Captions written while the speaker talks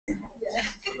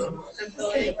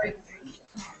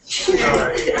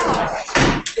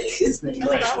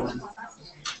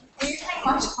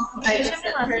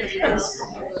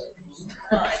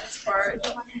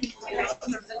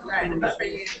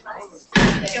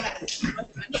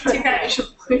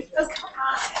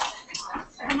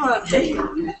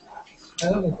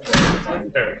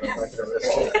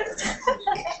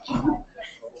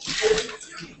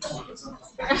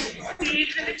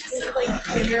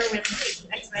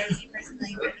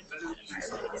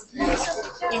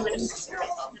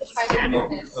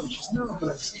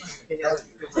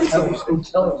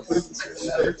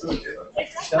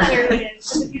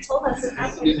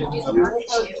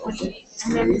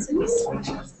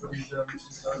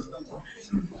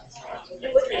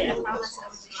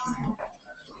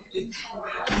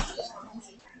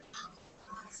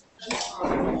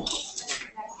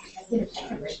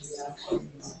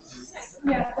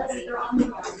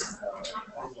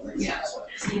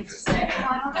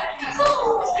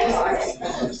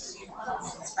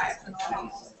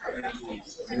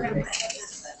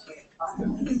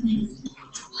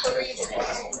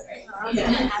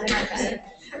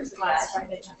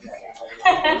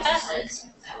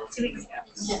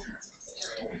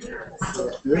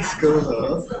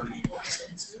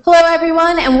Hello,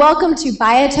 everyone, and welcome to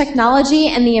Biotechnology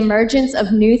and the Emergence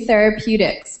of New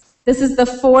Therapeutics. This is the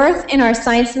fourth in our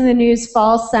Science in the News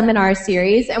Fall Seminar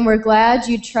Series, and we're glad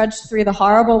you trudged through the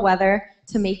horrible weather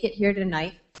to make it here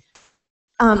tonight.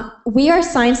 We are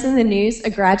Science in the News, a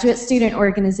graduate student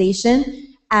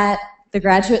organization at the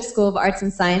Graduate School of Arts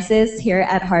and Sciences here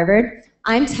at Harvard.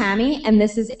 I'm Tammy, and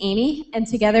this is Amy, and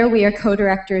together we are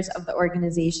co-directors of the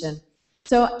organization.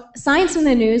 So Science in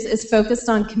the News is focused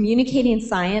on communicating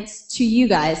science to you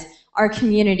guys, our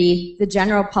community, the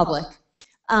general public.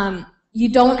 You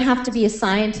don't have to be a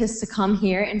scientist to come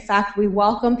here. In fact, we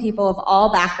welcome people of all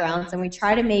backgrounds, and we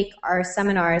try to make our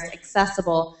seminars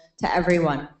accessible to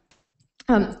everyone.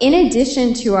 In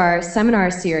addition to our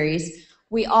seminar series,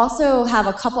 we also have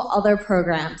a couple other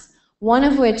programs, one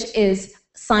of which is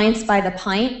Science by the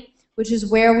Pint, which is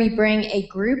where we bring a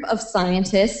group of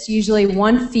scientists, usually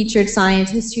one featured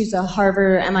scientist who's a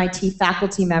Harvard or MIT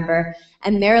faculty member,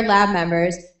 and their lab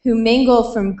members who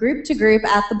mingle from group to group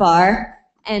at the bar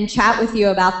and chat with you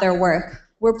about their work.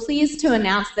 We're pleased to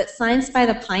announce that Science by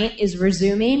the Pint is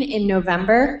resuming in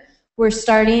November. We're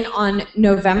starting on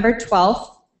November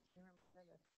 12th.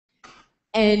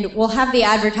 And we'll have the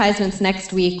advertisements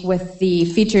next week with the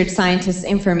featured scientists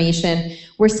information.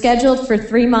 We're scheduled for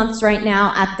 3 months right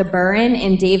now at the Burren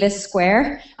in Davis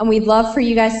Square, and we'd love for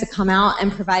you guys to come out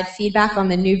and provide feedback on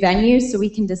the new venue so we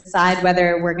can decide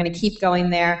whether we're going to keep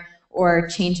going there or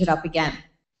change it up again.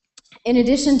 In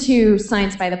addition to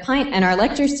Science by the Pint and our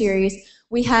lecture series,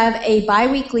 we have a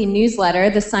bi-weekly newsletter,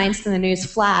 the Science in the News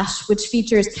Flash, which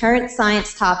features current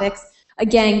science topics,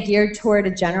 again, geared toward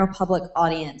a general public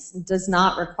audience. It does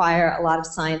not require a lot of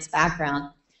science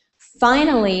background.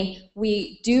 Finally,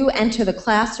 we do enter the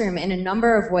classroom in a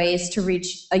number of ways to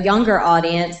reach a younger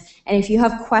audience, and if you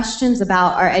have questions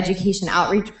about our education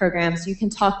outreach programs, you can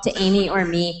talk to Amy or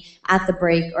me at the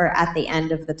break or at the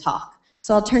end of the talk.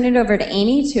 So I'll turn it over to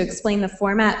Amy to explain the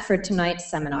format for tonight's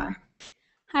seminar.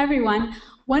 Hi, everyone.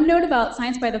 One note about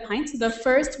Science by the Pint. So the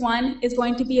first one is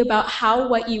going to be about how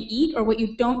what you eat or what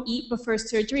you don't eat before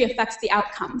surgery affects the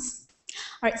outcomes.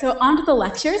 All right, so on to the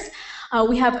lectures.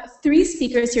 We have 3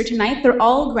 speakers here tonight. They're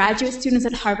all graduate students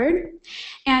at Harvard.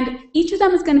 And each of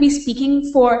them is going to be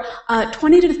speaking for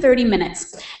 20 to 30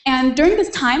 minutes. And during this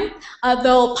time,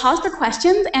 they'll pause for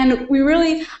questions, and we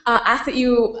really ask that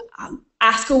you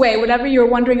ask away whatever you're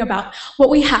wondering about. What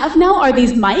we have now are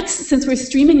these mics. Since we're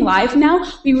streaming live now,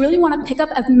 we really want to pick up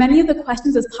as many of the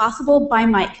questions as possible by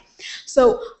mic.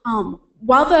 So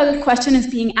while the question is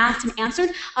being asked and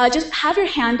answered, just have your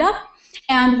hand up,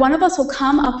 and one of us will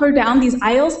come up or down these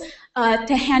aisles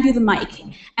to hand you the mic.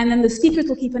 And then the speakers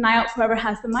will keep an eye out for whoever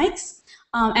has the mics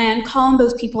and call on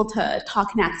those people to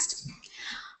talk next.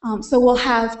 So we'll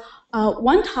have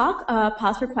one talk,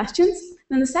 pause for questions,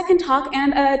 then the second talk,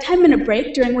 and a 10-minute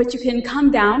break during which you can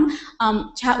come down,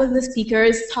 chat with the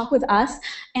speakers, talk with us,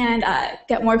 and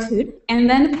get more food. And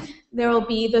then there will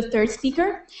be the third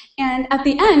speaker. And at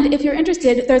the end, if you're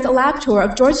interested, there's a lab tour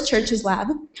of George Church's lab,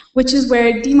 which is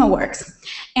where Dima works.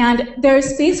 And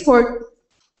there's space for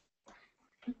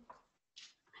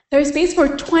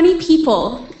 20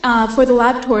 people for the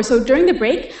lab tour. So during the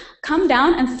break, come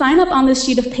down and sign up on this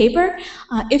sheet of paper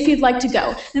if you'd like to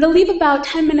go. It'll leave about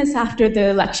 10 minutes after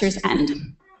the lectures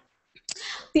end.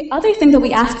 The other thing that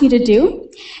we ask you to do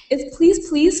is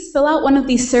please fill out one of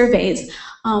these surveys.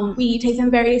 We take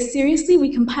them very seriously.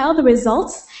 We compile the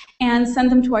results, and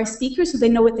send them to our speakers so they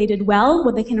know what they did well,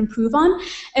 what they can improve on.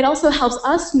 It also helps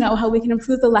us know how we can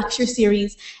improve the lecture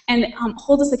series and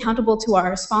hold us accountable to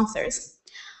our sponsors.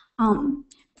 With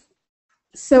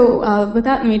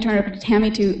that, let me turn it over to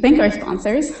Tammy to thank our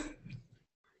sponsors.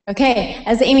 Okay,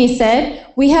 as Amy said,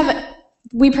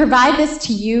 we provide this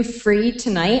to you free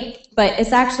tonight, but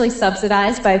it's actually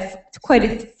subsidized by quite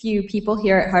a few people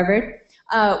here at Harvard.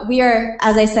 We are,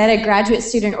 as I said, a graduate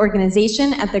student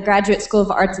organization at the Graduate School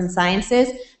of Arts and Sciences,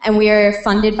 and we are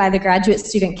funded by the Graduate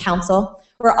Student Council.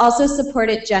 We're also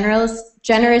supported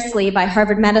generously by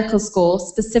Harvard Medical School,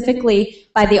 specifically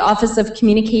by the Office of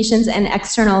Communications and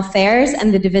External Affairs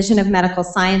and the Division of Medical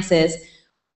Sciences,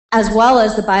 as well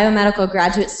as the Biomedical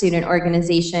Graduate Student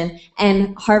Organization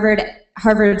and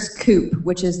Harvard's Coop,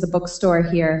 which is the bookstore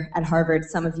here at Harvard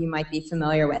some of you might be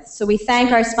familiar with. So we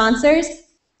thank our sponsors.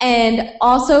 And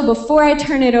also, before I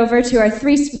turn it over to our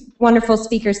three wonderful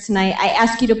speakers tonight, I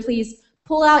ask you to please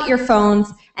pull out your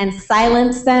phones and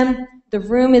silence them. The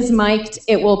room is mic'd.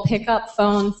 It will pick up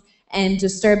phones and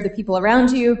disturb the people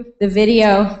around you, the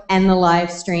video, and the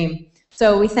live stream.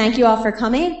 So we thank you all for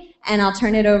coming, and I'll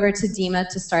turn it over to Dima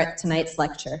to start tonight's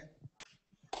lecture.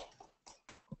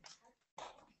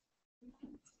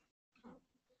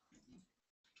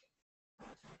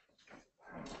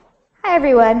 Hi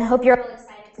everyone, hope you're all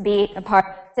excited to be a part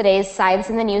of today's Science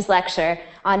in the News lecture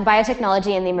on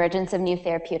biotechnology and the emergence of new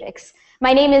therapeutics.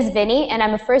 My name is Vinny, and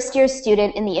I'm a first-year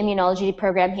student in the immunology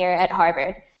program here at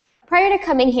Harvard. Prior to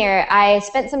coming here, I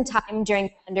spent some time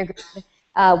during undergrad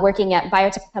working at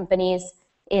biotech companies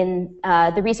in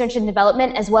the research and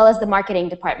development as well as the marketing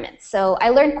department. So I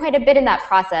learned quite a bit in that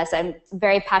process. I'm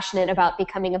very passionate about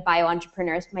becoming a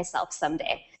bio-entrepreneur myself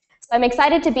someday. So I'm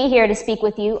excited to be here to speak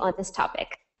with you on this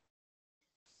topic.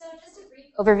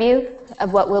 Overview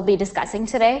of what we'll be discussing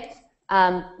today.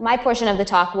 My portion of the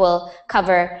talk will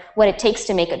cover what it takes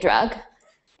to make a drug,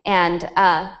 and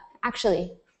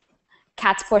actually,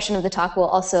 Kat's portion of the talk will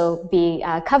also be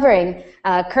covering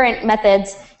current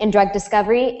methods in drug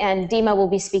discovery, and Dima will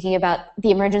be speaking about the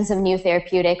emergence of new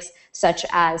therapeutics such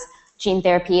as gene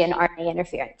therapy and RNA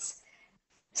interference.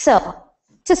 So,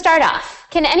 to start off,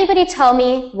 can anybody tell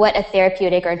me what a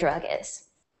therapeutic or drug is?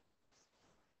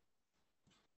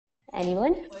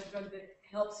 Anyone? A drug that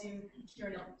helps you cure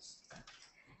an illness.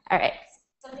 All right.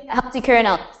 Something that helps you cure an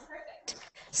illness. Perfect.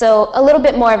 So a little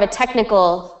bit more of a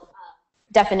technical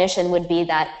definition would be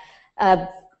that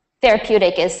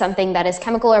therapeutic is something that is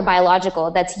chemical or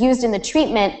biological that's used in the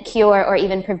treatment, cure, or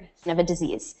even prevention of a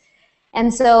disease.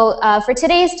 And so for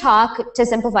today's talk, to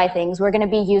simplify things, we're going to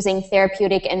be using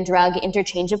therapeutic and drug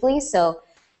interchangeably, so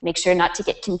make sure not to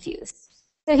get confused.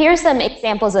 So here are some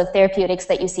examples of therapeutics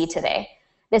that you see today.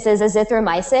 This is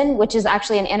azithromycin, which is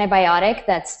actually an antibiotic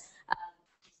that's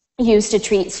used to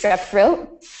treat strep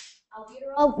throat.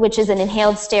 Albuterol, which is an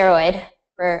inhaled steroid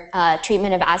for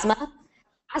treatment of asthma.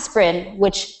 Aspirin,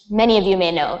 which many of you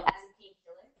may know as a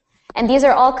painkiller. And these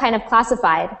are all kind of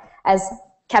classified as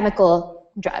chemical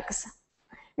drugs.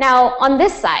 Now, on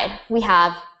this side, we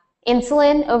have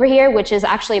insulin over here, which is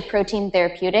actually a protein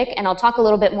therapeutic, and I'll talk a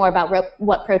little bit more about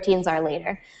what proteins are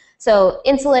later. So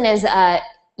insulin is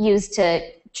used to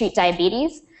treat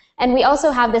diabetes. And we also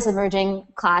have this emerging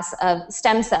class of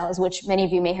stem cells, which many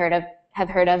of you may have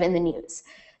heard of in the news.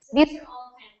 So these are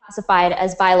all kind of classified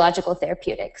as biological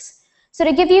therapeutics. So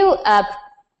to give you a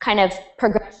kind of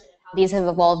progression of how these have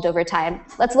evolved over time,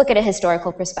 let's look at a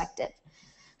historical perspective.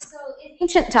 So in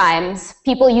ancient times,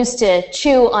 people used to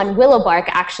chew on willow bark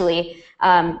actually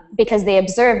because they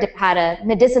observed it had a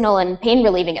medicinal and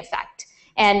pain-relieving effect.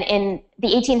 And in the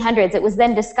 1800s, it was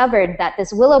then discovered that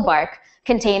this willow bark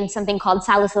contained something called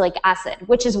salicylic acid,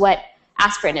 which is what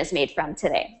aspirin is made from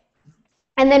today.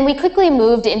 And then we quickly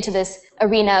moved into this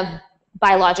arena of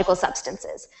biological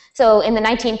substances. So in the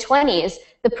 1920s,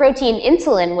 the protein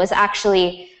insulin was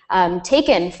actually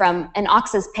taken from an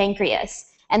ox's pancreas.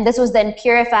 And this was then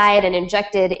purified and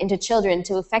injected into children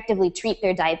to effectively treat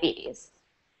their diabetes.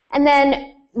 And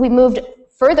then we moved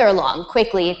further along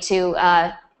quickly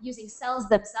to using cells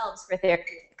themselves for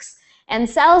therapeutics. And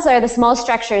cells are the small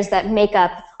structures that make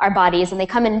up our bodies, and they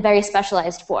come in very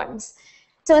specialized forms.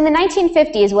 So in the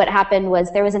 1950s, what happened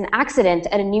was there was an accident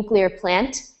at a nuclear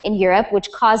plant in Europe which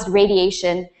caused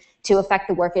radiation to affect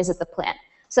the workers at the plant.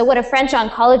 So what a French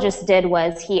oncologist did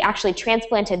was he actually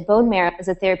transplanted bone marrow as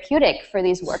a therapeutic for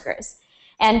these workers.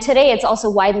 And today it's also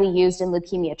widely used in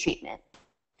leukemia treatment.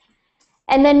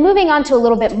 And then moving on to a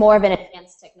little bit more of an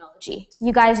advanced technology.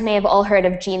 You guys may have all heard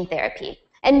of gene therapy.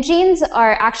 And genes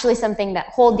are actually something that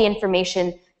hold the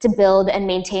information to build and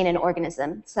maintain an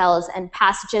organism, cells, and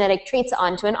pass genetic traits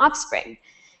on to an offspring.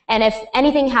 And if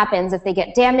anything happens, if they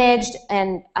get damaged,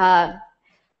 and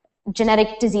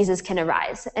genetic diseases can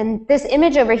arise. And this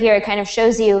image over here kind of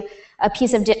shows you a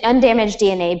piece of undamaged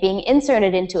DNA being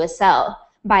inserted into a cell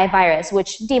by a virus,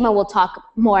 which Dima will talk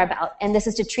more about. And this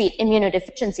is to treat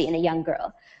immunodeficiency in a young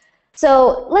girl.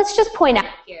 So let's just point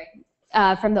out here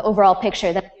from the overall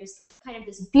picture that there's kind of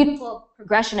this beautiful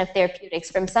progression of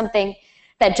therapeutics from something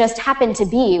that just happened to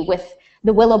be with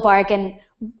the willow bark, and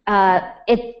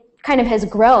it kind of has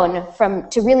grown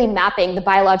to really mapping the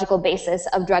biological basis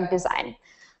of drug design.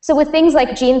 So with things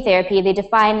like gene therapy, they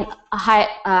define a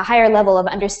higher level of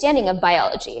understanding of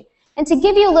biology. And to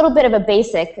give you a little bit of a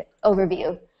basic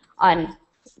overview on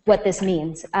what this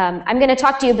means, I'm going to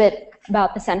talk to you a bit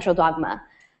about the central dogma.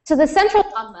 So the central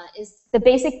dogma is the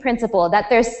basic principle that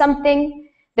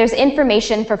there's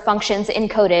information for functions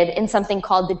encoded in something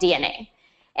called the DNA.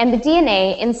 And the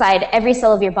DNA inside every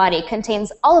cell of your body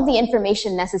contains all of the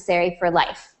information necessary for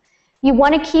life. You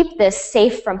want to keep this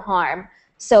safe from harm.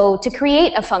 So to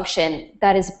create a function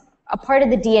that is a part of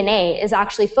the DNA is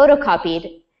actually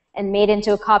photocopied and made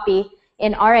into a copy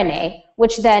in RNA,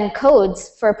 which then codes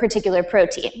for a particular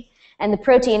protein. And the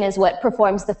protein is what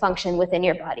performs the function within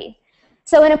your body.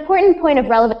 So an important point of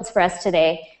relevance for us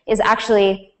today is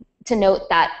actually to note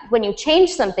that when you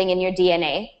change something in your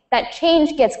DNA, that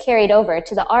change gets carried over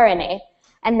to the RNA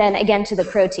and then again to the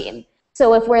protein.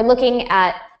 So if we're looking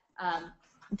at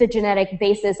the genetic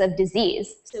basis of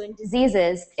disease, so in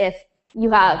diseases, if you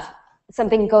have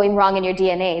something going wrong in your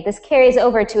DNA, this carries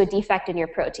over to a defect in your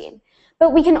protein.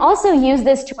 But we can also use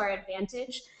this to our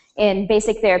advantage in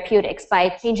basic therapeutics by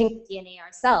changing the DNA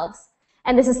ourselves.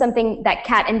 And this is something that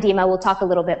Kat and Dima will talk a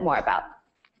little bit more about.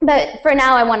 But for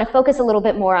now, I want to focus a little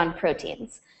bit more on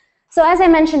proteins. So as I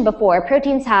mentioned before,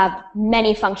 proteins have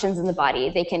many functions in the body.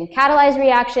 They can catalyze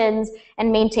reactions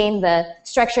and maintain the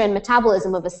structure and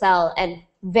metabolism of a cell, and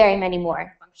very many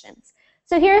more functions.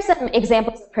 So here are some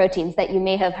examples of proteins that you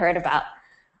may have heard about.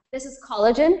 This is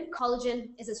collagen. Collagen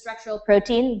is a structural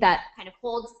protein that kind of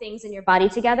holds things in your body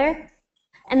together.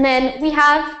 And then we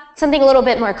have something a little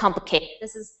bit more complicated.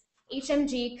 This is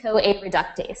HMG-CoA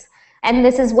reductase. And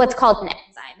this is what's called an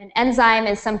enzyme. An enzyme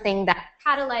is something that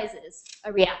catalyzes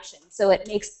a reaction, so it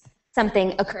makes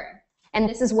something occur. And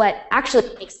this is what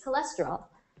actually makes cholesterol.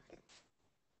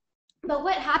 But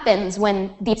what happens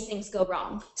when these things go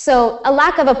wrong? So a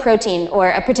lack of a protein or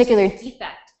a particular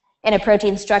defect in a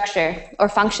protein structure or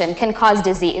function can cause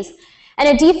disease. And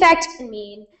a defect can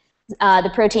mean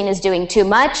the protein is doing too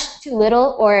much, too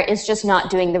little, or is just not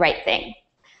doing the right thing.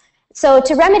 So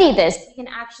to remedy this, we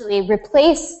can actually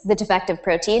replace the defective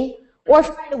protein or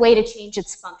find a way to change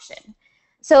its function.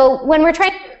 So when we're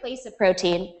trying to replace a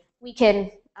protein, we can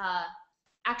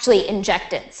actually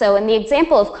inject it. So in the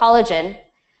example of collagen,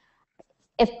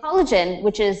 if collagen,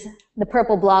 which is the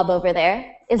purple blob over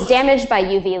there, is damaged by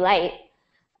UV light,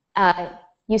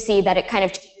 you see that it kind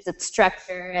of changes its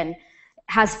structure and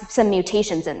has some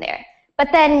mutations in there. But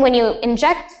then when you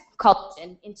inject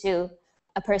collagen into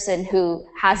a person who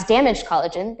has damaged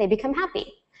collagen, they become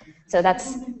happy. So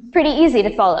that's pretty easy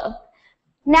to follow.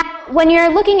 Now, when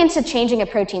you're looking into changing a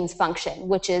protein's function,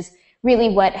 which is really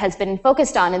what has been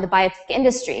focused on in the biotech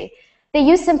industry, they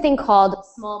use something called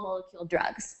small molecule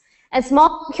drugs. And small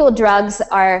molecule drugs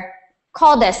are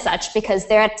called as such because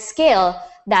they're at a scale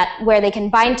where they can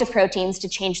bind to proteins to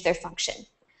change their function.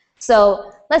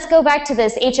 So let's go back to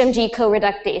this HMG-CoA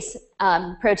reductase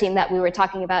protein that we were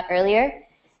talking about earlier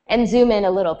and zoom in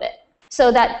a little bit.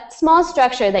 So that small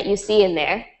structure that you see in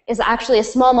there is actually a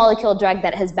small molecule drug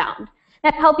that has bound.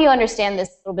 Now, to help you understand this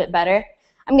a little bit better,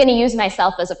 I'm going to use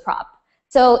myself as a prop.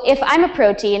 So if I'm a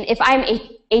protein, if I'm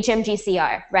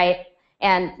HMGCR, right,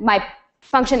 and my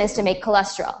function is to make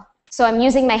cholesterol. So I'm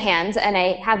using my hands, and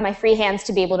I have my free hands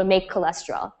to be able to make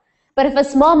cholesterol. But if a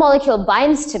small molecule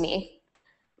binds to me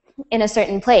in a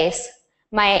certain place,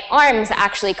 my arms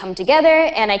actually come together,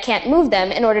 and I can't move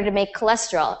them in order to make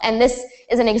cholesterol. And this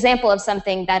is an example of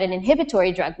something that an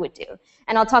inhibitory drug would do.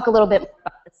 And I'll talk a little bit more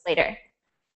about this later.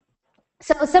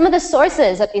 So some of the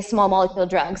sources of these small molecule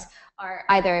drugs are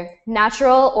either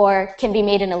natural or can be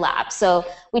made in a lab. So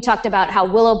we talked about how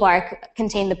willow bark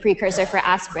contained the precursor for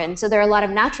aspirin. So there are a lot of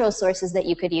natural sources that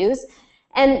you could use.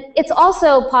 And it's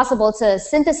also possible to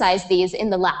synthesize these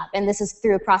in the lab. And this is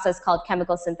through a process called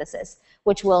chemical synthesis,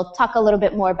 which we'll talk a little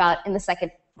bit more about in the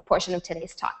second portion of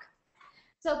today's talk.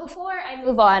 So before I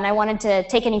move on, I wanted to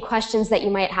take any questions that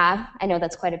you might have. I know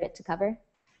that's quite a bit to cover.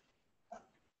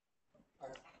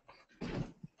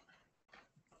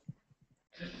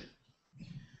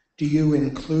 Do you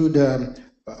include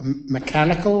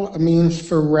mechanical means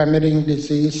for remedying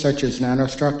disease, such as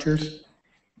nanostructures?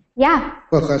 Yeah.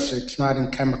 Because it's not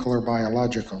in chemical or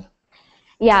biological.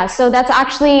 Yeah, so that's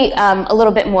actually a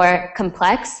little bit more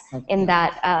complex in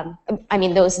that, I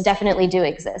mean, those definitely do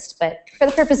exist, but for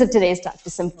the purpose of today's talk, to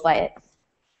simplify it.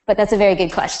 But that's a very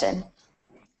good question.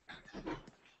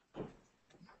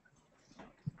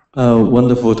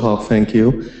 Wonderful talk, thank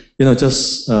you.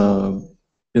 Just, on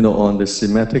the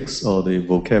semantics or the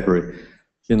vocabulary,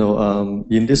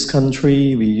 in this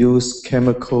country, we use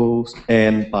chemicals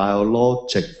and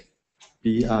biologic,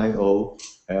 biologic.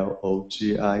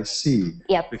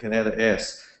 Yep. We can add an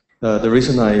S. The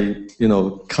reason I,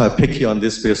 kind of picky on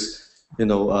this is,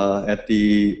 at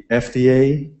the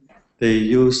FDA, they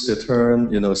use the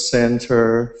term,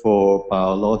 Center for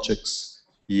Biologics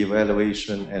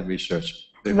Evaluation and Research.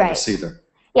 They call it CEDAR.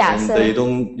 Yeah, and so they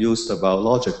don't use the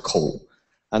biological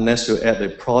unless you add a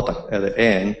product at the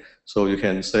end. So you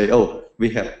can say, oh,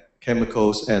 we have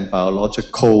chemicals and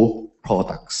biological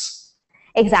products.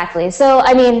 Exactly. So,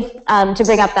 I mean, to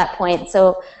bring up that point,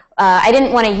 so I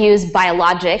didn't want to use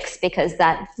biologics because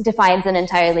that defines an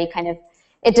entirely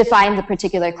it defines a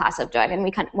particular class of drug, and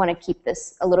we kind of want to keep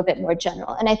this a little bit more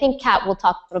general. And I think Kat will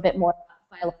talk a little bit more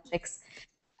about biologics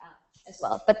as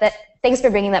well. But thanks for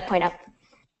bringing that point up.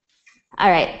 All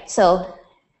right, so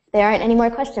if there aren't any more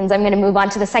questions, I'm going to move on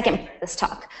to the second part of this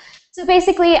talk. So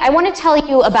basically, I want to tell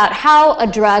you about how a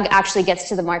drug actually gets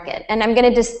to the market, and I'm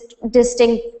going to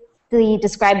distinctly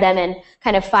describe them in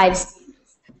kind of 5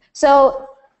 stages. So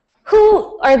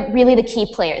who are really the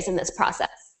key players in this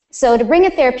process? So to bring a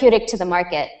therapeutic to the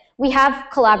market, we have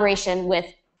collaboration with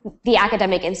the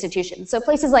academic institutions. So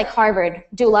places like Harvard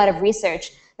do a lot of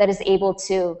research that is able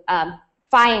to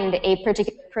find a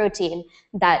particular protein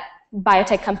that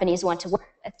biotech companies want to work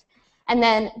with. And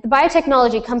then the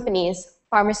biotechnology companies,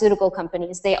 pharmaceutical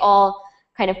companies, they all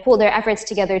kind of pool their efforts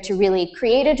together to really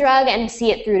create a drug and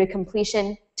see it through to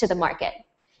completion to the market.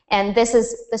 And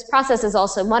this process is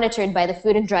also monitored by the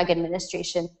Food and Drug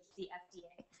Administration, the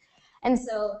FDA. And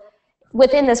so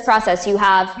within this process, you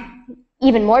have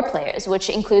even more players, which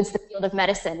includes the field of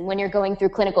medicine. When you're going through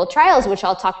clinical trials, which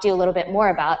I'll talk to you a little bit more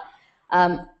about,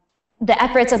 the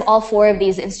efforts of all 4 of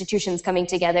these institutions coming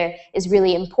together is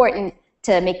really important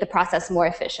to make the process more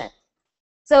efficient.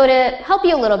 So to help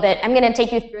you a little bit, I'm going to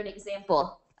take you through an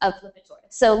example of Lipitor.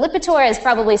 So Lipitor is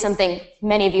probably something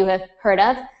many of you have heard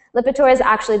of. Lipitor is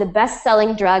actually the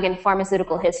best-selling drug in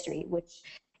pharmaceutical history, which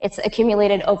it's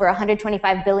accumulated over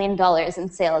 $125 billion in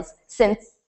sales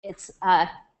since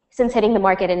hitting the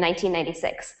market in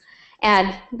 1996.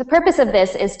 And the purpose of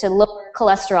this is to lower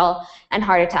cholesterol and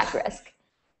heart attack risk.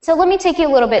 So let me take you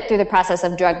a little bit through the process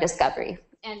of drug discovery.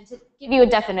 And to give you a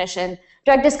definition,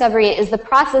 drug discovery is the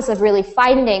process of really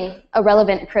finding a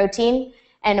relevant protein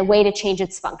and a way to change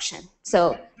its function.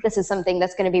 So this is something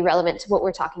that's going to be relevant to what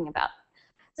we're talking about.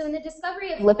 So in the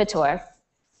discovery of Lipitor,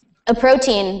 a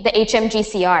protein, the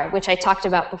HMGCR, which I talked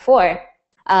about before,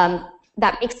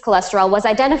 that makes cholesterol, was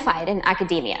identified in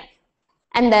academia.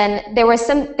 And then there's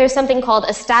something called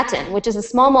a statin, which is a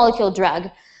small molecule drug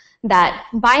that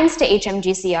binds to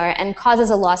HMGCR and causes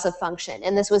a loss of function.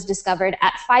 And this was discovered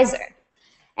at Pfizer.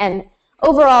 And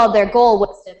overall, their goal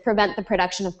was to prevent the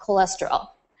production of cholesterol.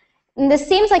 And this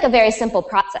seems like a very simple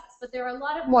process, but there are a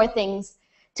lot of more things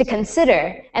to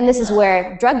consider, and this is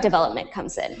where drug development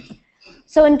comes in.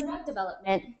 So in drug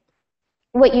development,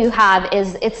 what you have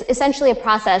is it's essentially a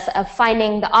process of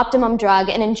finding the optimum drug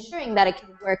and ensuring that it can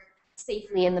work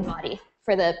safely in the body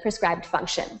for the prescribed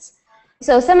functions.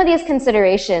 So some of these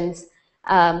considerations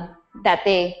that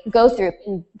they go through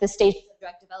in the stage of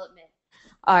drug development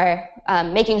are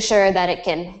making sure that it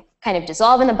can kind of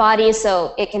dissolve in the body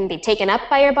so it can be taken up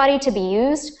by your body to be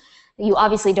used. You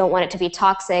obviously don't want it to be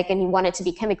toxic, and you want it to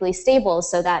be chemically stable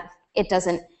so that it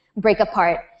doesn't break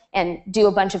apart and do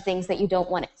a bunch of things that you don't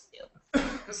want it to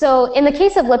do. So in the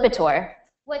case of Lipitor,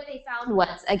 what they found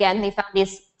was, again, they found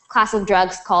these class of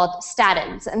drugs called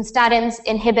statins, and statins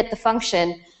inhibit the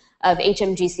function of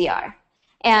HMGCR.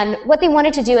 And what they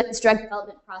wanted to do in this drug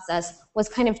development process was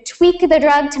kind of tweak the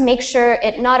drug to make sure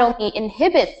it not only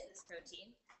inhibits this protein,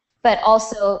 but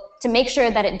also to make sure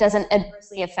that it doesn't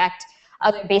adversely affect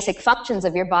other basic functions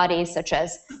of your body, such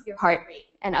as your heart rate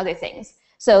and other things.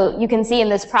 So you can see in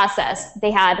this process, they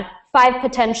had 5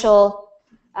 potential,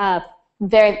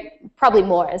 probably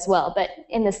more as well, but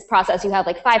in this process, you have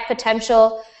like 5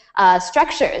 potential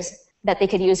structures that they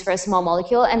could use for a small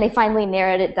molecule, and they finally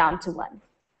narrowed it down to 1.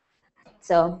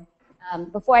 So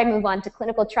before I move on to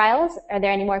clinical trials, are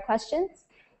there any more questions?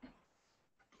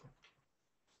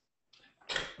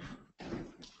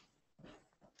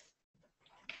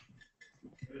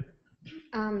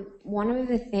 One of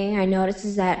the things I noticed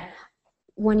is that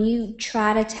when you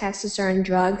try to test a certain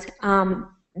drug,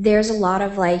 there's a lot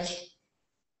of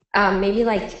maybe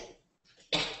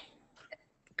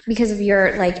because of your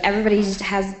everybody just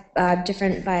has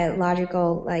different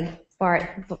biological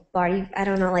body. I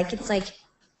don't know. It's sorry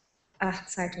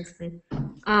to explain.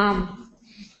 How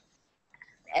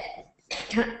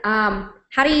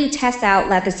do you test out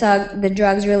that the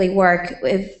drugs really work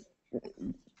if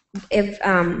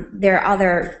there are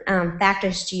other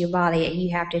factors to your body that you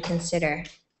have to consider?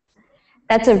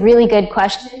 That's a really good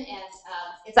question, and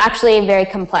it's actually very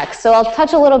complex. So I'll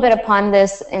touch a little bit upon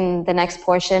this in the next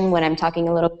portion when I'm talking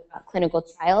a little bit about clinical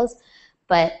trials,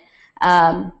 but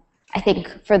I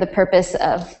think for the purpose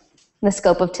of the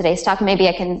scope of today's talk, maybe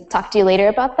I can talk to you later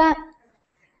about that.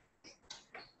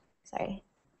 Sorry.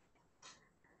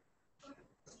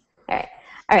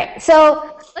 All right,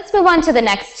 so let's move on to the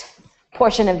next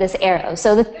portion of this arrow.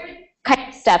 So the third kind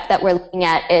of step that we're looking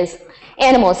at is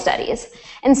animal studies.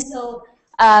 And so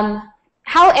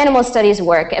how animal studies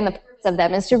work and the purpose of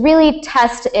them is to really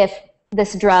test if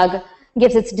this drug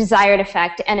gives its desired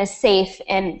effect and is safe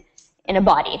in a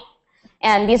body.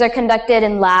 And these are conducted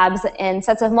in labs in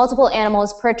sets of multiple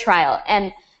animals per trial.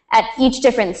 And at each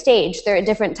different stage, there are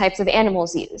different types of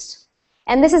animals used.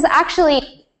 And this is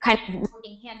actually kind of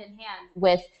working hand in hand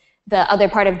with the other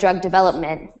part of drug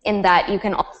development in that you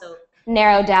can also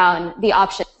narrow down the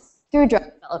options through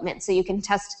drug development. So you can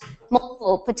test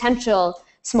multiple potential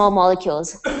small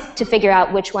molecules to figure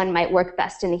out which one might work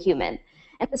best in a human.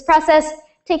 And this process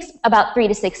takes about 3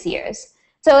 to 6 years.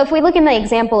 So if we look in the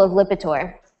example of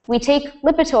Lipitor, we take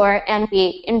Lipitor and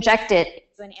we inject it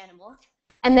into an animal,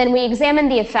 and then we examine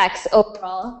the effects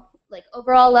overall, like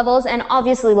overall levels and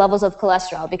obviously levels of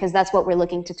cholesterol, because that's what we're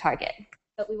looking to target.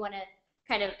 But we want to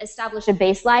kind of establish a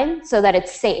baseline so that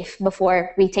it's safe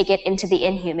before we take it into the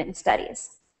in-human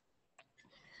studies.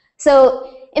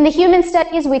 So in the human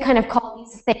studies, we kind of call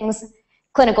these things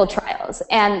clinical trials.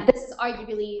 And this is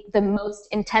arguably the most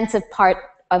intensive part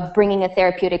of bringing a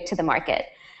therapeutic to the market.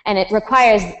 And it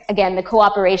requires, again, the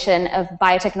cooperation of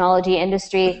biotechnology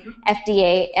industry,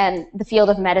 FDA, and the field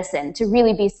of medicine to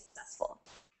really be successful.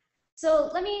 So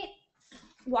let me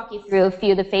walk you through a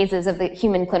few of the phases of the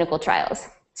human clinical trials.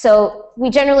 So we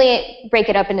generally break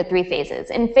it up into 3 phases.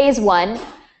 In phase 1,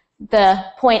 the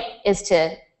point is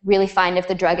to really find if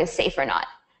the drug is safe or not.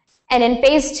 And in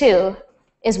phase 2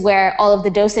 is where all of the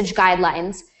dosage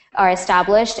guidelines are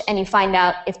established and you find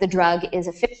out if the drug is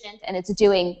efficient and it's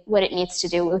doing what it needs to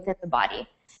do within the body.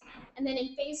 And then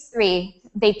in phase 3,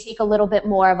 they take a little bit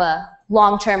more of a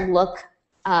long-term look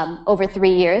over 3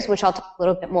 years, which I'll talk a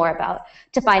little bit more about,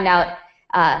 to find out,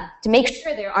 to make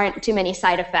sure there aren't too many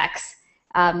side effects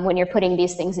when you're putting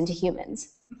these things into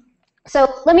humans. So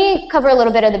let me cover a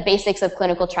little bit of the basics of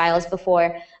clinical trials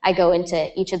before I go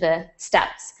into each of the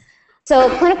steps.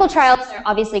 So clinical trials are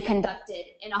obviously conducted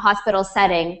in a hospital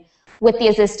setting with the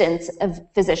assistance of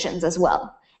physicians as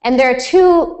well. And there are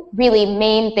 2 really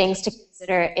main things to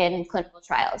consider in clinical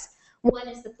trials. One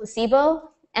is the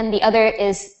placebo, and the other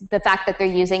is the fact that they're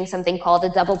using something called a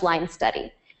double-blind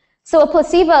study. So a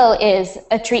placebo is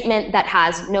a treatment that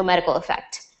has no medical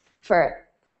effect for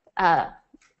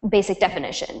basic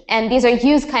definition. And these are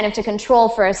used kind of to control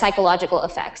for psychological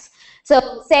effects.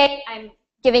 So say I'm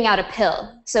giving out a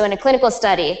pill. So in a clinical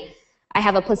study, I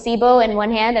have a placebo in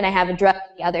one hand and I have a drug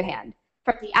in the other hand.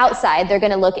 From the outside, they're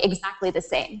going to look exactly the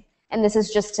same. And this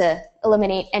is just to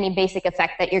eliminate any basic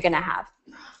effect that you're going to have.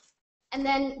 And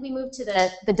then we move to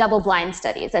the double-blind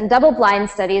studies. And double-blind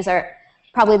studies are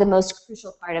probably the most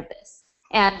crucial part of this.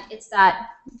 And it's that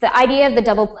the idea of the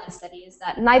double-blind study is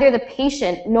that neither the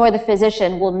patient nor the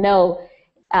physician will know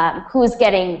who's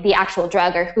getting the actual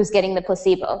drug or who's getting the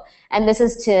placebo. And this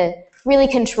is to really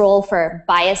control for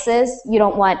biases. You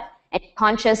don't want any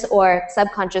conscious or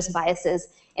subconscious biases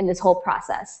in this whole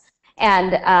process.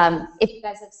 And if you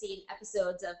guys have seen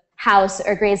episodes of House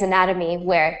or Grey's Anatomy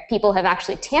where people have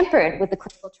actually tampered with the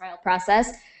clinical trial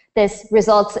process, this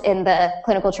results in the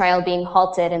clinical trial being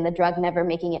halted and the drug never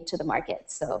making it to the market.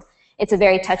 So it's a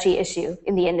very touchy issue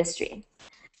in the industry.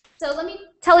 So let me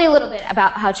tell you a little bit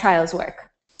about how trials work.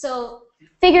 So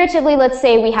figuratively, let's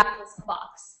say we have this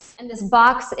box. And this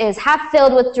box is half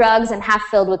filled with drugs and half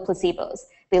filled with placebos.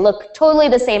 They look totally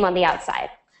the same on the outside.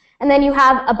 And then you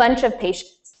have a bunch of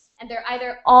patients. And they're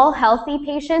either all healthy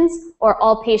patients or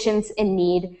all patients in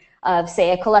need of,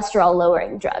 say, a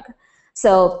cholesterol-lowering drug.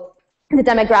 So the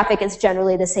demographic is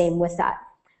generally the same with that.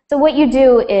 So what you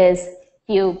do is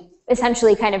you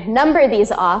essentially kind of number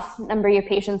these off, number your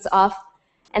patients off,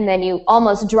 and then you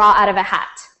almost draw out of a hat.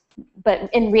 But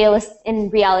in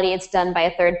reality, it's done by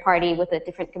a third party with a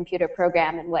different computer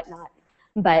program and whatnot.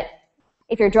 But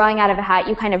if you're drawing out of a hat,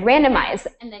 you kind of randomize,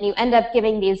 and then you end up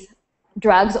giving these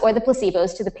drugs or the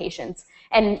placebos to the patients.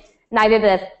 And neither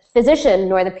the physician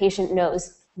nor the patient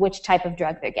knows which type of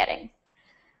drug they're getting.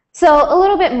 So a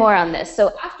little bit more on this.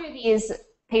 So after these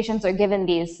patients are given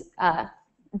these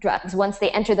drugs, once they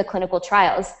enter the clinical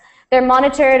trials, they're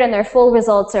monitored and their full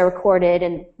results are recorded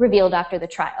and revealed after the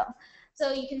trial.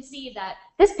 So you can see that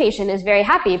this patient is very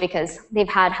happy because they've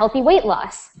had healthy weight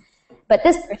loss. But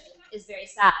this person is very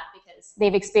sad because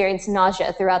they've experienced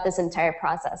nausea throughout this entire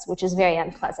process, which is very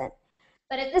unpleasant.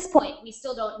 But at this point, we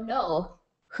still don't know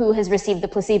who has received the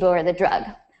placebo or the drug.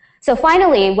 So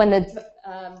finally, when the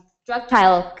drug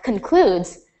trial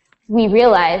concludes, we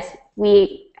realize,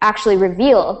 we actually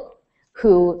reveal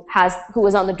who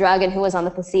was on the drug and who was on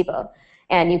the placebo.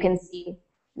 And you can see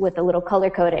with a little color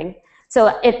coding.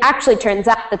 So it actually turns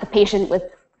out that the patient with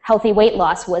healthy weight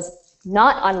loss was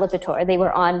not on Lipitor. They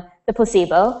were on the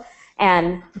placebo.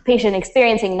 And the patient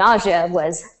experiencing nausea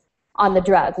was on the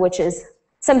drug, which is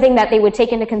something that they would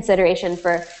take into consideration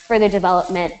for further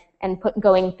development and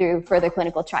going through further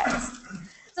clinical trials.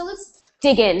 So let's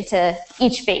dig into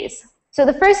each phase. So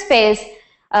the first phase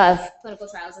of clinical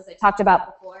trials, as I talked about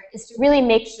before, is to really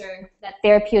make sure that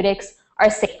therapeutics are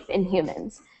safe in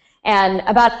humans. And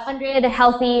about 100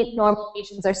 healthy, normal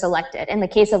patients are selected. In the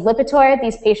case of Lipitor,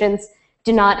 these patients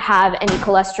do not have any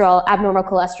cholesterol, abnormal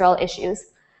cholesterol issues.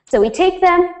 So we take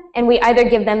them and we either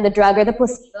give them the drug or the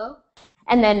placebo.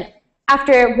 And then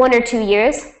after 1 or 2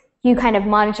 years, you kind of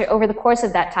monitor over the course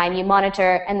of that time, you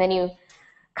monitor and then you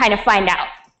kind of find out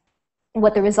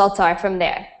what the results are from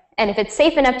there. And if it's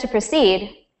safe enough to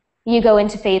proceed, you go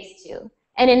into phase 2.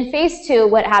 And in phase 2,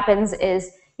 what happens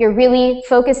is you're really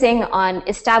focusing on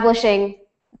establishing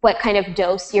what kind of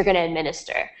dose you're going to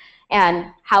administer and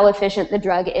how efficient the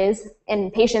drug is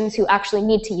in patients who actually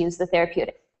need to use the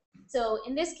therapeutic. So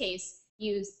in this case,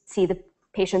 you see the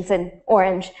patients in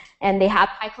orange, and they have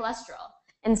high cholesterol.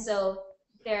 And so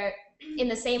they're, in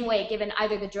the same way, given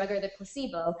either the drug or the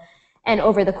placebo, and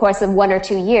over the course of 1 or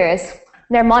 2 years,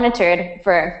 they're monitored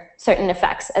for certain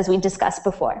effects, as we discussed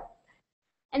before.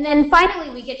 And then finally,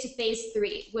 we get to phase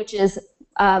 3, which is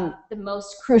the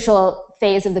most crucial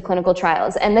phase of the clinical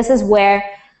trials. And this is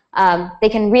where they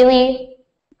can really,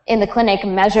 in the clinic,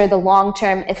 measure the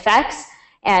long-term effects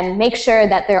and make sure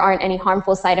that there aren't any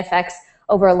harmful side effects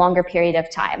over a longer period of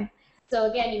time. So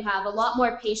again, you have a lot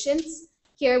more patients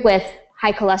here with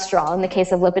high cholesterol in the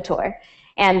case of Lipitor,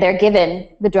 and they're given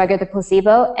the drug or the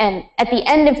placebo. And at the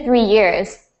end of 3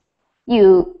 years,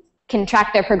 you can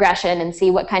track their progression and see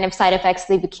what kind of side effects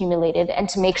they've accumulated and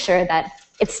to make sure that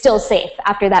it's still safe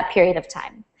after that period of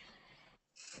time.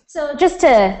 So just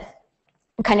to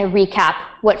kind of recap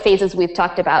what phases we've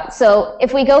talked about. So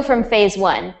if we go from phase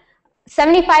 1,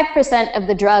 75% of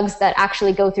the drugs that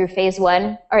actually go through phase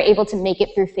 1 are able to make it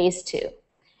through phase 2.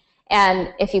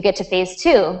 And if you get to phase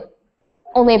 2,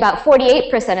 only about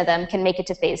 48% of them can make it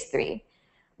to phase 3.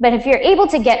 But if you're able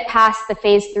to get past the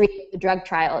phase 3 of the drug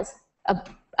trials,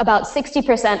 about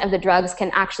 60% of the drugs can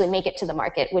actually make it to the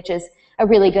market, which is a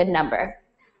really good number.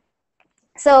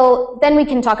 So then we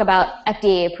can talk about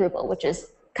FDA approval, which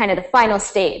is kind of the final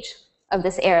stage of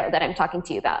this arrow that I'm talking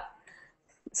to you about.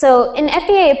 So in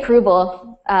FDA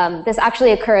approval, this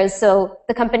actually occurs, so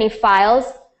the company files,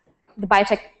 the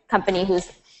biotech company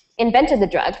who's invented the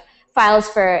drug, files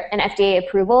for an FDA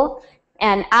approval,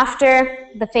 and after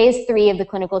the phase 3 of the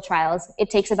clinical trials, it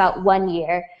takes about 1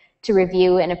 year to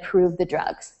review and approve the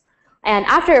drugs. And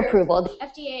after approval, the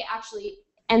FDA actually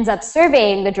ends up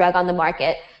surveying the drug on the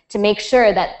market to make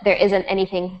sure that there isn't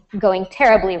anything going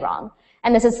terribly wrong.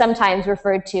 And this is sometimes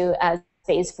referred to as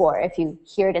phase 4, if you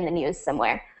hear it in the news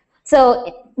somewhere.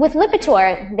 So with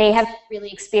Lipitor, they haven't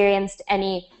really experienced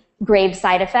any grave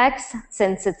side effects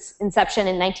since its inception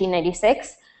in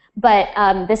 1996. But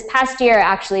this past year,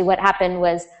 actually, what happened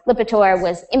was Lipitor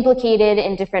was implicated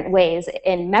in different ways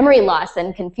in memory loss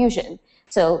and confusion.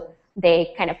 So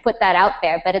they kind of put that out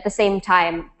there, but at the same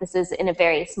time, this is in a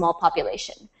very small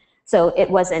population. So it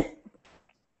wasn't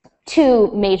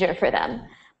too major for them.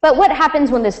 But what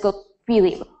happens when this goes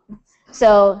really wrong?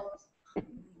 So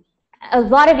a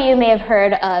lot of you may have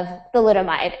heard of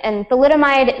thalidomide. And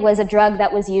thalidomide was a drug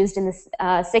that was used in the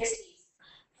 60s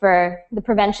for the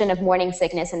prevention of morning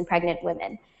sickness in pregnant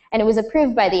women. And it was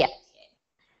approved by the FDA.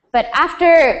 But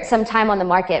after some time on the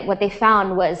market, what they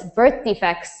found was birth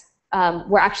defects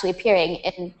were actually appearing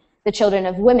in the children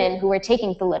of women who were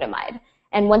taking thalidomide.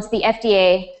 And once the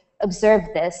FDA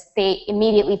observed this, they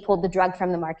immediately pulled the drug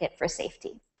from the market for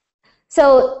safety.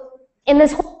 So in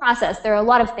this whole process, there are a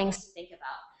lot of things to think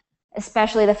about,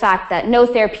 especially the fact that no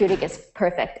therapeutic is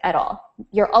perfect at all.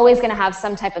 You're always going to have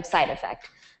some type of side effect.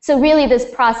 So really this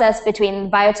process between the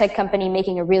biotech company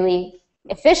making a really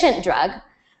efficient drug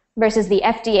versus the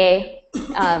FDA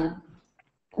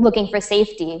looking for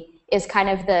safety is kind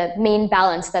of the main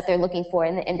balance that they're looking for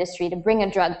in the industry to bring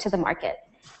a drug to the market.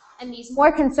 And these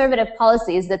more conservative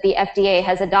policies that the FDA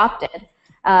has adopted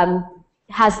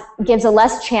gives a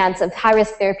less chance of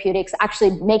high-risk therapeutics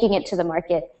actually making it to the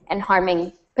market and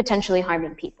potentially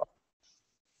harming people.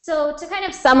 So to kind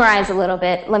of summarize a little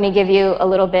bit, let me give you a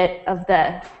little bit of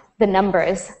the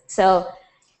numbers. So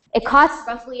it costs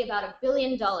roughly about $1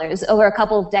 billion over a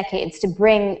couple of decades to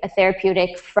bring a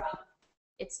therapeutic from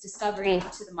its discovery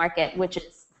to the market, which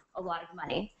is a lot of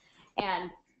money.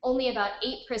 And only about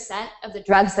 8% of the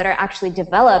drugs that are actually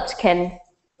developed can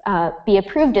be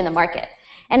approved in the market.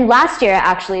 And last year,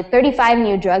 actually, 35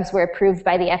 new drugs were approved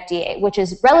by the FDA, which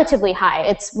is relatively high.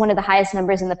 It's one of the highest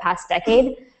numbers in the past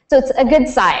decade. So it's a good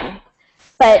sign.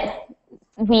 But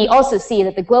we also see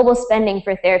that the global spending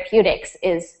for therapeutics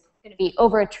is going to be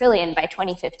over $1 trillion by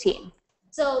 2015.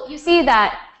 So you see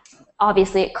that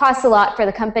obviously it costs a lot for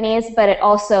the companies, but it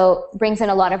also brings in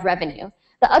a lot of revenue.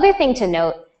 The other thing to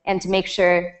note, and to make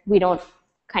sure we don't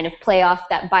kind of play off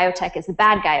that biotech is the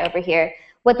bad guy over here,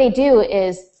 what they do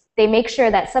is they make sure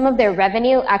that some of their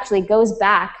revenue actually goes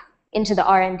back into the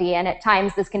R&D, and at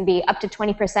times this can be up to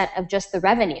 20% of just the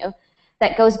revenue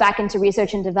that goes back into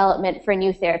research and development for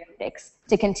new therapeutics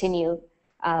to continue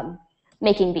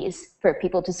making these for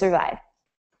people to survive.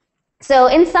 So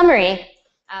in summary,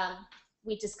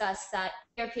 we discussed that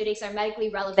therapeutics are medically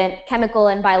relevant chemical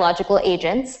and biological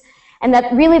agents, and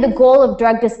that really the goal of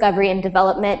drug discovery and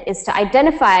development is to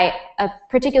identify a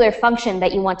particular function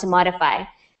that you want to modify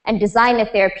and design a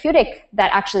therapeutic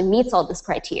that actually meets all this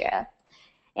criteria.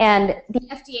 And the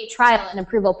FDA trial and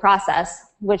approval process,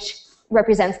 which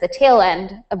represents the tail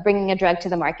end of bringing a drug to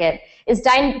the market, is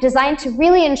designed to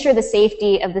really ensure the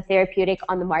safety of the therapeutic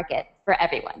on the market for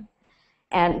everyone.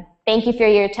 And thank you for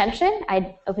your attention.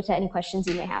 I'm open to any questions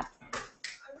you may have. I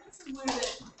read somewhere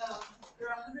that there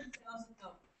are 100,000,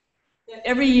 that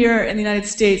every year in the United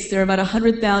States there are about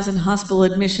 100,000 hospital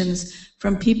admissions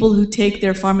from people who take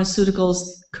their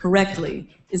pharmaceuticals correctly.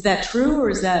 Is that true or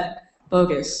is that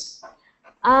bogus?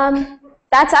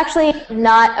 That's actually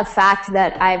not a fact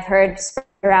that I've heard spread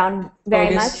around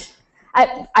very much.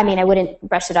 I mean, I wouldn't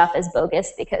brush it off as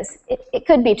bogus because it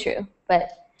could be true, but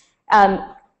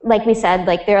like we said,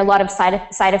 like there are a lot of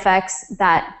side effects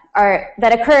that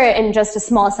occur in just a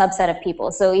small subset of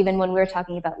people. So even when we're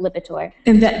talking about Lipitor.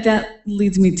 And that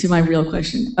leads me to my real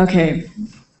question. Okay.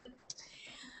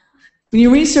 When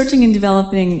you're researching and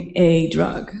developing a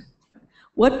drug,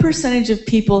 what percentage of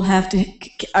people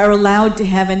are allowed to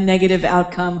have a negative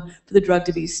outcome for the drug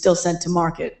to be still sent to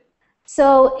market?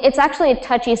 So it's actually a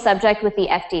touchy subject with the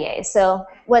FDA. So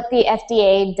what the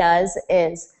FDA does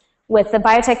is, with the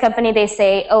biotech company, they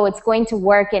say, oh, it's going to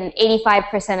work in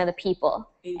 85% of the people.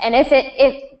 And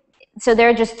so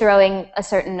they're just throwing a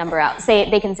certain number out. Say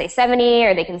they can say 70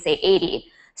 or they can say 80.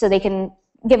 So they can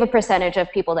give a percentage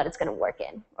of people that it's going to work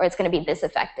in, or it's going to be this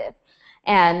effective.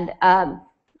 And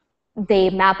they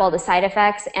map all the side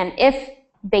effects, and if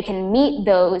they can meet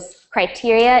those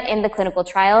criteria in the clinical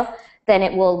trial, then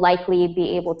it will likely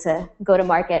be able to go to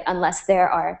market unless there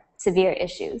are severe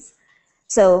issues.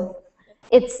 So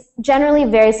it's generally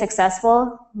very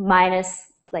successful,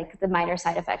 minus like the minor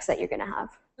side effects that you're going to have.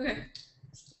 Okay.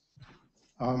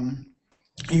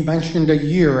 You mentioned a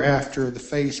year after the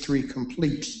phase 3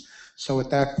 completes. So at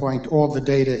that point, all the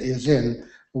data is in.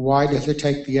 Why does it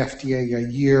take the FDA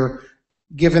a year,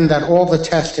 given that all the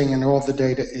testing and all the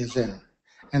data is in?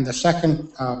 And the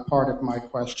second part of my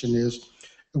question is,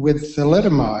 with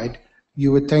thalidomide,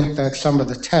 you would think that some of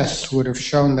the tests would have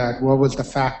shown that what was the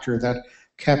factor that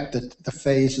kept the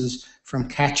phases from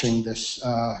catching this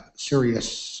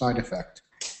serious side effect?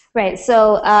 Right,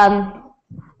 so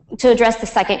to address the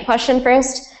second question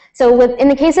first, so in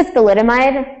the case of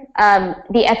thalidomide,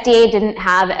 the FDA didn't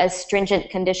have as stringent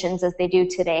conditions as they do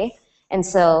today. And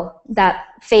so that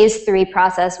phase 3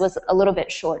 process was a little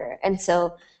bit shorter. And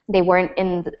so they weren't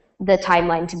in the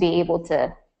timeline to be able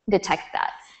to detect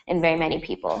that in very many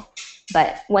people.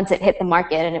 But once it hit the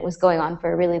market and it was going on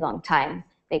for a really long time,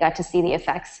 they got to see the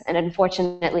effects. And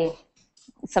unfortunately,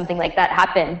 something like that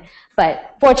happened.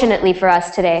 But fortunately for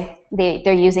us today,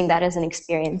 they're using that as an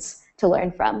experience to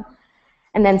learn from.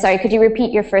 And then, sorry, could you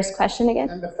repeat your first question again?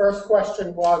 And the first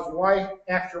question was, why,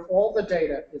 after all the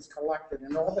data is collected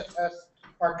and all the tests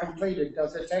are completed,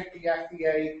 does it take the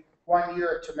FDA 1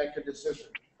 year to make a decision?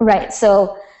 Right,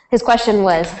 so his question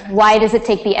was, why does it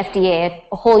take the FDA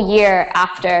a whole year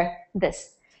after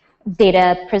this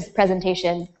data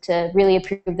presentation to really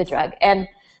approve the drug? And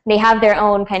they have their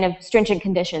own kind of stringent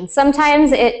conditions.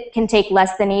 Sometimes it can take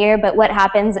less than a year, but what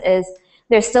happens is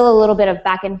there's still a little bit of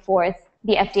back and forth.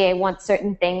 The FDA wants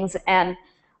certain things, and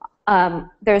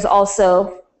there's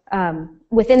also,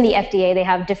 within the FDA, they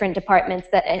have different departments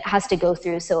that it has to go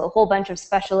through, so a whole bunch of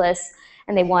specialists,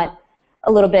 and they want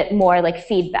a little bit more like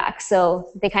feedback. So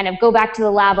they kind of go back to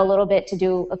the lab a little bit to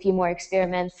do a few more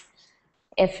experiments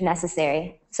if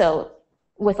necessary. So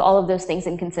with all of those things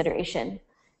in consideration,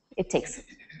 it takes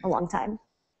a long time.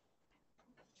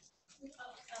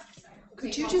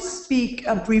 Could you just speak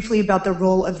briefly about the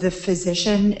role of the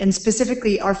physician, and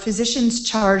specifically, are physicians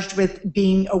charged with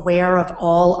being aware of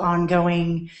all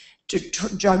ongoing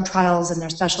drug trials in their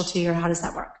specialty, or how does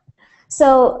that work?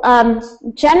 So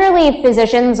generally,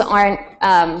 physicians aren't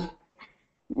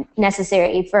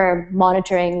necessary for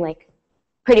monitoring like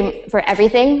for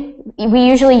everything. We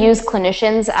usually use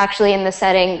clinicians actually in the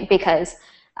setting because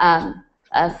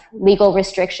of legal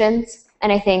restrictions.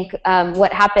 And I think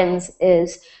what happens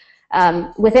is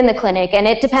within the clinic, and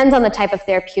it depends on the type of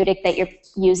therapeutic that you're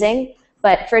using,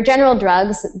 but for general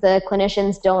drugs, the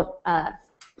clinicians don't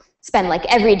spend like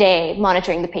every day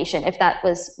monitoring the patient, if that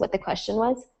was what the question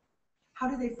was. How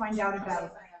do they find out about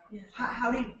it?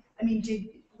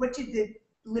 What did the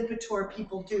Lipitor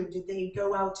people do? Did they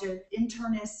go out to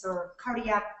internists or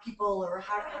cardiac people, or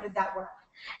how did that work?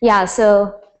 Yeah,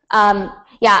 so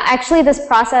actually this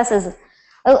process is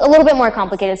a little bit more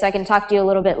complicated, so I can talk to you a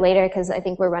little bit later because I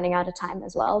think we're running out of time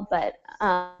as well. But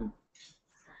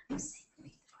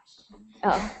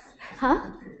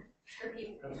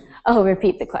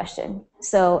repeat the question.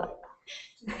 So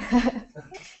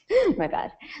my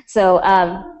bad. So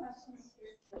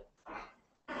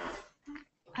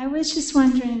I was just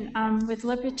wondering, with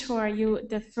Lipitor,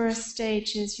 the first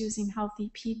stage is using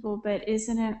healthy people, but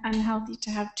isn't it unhealthy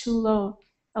to have too low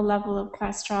a level of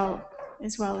cholesterol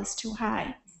as well as too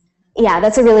high? Yeah,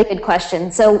 that's a really good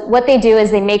question. So what they do is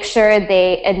they make sure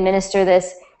they administer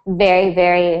this very,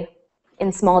 very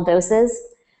in small doses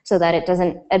so that it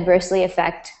doesn't adversely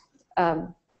affect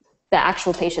the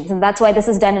actual patients. And that's why this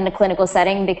is done in a clinical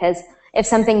setting, because if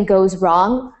something goes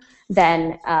wrong,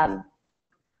 then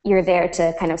you're there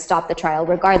to kind of stop the trial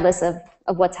regardless of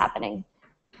what's happening.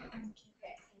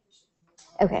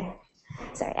 Okay,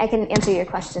 sorry, I can answer your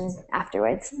question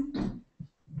afterwards.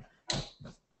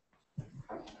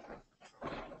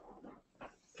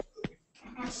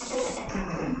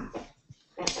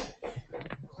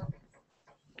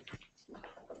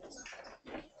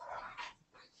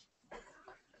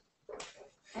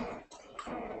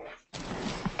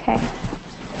 Okay,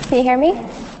 can you hear me?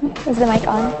 Is the mic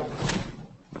on?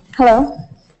 Hello?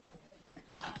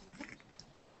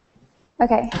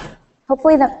 Okay,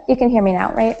 hopefully you can hear me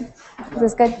now, right? Is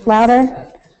this good? Louder?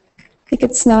 I think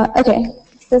it's not. Okay,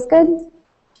 is this good?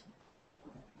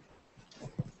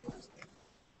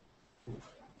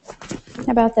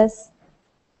 How about this?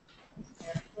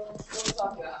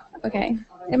 Okay,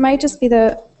 it might just be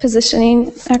the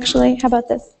positioning, actually. How about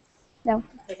this? No?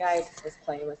 The guy was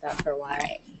playing with that for a while.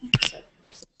 Right.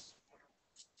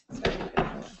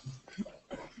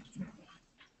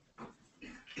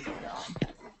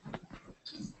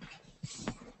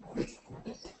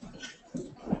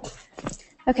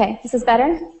 Okay, this is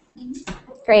better?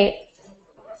 Great.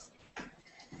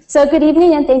 So good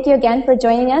evening, and thank you again for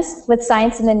joining us with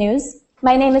Science in the News.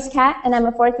 My name is Kat, and I'm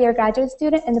a fourth-year graduate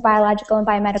student in the Biological and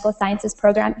Biomedical Sciences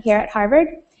program here at Harvard.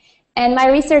 And my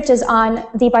research is on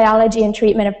the biology and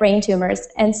treatment of brain tumors.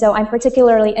 And so I'm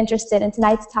particularly interested in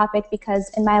tonight's topic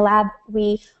because in my lab,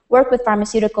 we work with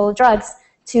pharmaceutical drugs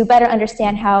to better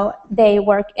understand how they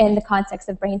work in the context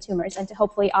of brain tumors and to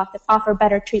hopefully offer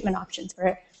better treatment options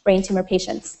for brain tumor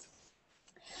patients.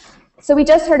 So we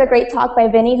just heard a great talk by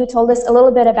Vinny, who told us a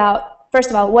little bit about, first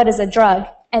of all, what is a drug,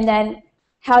 and then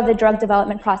how the drug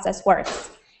development process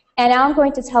works. And now I'm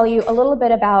going to tell you a little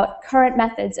bit about current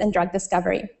methods in drug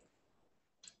discovery.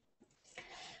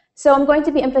 So I'm going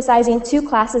to be emphasizing two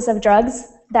classes of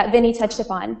drugs that Vinny touched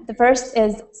upon. The first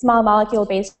is small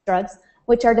molecule-based drugs,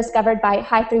 which are discovered by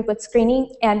high-throughput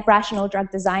screening and rational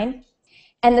drug design.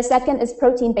 And the second is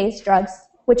protein-based drugs,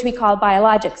 which we call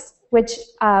biologics, which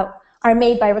are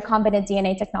made by recombinant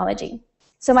DNA technology.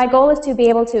 So my goal is to be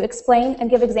able to explain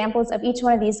and give examples of each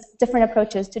one of these different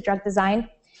approaches to drug design.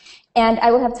 And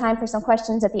I will have time for some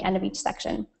questions at the end of each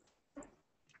section.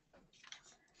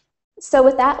 So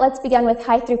with that, let's begin with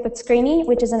high-throughput screening,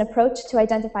 which is an approach to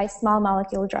identify small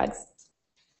molecule drugs.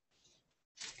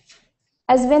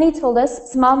 As Vinny told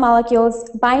us, small molecules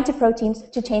bind to proteins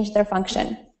to change their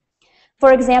function.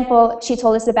 For example, she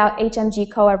told us about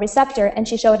HMG-CoA receptor, and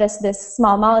she showed us this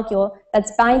small molecule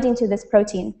that's binding to this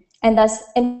protein and thus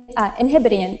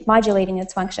inhibiting and modulating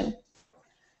its function.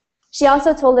 She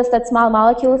also told us that small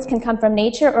molecules can come from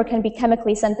nature or can be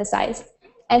chemically synthesized.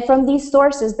 And from these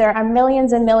sources, there are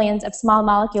millions and millions of small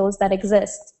molecules that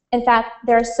exist. In fact,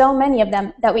 there are so many of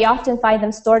them that we often find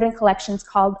them stored in collections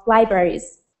called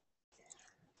libraries.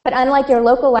 But unlike your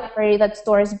local library that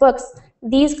stores books,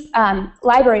 these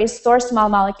libraries store small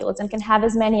molecules and can have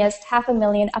as many as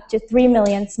 500,000 up to 3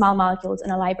 million small molecules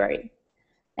in a library.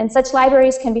 And such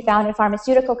libraries can be found in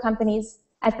pharmaceutical companies,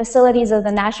 at facilities of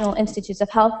the National Institutes of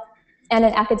Health, and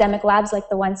in academic labs like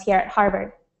the ones here at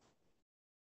Harvard.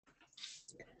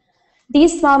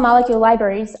 These small molecule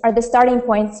libraries are the starting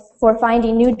points for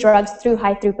finding new drugs through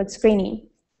high-throughput screening.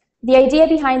 The idea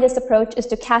behind this approach is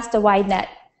to cast a wide net,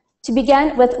 to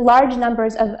begin with large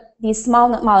numbers of these small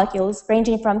molecules,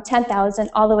 ranging from 10,000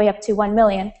 all the way up to 1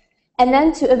 million, and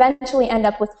then to eventually end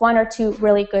up with 1 or 2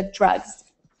 really good drugs.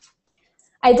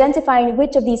 Identifying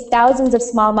which of these thousands of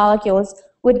small molecules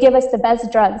would give us the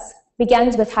best drugs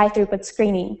begins with high-throughput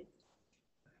screening.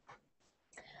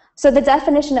 So the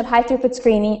definition of high-throughput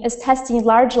screening is testing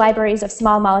large libraries of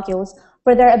small molecules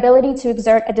for their ability to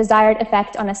exert a desired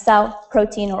effect on a cell,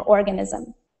 protein, or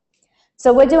organism.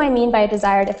 So what do I mean by a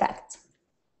desired effect?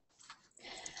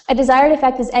 A desired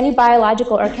effect is any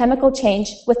biological or chemical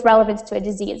change with relevance to a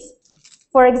disease.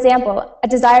 For example, a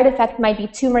desired effect might be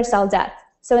tumor cell death.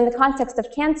 So in the context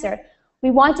of cancer,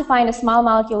 we want to find a small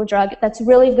molecule drug that's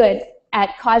really good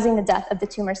at causing the death of the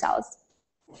tumor cells.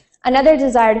 Another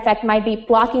desired effect might be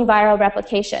blocking viral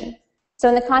replication. So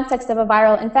in the context of a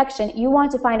viral infection, you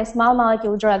want to find a small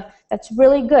molecule drug that's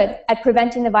really good at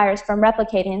preventing the virus from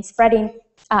replicating and spreading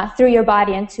through your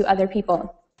body and to other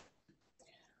people.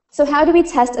 So how do we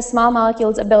test a small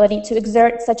molecule's ability to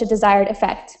exert such a desired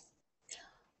effect?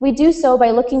 We do so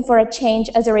by looking for a change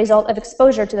as a result of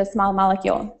exposure to the small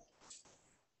molecule.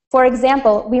 For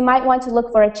example, we might want to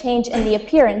look for a change in the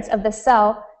appearance of the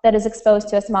cell that is exposed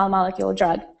to a small molecule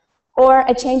drug, or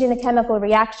a change in the chemical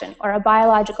reaction or a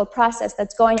biological process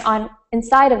that's going on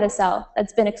inside of the cell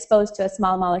that's been exposed to a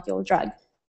small molecule drug.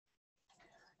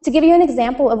 To give you an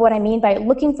example of what I mean by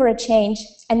looking for a change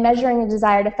and measuring a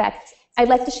desired effect, I'd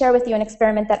like to share with you an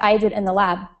experiment that I did in the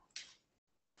lab.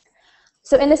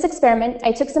 So in this experiment,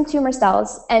 I took some tumor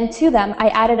cells, and to them, I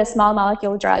added a small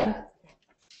molecule drug.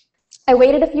 I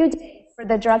waited a few days for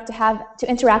the drug to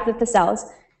interact with the cells,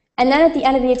 and then at the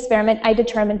end of the experiment, I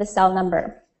determined the cell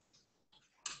number.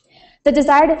 The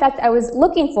desired effect I was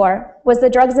looking for was the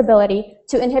drug's ability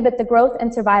to inhibit the growth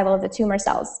and survival of the tumor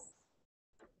cells.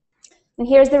 And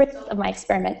here's the result of my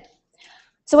experiment.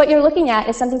 So what you're looking at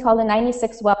is something called a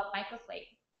 96-well microplate.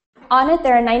 On it,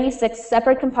 there are 96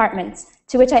 separate compartments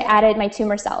to which I added my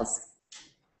tumor cells.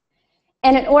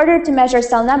 And in order to measure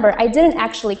cell number, I didn't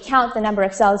actually count the number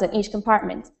of cells in each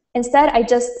compartment. Instead, I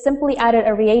just simply added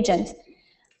a reagent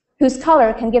whose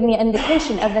color can give me an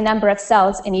indication of the number of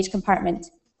cells in each compartment.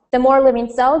 The more living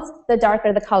cells, the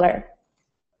darker the color.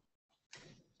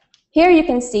 Here you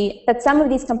can see that some of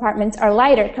these compartments are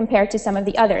lighter compared to some of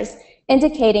the others,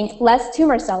 indicating less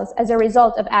tumor cells as a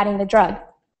result of adding the drug.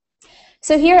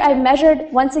 So here I've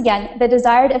measured, once again, the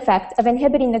desired effect of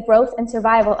inhibiting the growth and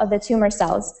survival of the tumor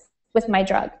cells with my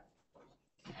drug.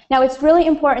 Now, it's really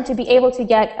important to be able to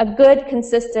get a good,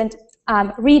 consistent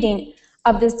reading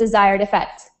of this desired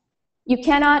effect. You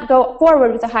cannot go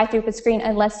forward with a high-throughput screen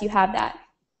unless you have that.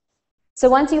 So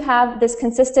once you have this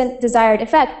consistent desired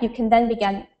effect, you can then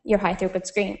begin your high-throughput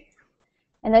screen.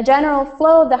 And the general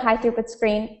flow of the high-throughput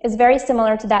screen is very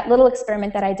similar to that little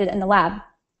experiment that I did in the lab.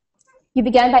 You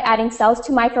begin by adding cells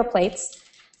to microplates,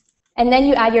 and then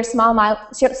you add your small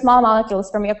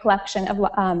molecules from your collection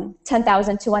of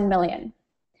 10,000 to 1 million.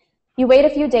 You wait a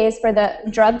few days for the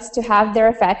drugs to have their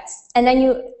effects, and then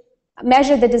you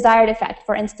measure the desired effect,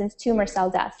 for instance, tumor cell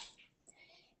death.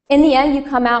 In the end, you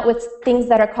come out with things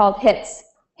that are called hits.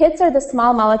 Hits are the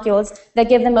small molecules that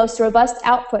give the most robust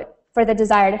output for the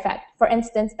desired effect, for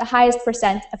instance, the highest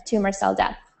 % of tumor cell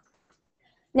death.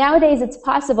 Nowadays, it's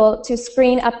possible to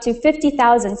screen up to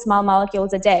 50,000 small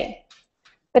molecules a day,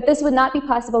 but this would not be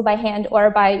possible by hand or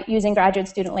by using graduate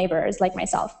student laborers like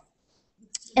myself.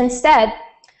 Instead,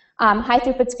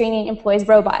 high-throughput screening employs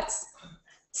robots.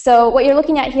 So what you're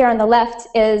looking at here on the left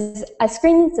is a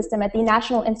screening system at the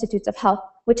National Institutes of Health,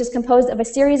 which is composed of a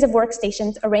series of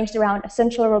workstations arranged around a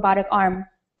central robotic arm.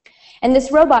 And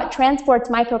this robot transports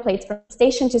microplates from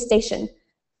station to station,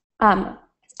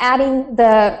 adding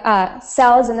the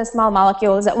cells and the small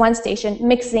molecules at one station,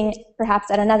 mixing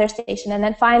perhaps at another station, and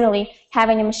then finally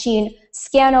having a machine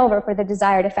scan over for the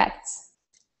desired effects.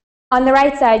 On the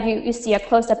right side, you see a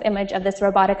close-up image of this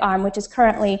robotic arm, which is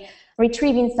currently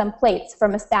retrieving some plates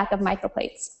from a stack of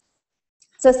microplates.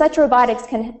 So such robotics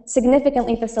can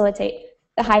significantly facilitate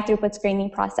the high-throughput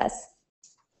screening process.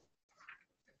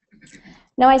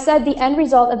 Now, I said the end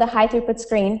result of the high-throughput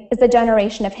screen is the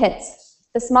generation of hits,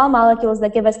 the small molecules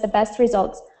that give us the best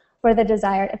results for the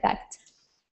desired effect.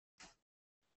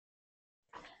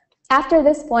 After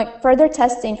this point, further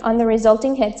testing on the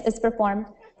resulting hits is performed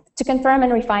to confirm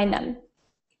and refine them.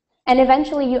 And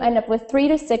eventually, you end up with 3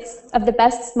 to 6 of the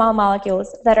best small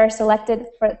molecules that are selected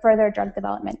for further drug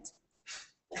development.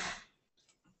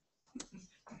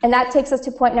 And that takes us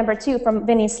to point number 2 from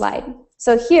Vinny's slide.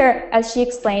 So here, as she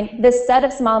explained, this set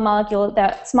of small molecules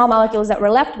that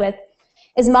we're left with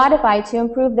is modified to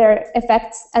improve their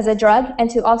effects as a drug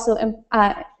and to also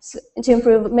to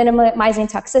improve minimizing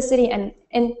toxicity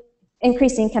and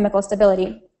increasing chemical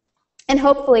stability. And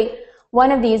hopefully,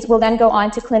 one of these will then go on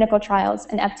to clinical trials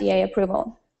and FDA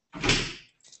approval.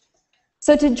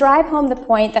 So to drive home the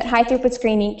point that high-throughput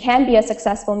screening can be a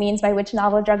successful means by which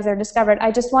novel drugs are discovered,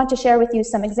 I just want to share with you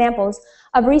some examples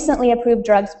of recently approved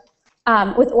drugs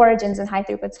with origins in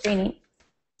high-throughput screening.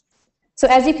 So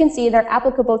as you can see, they're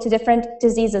applicable to different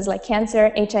diseases like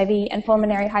cancer, HIV, and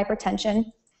pulmonary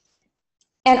hypertension,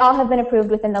 and all have been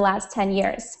approved within the last 10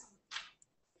 years.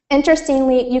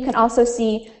 Interestingly, you can also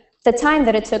see the time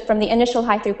that it took from the initial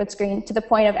high-throughput screen to the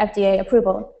point of FDA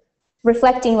approval,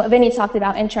 reflecting what Vinny talked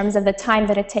about in terms of the time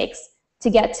that it takes to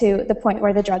get to the point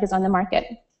where the drug is on the market.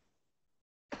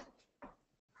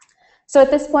 So at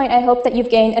this point, I hope that you've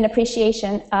gained an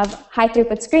appreciation of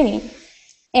high-throughput screening.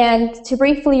 And to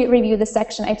briefly review this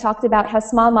section, I talked about how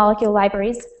small molecule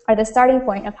libraries are the starting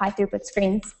point of high-throughput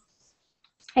screens.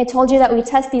 I told you that we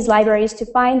test these libraries to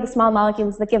find the small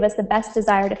molecules that give us the best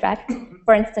desired effect,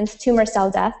 for instance, tumor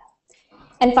cell death.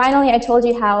 And finally, I told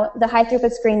you how the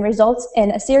high-throughput screen results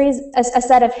in a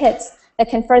set of hits that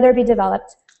can further be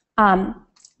developed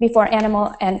before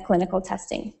animal and clinical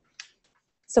testing.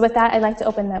 So with that, I'd like to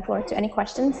open the floor to any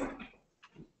questions.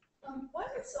 Why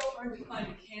is it so hard to find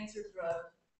a cancer drug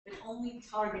that only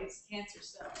targets cancer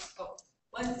cells? Oh,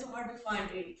 why is it so hard to find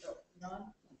a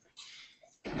non?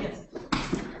 Yes.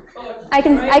 I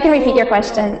can repeat your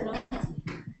question.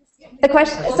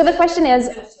 The question is,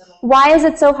 why is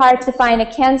it so hard to find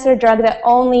a cancer drug that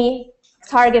only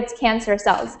targets cancer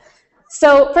cells?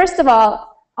 So first of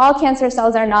all cancer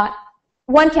cells are not,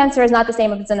 one cancer is not the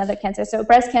same as another cancer. So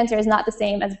breast cancer is not the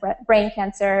same as brain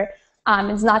cancer,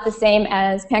 it's not the same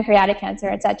as pancreatic cancer,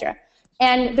 etc.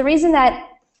 And the reason that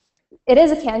it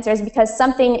is a cancer is because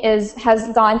something has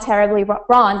gone terribly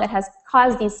wrong that has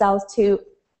caused these cells to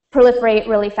proliferate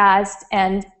really fast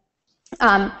and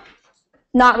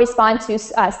not respond to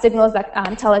signals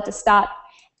that tell it to stop.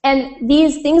 And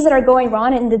these things that are going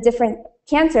wrong in the different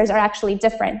cancers are actually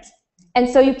different. And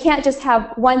so you can't just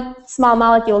have one small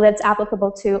molecule that's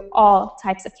applicable to all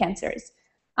types of cancers.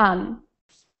 And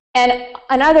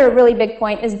another really big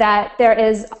point is that there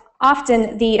is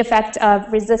often the effect of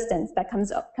resistance that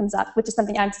comes up, which is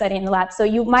something I'm studying in the lab. So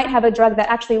you might have a drug that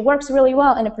actually works really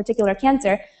well in a particular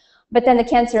cancer, but then the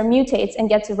cancer mutates and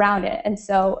gets around it. And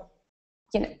so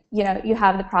you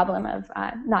have the problem of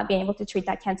not being able to treat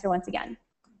that cancer once again.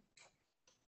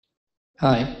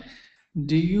 Hi.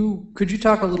 Could you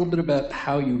talk a little bit about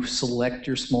how you select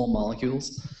your small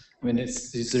molecules? I mean,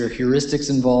 is there heuristics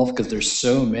involved because there's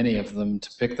so many of them to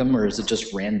pick them, or is it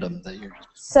just random that you're?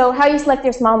 So how you select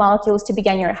your small molecules to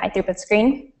begin your high-throughput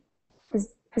screen? Is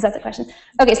that the question?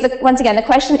 Okay, so once again, the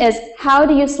question is, how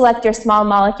do you select your small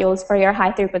molecules for your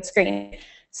high-throughput screen?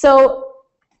 So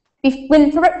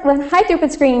when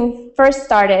high-throughput screening first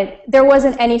started, there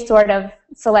wasn't any sort of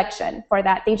selection for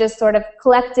that. They just sort of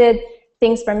collected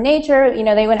things from nature.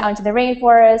 They went out into the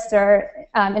rainforest or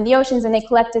in the oceans, and they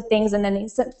collected things, and then they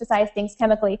synthesized things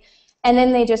chemically, and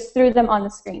then they just threw them on the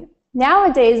screen.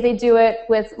 Nowadays, they do it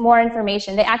with more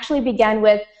information. They actually began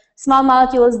with small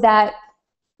molecules that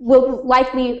will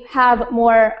likely have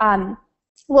more,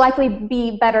 will likely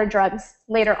be better drugs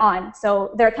later on.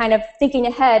 So they're kind of thinking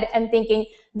ahead and thinking,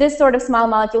 this sort of small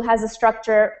molecule has a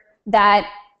structure that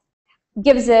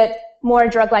gives it more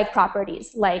drug-like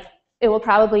properties, like it will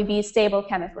probably be stable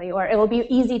chemically, or it will be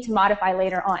easy to modify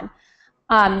later on.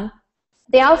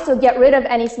 They also get rid of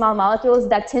any small molecules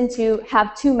that tend to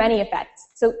have too many effects,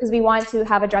 so because we want to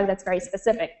have a drug that's very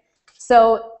specific.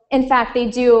 So in fact, they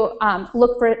do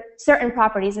look for certain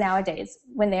properties nowadays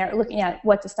when they're looking at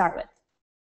what to start with.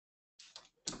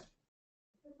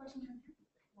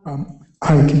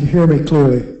 Hi, can you hear me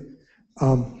clearly?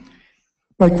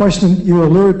 My question, you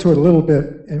alluded to it a little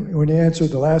bit when you answered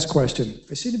the last question.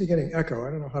 I seem to be getting echo. I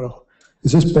don't know how to,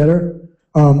 is this better?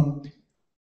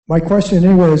 My question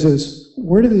anyways is,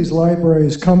 where do these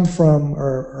libraries come from,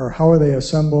 or how are they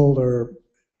assembled, or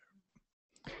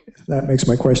That makes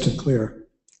my question clear.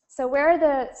 So where are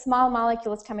the small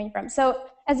molecules coming from? So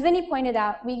as Vinny pointed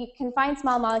out, we can find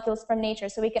small molecules from nature,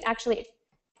 so we can actually,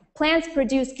 plants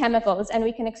produce chemicals, and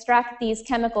we can extract these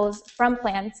chemicals from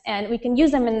plants, and we can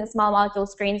use them in the small molecule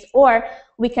screens, or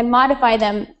we can modify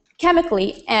them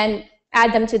chemically and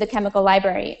add them to the chemical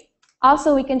library.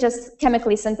 Also, we can just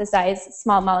chemically synthesize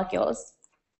small molecules.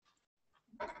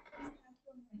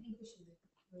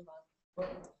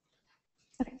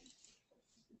 Okay.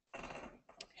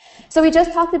 So we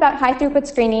just talked about high throughput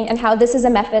screening and how this is a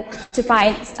method to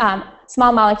find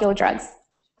small molecule drugs.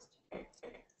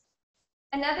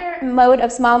 Another mode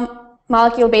of small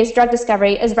molecule-based drug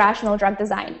discovery is rational drug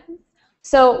design.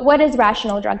 So what is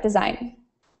rational drug design?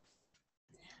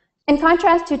 In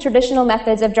contrast to traditional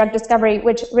methods of drug discovery,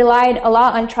 which relied a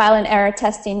lot on trial and error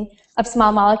testing of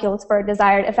small molecules for a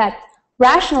desired effect,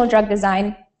 rational drug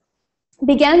design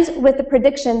begins with the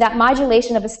prediction that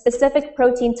modulation of a specific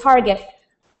protein target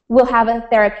will have a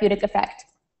therapeutic effect.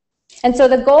 And so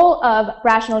the goal of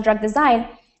rational drug design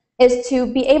is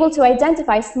to be able to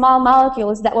identify small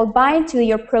molecules that will bind to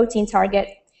your protein target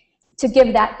to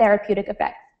give that therapeutic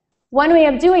effect. One way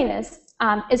of doing this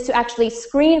is to actually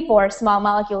screen for small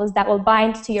molecules that will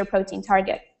bind to your protein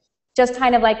target, just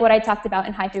kind of like what I talked about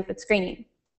in high throughput screening.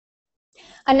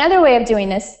 Another way of doing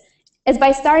this is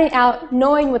by starting out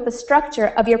knowing what the structure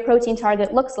of your protein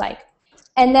target looks like,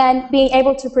 and then being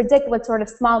able to predict what sort of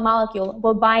small molecule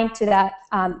will bind to that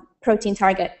protein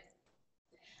target.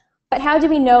 But how do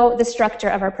we know the structure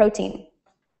of our protein?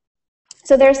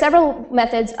 So there are several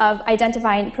methods of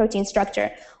identifying protein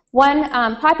structure. One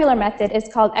popular method is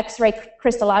called X-ray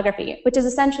crystallography, which is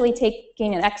essentially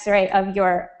taking an X-ray of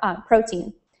your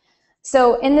protein.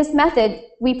 So in this method,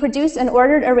 we produce an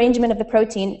ordered arrangement of the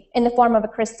protein in the form of a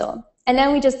crystal, and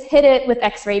then we just hit it with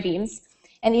X-ray beams.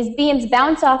 And these beams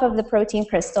bounce off of the protein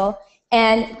crystal,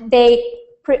 and they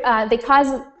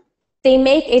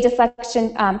make a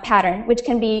deflection pattern, which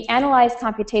can be analyzed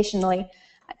computationally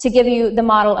to give you the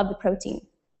model of the protein.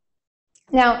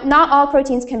 Now, not all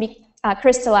proteins can be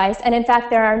crystallized, and in fact,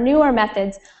 there are newer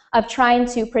methods of trying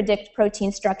to predict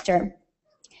protein structure.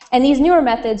 And these newer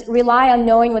methods rely on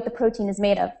knowing what the protein is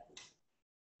made of.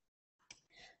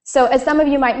 So as some of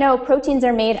you might know, proteins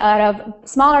are made out of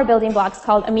smaller building blocks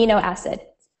called amino acid.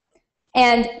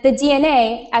 And the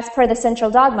DNA, as per the central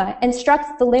dogma, instructs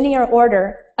the linear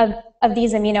order of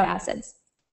these amino acids.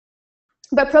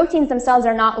 But proteins themselves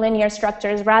are not linear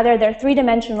structures, rather they're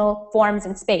three-dimensional forms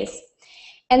in space.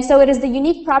 And so it is the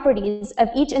unique properties of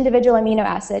each individual amino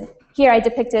acid, here I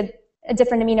depicted a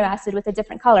different amino acid with a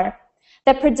different color,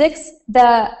 that predicts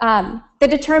that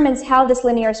determines how this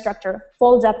linear structure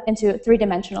folds up into a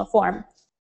three-dimensional form.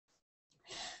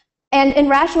 And in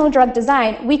rational drug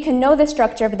design, we can know the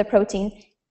structure of the protein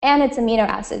and its amino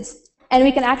acids, and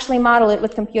we can actually model it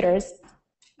with computers.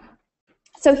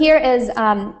 So here is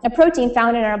a protein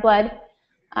found in our blood.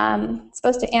 It's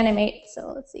supposed to animate,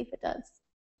 so let's see if it does.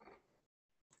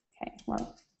 Okay,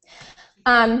 well.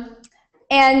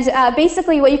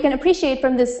 Basically what you can appreciate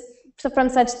from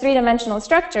such three-dimensional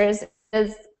structures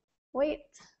is, wait,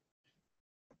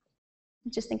 I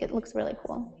just think it looks really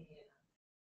cool.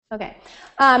 Okay.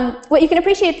 What you can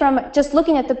appreciate from just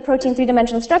looking at the protein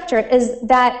three-dimensional structure is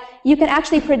that you can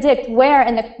actually predict where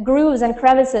in the grooves and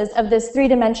crevices of this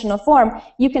three-dimensional form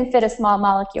you can fit a small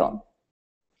molecule.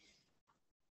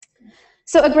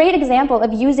 So a great example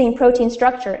of using protein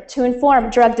structure to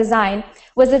inform drug design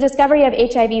was the discovery of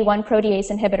HIV-1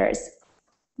 protease inhibitors.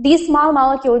 These small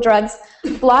molecule drugs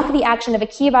block the action of a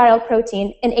key viral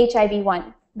protein in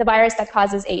HIV-1, the virus that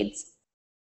causes AIDS.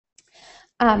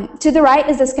 To the right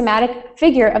is the schematic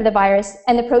figure of the virus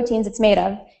and the proteins it's made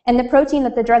of, and the protein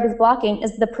that the drug is blocking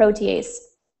is the protease.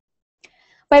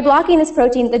 By blocking this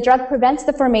protein, the drug prevents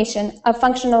the formation of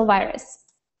functional virus.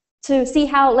 To see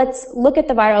how, let's look at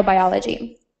the viral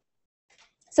biology.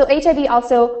 So HIV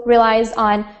also relies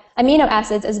on amino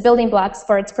acids as building blocks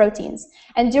for its proteins.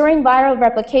 And during viral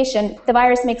replication, the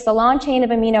virus makes a long chain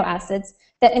of amino acids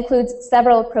that includes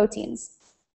several proteins.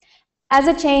 As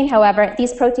a chain, however,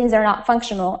 these proteins are not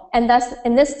functional, and thus,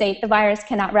 in this state, the virus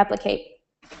cannot replicate.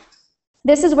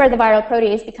 This is where the viral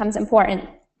protease becomes important.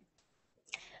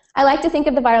 I like to think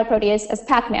of the viral protease as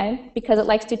Pac-Man because it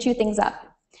likes to chew things up.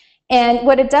 And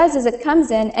what it does is it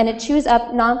comes in and it chews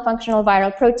up non-functional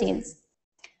viral proteins.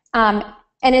 And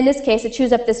in this case, it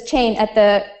chews up this chain at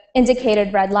the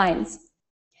indicated red lines.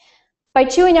 By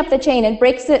chewing up the chain, it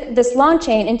breaks this long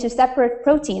chain into separate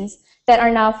proteins that are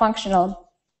now functional.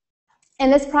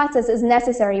 And this process is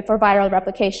necessary for viral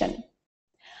replication.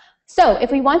 So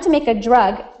if we want to make a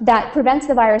drug that prevents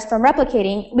the virus from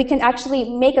replicating, we can actually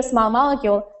make a small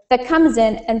molecule that comes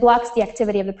in and blocks the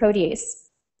activity of the protease.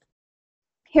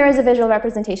 Here is a visual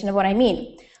representation of what I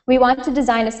mean. We want to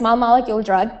design a small molecule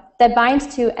drug that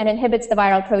binds to and inhibits the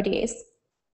viral protease.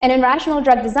 And in rational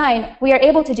drug design, we are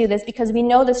able to do this because we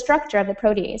know the structure of the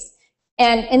protease.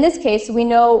 And in this case, we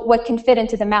know what can fit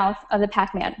into the mouth of the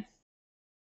Pac-Man.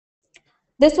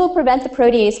 This will prevent the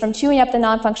protease from chewing up the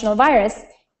non-functional virus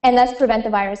and thus prevent the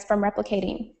virus from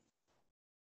replicating.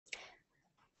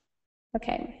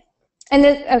 Okay. And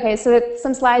okay, so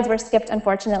some slides were skipped,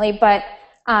 unfortunately, but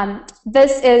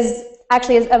this is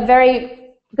actually a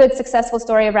very good, successful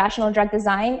story of rational drug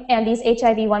design, and these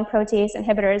HIV-1 protease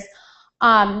inhibitors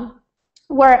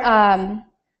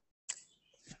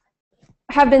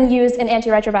have been used in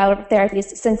antiretroviral therapies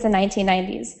since the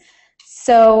 1990s.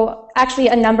 So actually,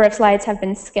 a number of slides have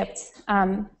been skipped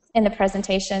in the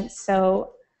presentation.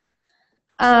 So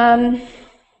we're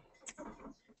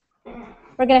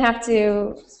going to have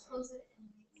to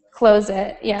close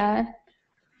it. Yeah.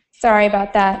 Sorry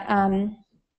about that. Let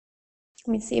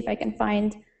me see if I can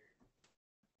find.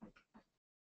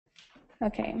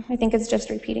 Okay, I think it's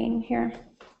just repeating here.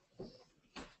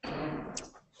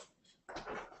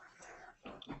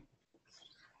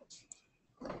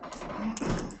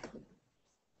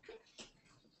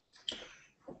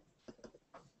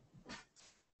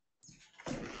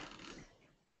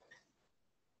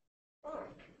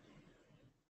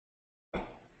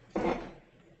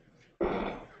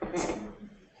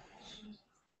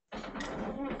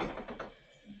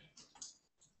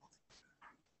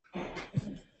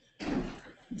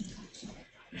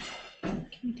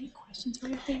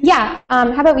 Yeah,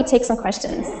 how about we take some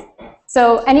questions?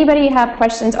 So anybody have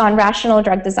questions on rational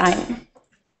drug design?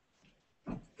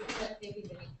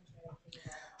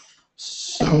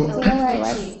 So,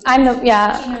 I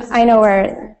know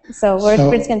where, so we're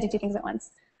just going to do two things at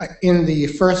once. in the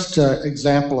first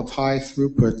example of high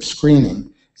throughput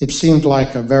screening, it seemed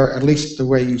like at least the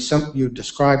way you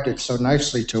described it so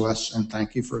nicely to us, and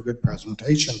thank you for a good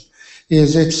presentation,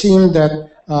 is it seemed that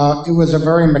it was a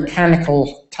very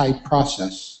mechanical type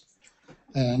process.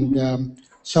 And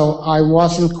so I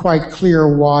wasn't quite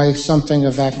clear why something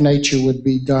of that nature would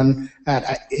be done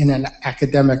in an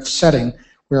academic setting,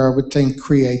 where I would think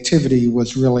creativity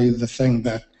was really the thing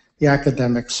that the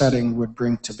academic setting would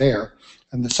bring to bear.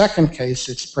 In the second case,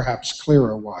 it's perhaps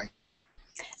clearer why.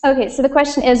 Okay, so the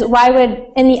question is, why would,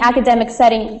 in the academic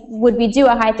setting, would we do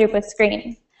a high throughput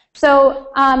screening? So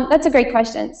that's a great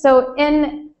question. So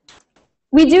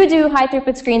we do high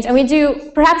throughput screens, and we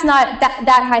do, perhaps not that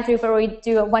high throughput where we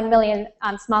do 1 million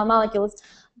small molecules,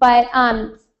 but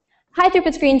high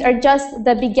throughput screens are just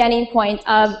the beginning point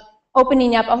of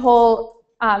opening up a whole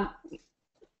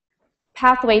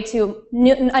pathway to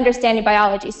understanding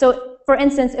biology. So for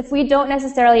instance, if we don't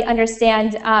necessarily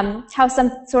understand how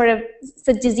some sort of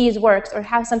disease works or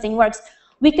how something works,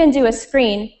 we can do a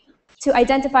screen to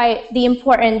identify the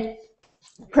important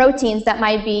proteins that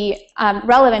might be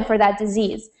relevant for that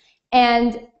disease.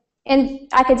 And in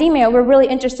academia, we're really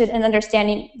interested in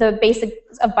understanding the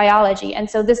basics of biology. And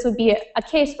so this would be a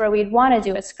case where we'd want to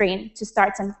do a screen to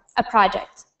start a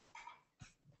project.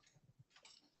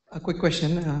 A quick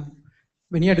question.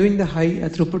 When you're doing the high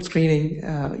throughput screening,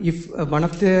 if one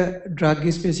of the drug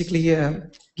is basically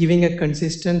giving a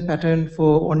consistent pattern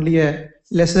for only a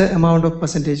lesser amount of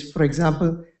percentage, for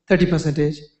example,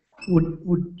 30%,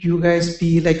 would you guys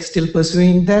be like still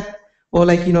pursuing that? Or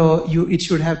like, it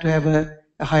should have to have a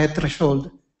higher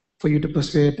threshold for you to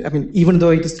pursue it? I mean, even though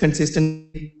it is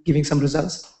consistently giving some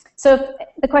results. So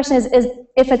the question is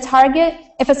if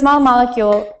a small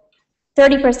molecule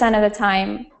 30% of the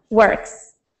time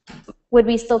works, would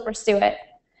we still pursue it?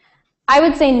 I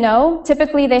would say no.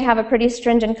 Typically, they have a pretty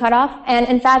stringent cutoff. And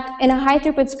in fact, in a high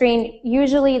throughput screen,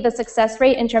 usually the success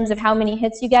rate in terms of how many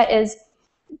hits you get is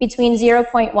between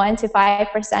 0.1 to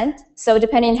 5%. So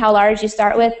depending on how large you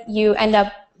start with, you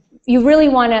really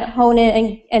want to hone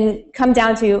in and come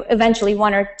down to eventually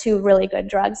 1 or 2 really good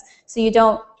drugs. So you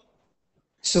don't.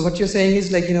 So what you're saying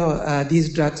is like,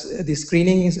 these drugs, the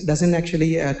screening doesn't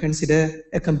actually consider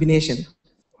a combination.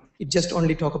 It just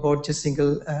only talk about just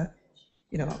single,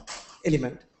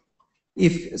 element.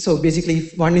 So basically,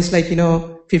 if one is like,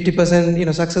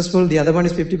 50%, successful, the other one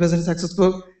is 50%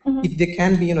 successful, if they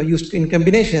can be, used in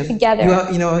combination, together,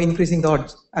 you are, increasing the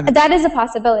odds. That is a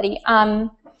possibility.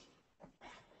 I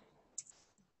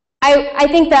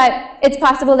think that it's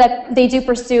possible that they do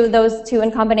pursue those two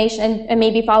in combination and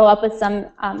maybe follow up with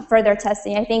some further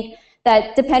testing. I think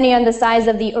that depending on the size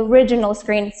of the original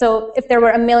screen, so if there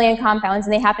were 1 million compounds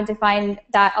and they happen to find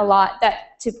that a lot,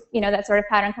 that sort of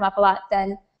pattern come up a lot,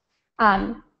 then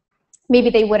maybe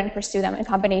they wouldn't pursue them in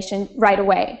combination right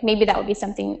away. Maybe that would be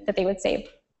something that they would save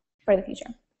for the future.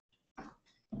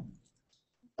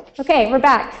 Okay, we're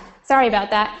back. Sorry about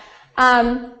that.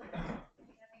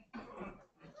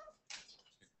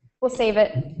 We'll save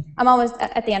it. I'm almost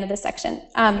at the end of this section.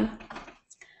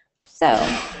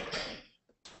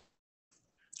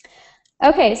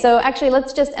 Okay, so actually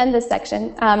let's just end this section.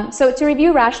 So to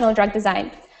review rational drug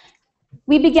design,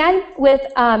 we began with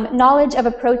knowledge of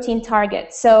a protein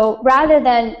target. So rather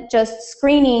than just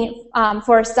screening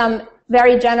for some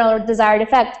very general or desired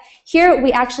effect, here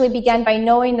we actually began by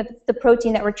knowing the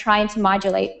protein that we're trying to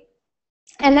modulate.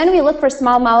 And then we look for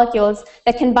small molecules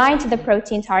that can bind to the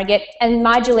protein target and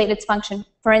modulate its function,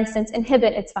 for instance,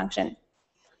 inhibit its function.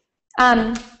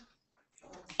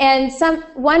 And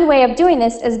one way of doing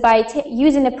this is by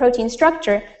using the protein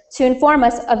structure to inform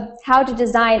us of how to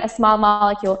design a small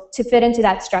molecule to fit into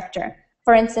that structure.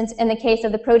 For instance, in the case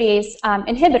of the protease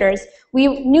inhibitors,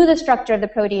 we knew the structure of the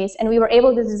protease, and we were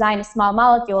able to design a small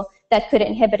molecule that could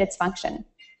inhibit its function.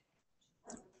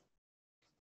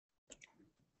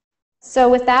 So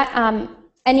with that,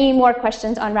 any more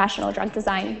questions on rational drug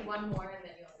design? One more, and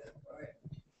then you'll go for it.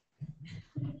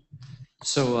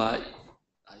 So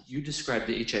you described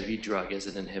the HIV drug as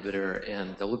an inhibitor,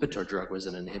 and the Lipitor drug was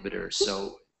an inhibitor.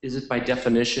 So is it by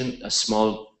definition a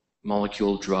small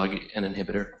molecule drug an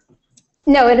inhibitor?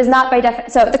 No, it is not by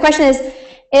definition. So the question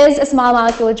is a small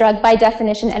molecule drug by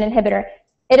definition an inhibitor?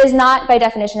 It is not by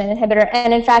definition an inhibitor,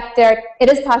 and in fact, it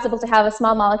is possible to have a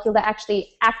small molecule that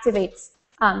actually activates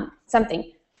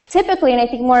something. Typically, and I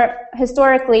think more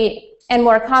historically and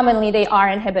more commonly, they are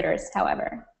inhibitors,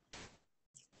 however.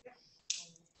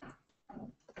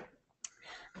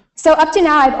 So up to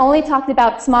now, I've only talked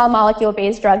about small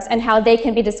molecule-based drugs and how they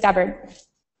can be discovered.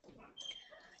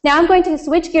 Now I'm going to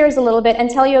switch gears a little bit and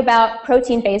tell you about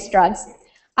protein-based drugs,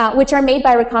 which are made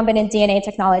by recombinant DNA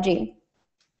technology.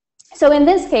 So in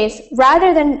this case,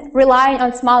 rather than relying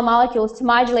on small molecules to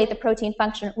modulate the protein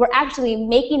function, we're actually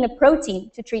making the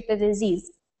protein to treat the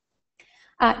disease.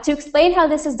 To explain how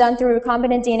this is done through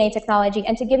recombinant DNA technology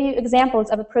and to give you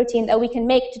examples of a protein that we can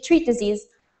make to treat disease,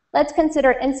 let's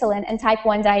consider insulin and type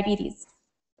 1 diabetes.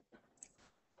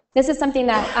 This is something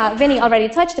that Vinny already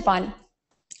touched upon.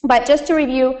 But just to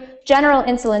review general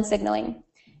insulin signaling.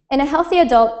 In a healthy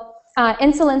adult,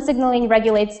 insulin signaling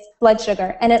regulates blood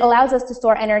sugar, and it allows us to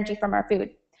store energy from our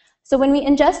food. So when we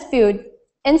ingest food,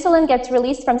 insulin gets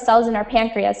released from cells in our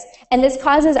pancreas, and this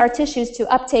causes our tissues to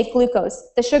uptake glucose,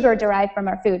 the sugar derived from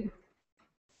our food.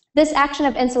 This action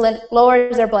of insulin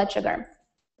lowers our blood sugar.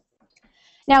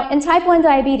 Now, in type 1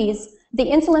 diabetes, the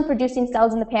insulin-producing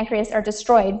cells in the pancreas are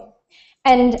destroyed,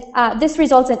 and this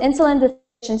results in insulin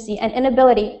deficiency and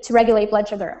inability to regulate blood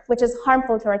sugar, which is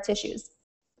harmful to our tissues.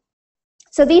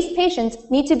 So these patients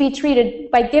need to be treated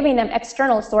by giving them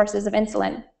external sources of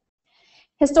insulin.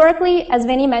 Historically, as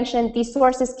Vinny mentioned, these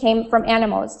sources came from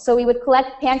animals. So we would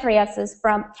collect pancreases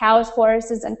from cows,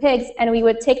 horses, and pigs, and we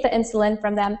would take the insulin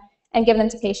from them and give them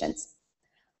to patients.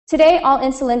 Today, all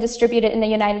insulin distributed in the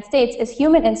United States is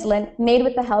human insulin made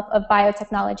with the help of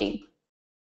biotechnology.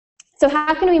 So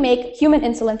how can we make human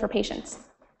insulin for patients?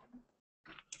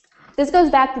 This goes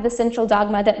back to the central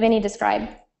dogma that Vinny described,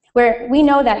 where we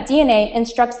know that DNA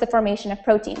instructs the formation of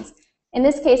proteins. In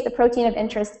this case, the protein of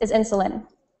interest is insulin.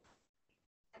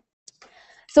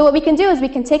 So what we can do is we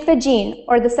can take the gene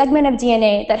or the segment of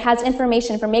DNA that has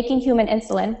information for making human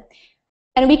insulin,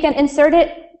 and we can insert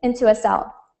it into a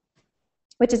cell,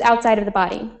 which is outside of the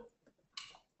body.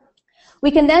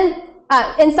 We can then,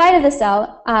 inside of the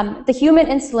cell, the human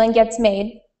insulin gets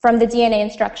made from the DNA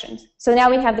instructions. So now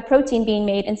we have the protein being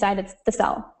made inside of the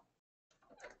cell.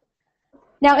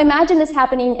 Now imagine this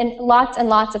happening in lots and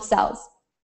lots of cells,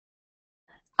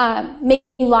 making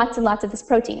lots and lots of this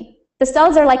protein. The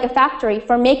cells are like a factory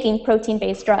for making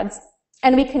protein-based drugs,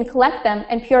 and we can collect them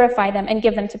and purify them and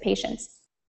give them to patients.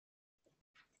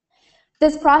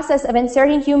 This process of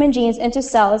inserting human genes into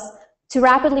cells to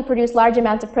rapidly produce large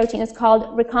amounts of protein is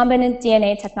called recombinant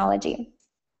DNA technology,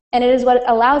 and it is what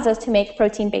allows us to make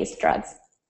protein-based drugs.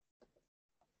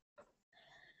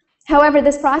 However,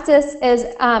 this process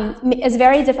is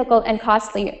very difficult and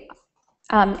costly,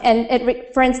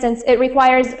 and for instance, it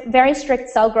requires very strict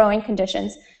cell growing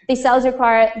conditions. These cells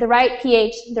require the right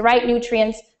pH, the right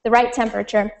nutrients, the right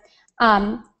temperature,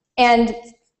 and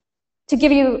to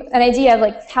give you an idea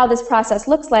of how this process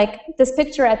looks like, this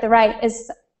picture at the right is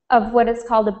of what is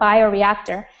called a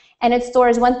bioreactor, and it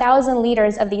stores 1,000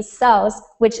 liters of these cells,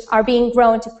 which are being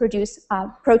grown to produce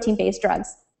protein-based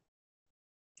drugs.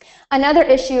 Another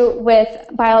issue with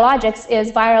biologics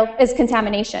is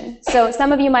contamination. So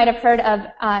some of you might have heard of,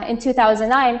 in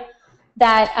 2009,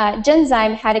 that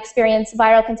Genzyme had experienced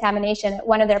viral contamination at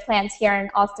one of their plants here in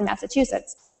Allston,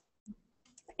 Massachusetts.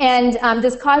 And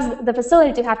this caused the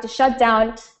facility to have to shut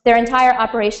down their entire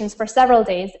operations for several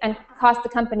days and cost the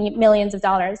company millions of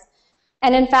dollars.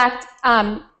 And in fact,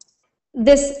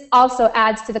 this also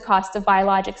adds to the cost of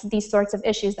biologics, these sorts of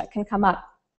issues that can come up.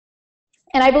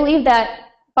 And I believe that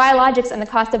biologics and the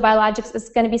cost of biologics is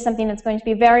going to be something that's going to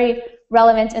be very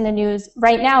relevant in the news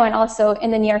right now and also in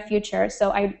the near future.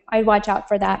 So I watch out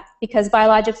for that because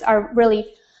biologics are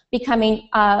really becoming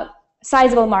a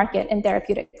sizable market in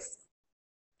therapeutics.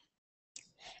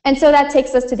 And so that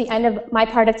takes us to the end of my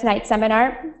part of tonight's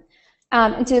seminar.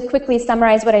 And to quickly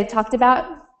summarize what I talked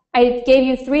about, I gave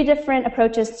you 3 different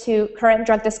approaches to current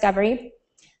drug discovery.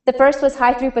 The first was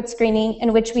high-throughput screening,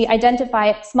 in which we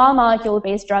identify small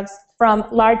molecule-based drugs from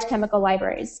large chemical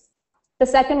libraries. The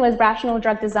second was rational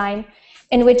drug design,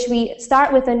 in which we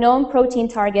start with a known protein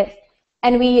target,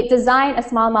 and we design a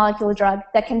small molecule drug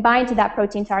that can bind to that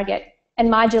protein target and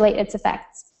modulate its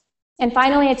effects. And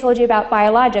finally, I told you about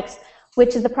biologics,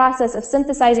 which is the process of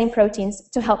synthesizing proteins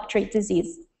to help treat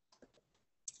disease.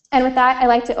 And with that, I'd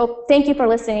like to thank you for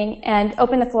listening and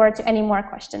open the floor to any more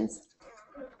questions.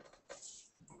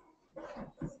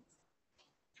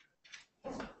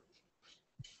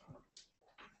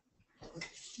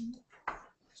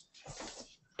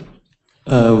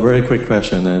 Very quick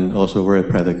question and also very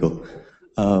practical.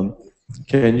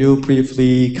 Can you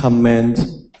briefly comment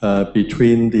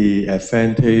between the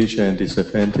advantage and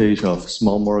disadvantage of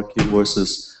small molecule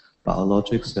versus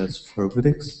biologics as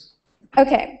therapeutics?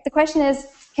 Okay, the question is,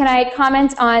 can I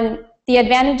comment on the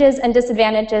advantages and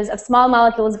disadvantages of small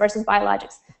molecules versus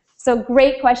biologics? So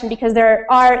great question, because there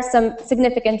are some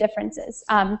significant differences.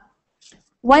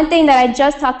 One thing that I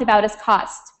just talked about is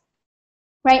cost.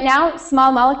 Right now,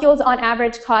 small molecules on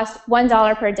average cost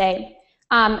 $1 per day.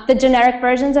 The generic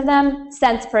versions of them,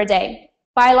 cents per day.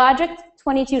 Biologics,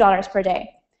 $22 per day.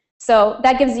 So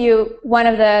that gives you one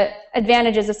of the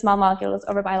advantages of small molecules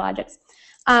over biologics.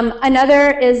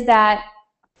 Another is that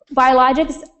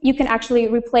biologics, you can actually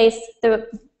replace a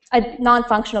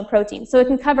non-functional protein. So it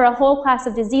can cover a whole class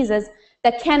of diseases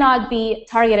that cannot be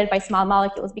targeted by small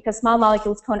molecules because small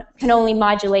molecules can only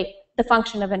modulate the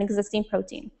function of an existing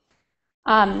protein.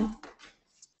 And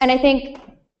I think,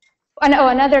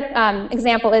 another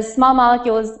example is small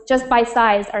molecules, just by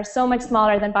size, are so much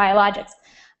smaller than biologics.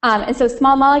 And so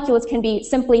small molecules can be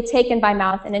simply taken by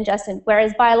mouth and ingested,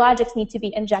 whereas biologics need to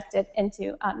be injected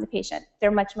into the patient.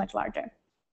 They're much, much larger.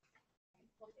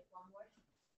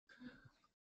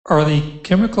 Are the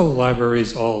chemical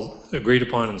libraries all agreed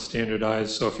upon and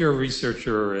standardized? So if you're a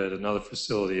researcher at another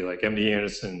facility like MD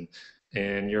Anderson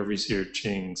and you're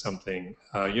researching something,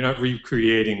 you're not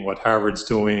recreating what Harvard's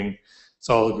doing. It's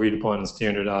all agreed upon and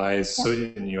standardized, so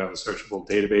and you have a searchable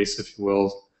database, if you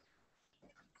will.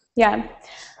 Yeah.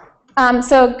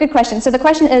 So good question. So the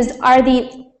question is, are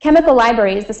the chemical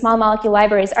libraries, the small molecule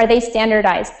libraries, are they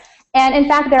standardized? And in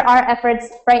fact, there are efforts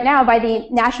right now by the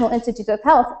National Institutes of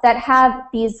Health that have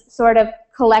these sort of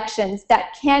collections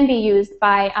that can be used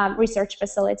by research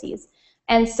facilities.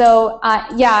 And so,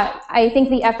 yeah, I think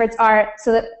the efforts are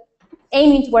so that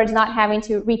aiming towards not having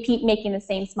to repeat making the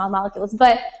same small molecules.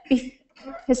 But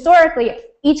historically,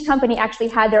 each company actually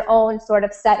had their own sort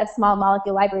of set of small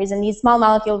molecule libraries, and these small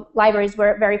molecule libraries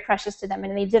were very precious to them,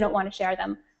 and they didn't want to share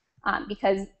them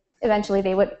because eventually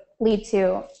they would lead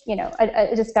to, you know,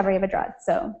 a discovery of a drug.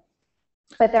 So,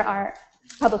 but there are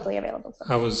publicly available.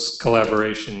 How is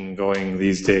collaboration going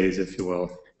these days, if you will?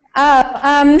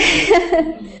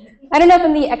 I don't know if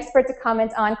I'm the expert to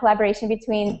comment on collaboration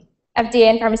between FDA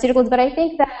and pharmaceuticals, but I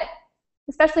think that,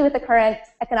 especially with the current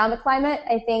economic climate,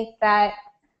 I think that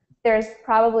there's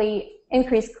probably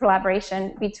increased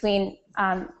collaboration between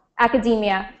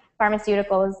academia,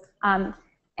 pharmaceuticals, and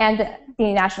the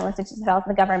National Institutes of Health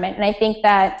and the government. And I think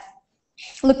that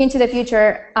looking to the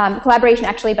future, collaboration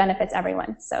actually benefits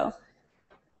everyone. So,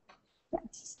 yeah.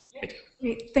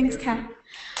 Great. Thanks, Kat.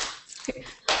 Okay.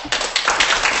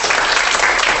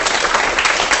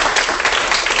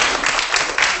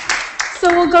 So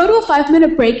we'll go to a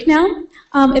 5-minute break now.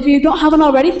 If you don't have one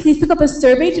already, please pick up a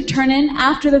survey to turn in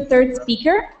after the third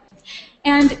speaker.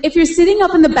 And if you're sitting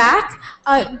up in the back,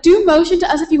 do motion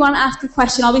to us if you want to ask a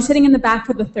question. I'll be sitting in the back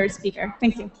for the third speaker.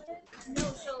 Thank you.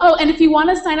 Oh, and if you want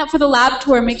to sign up for the lab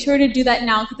tour, make sure to do that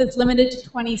now because it's limited to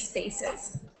 20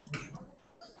 spaces.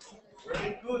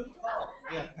 Very good.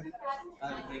 Yeah.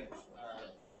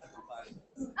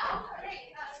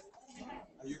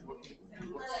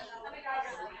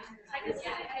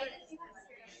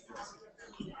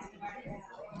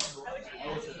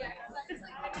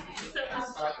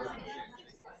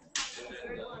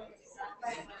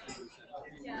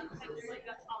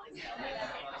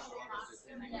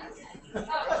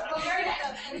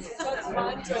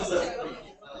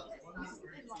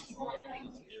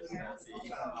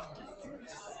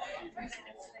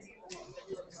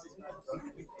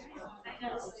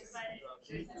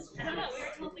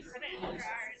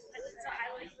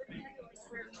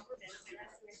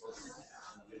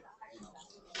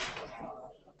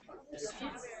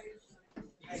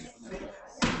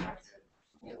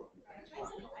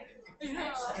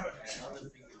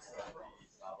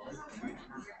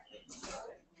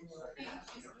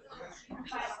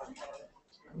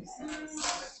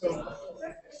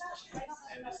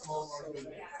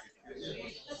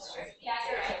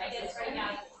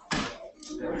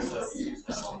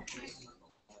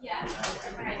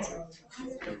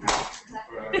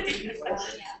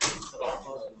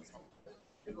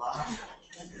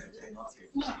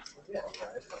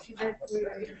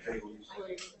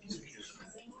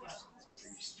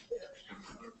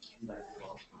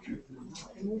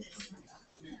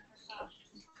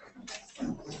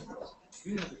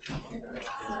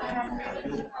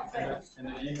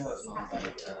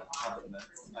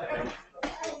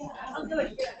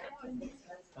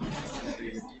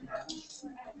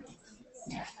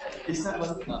 Is that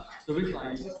what the reason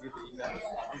I give the email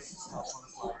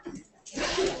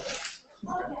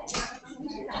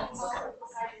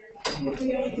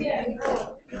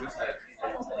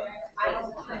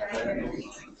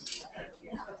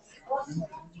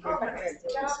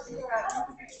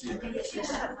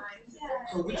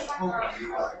So which program do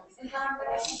you like?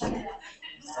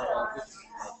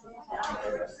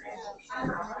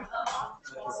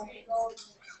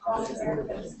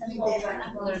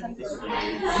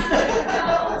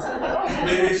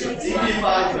 Maybe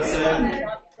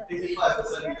 85%,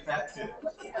 85% effective.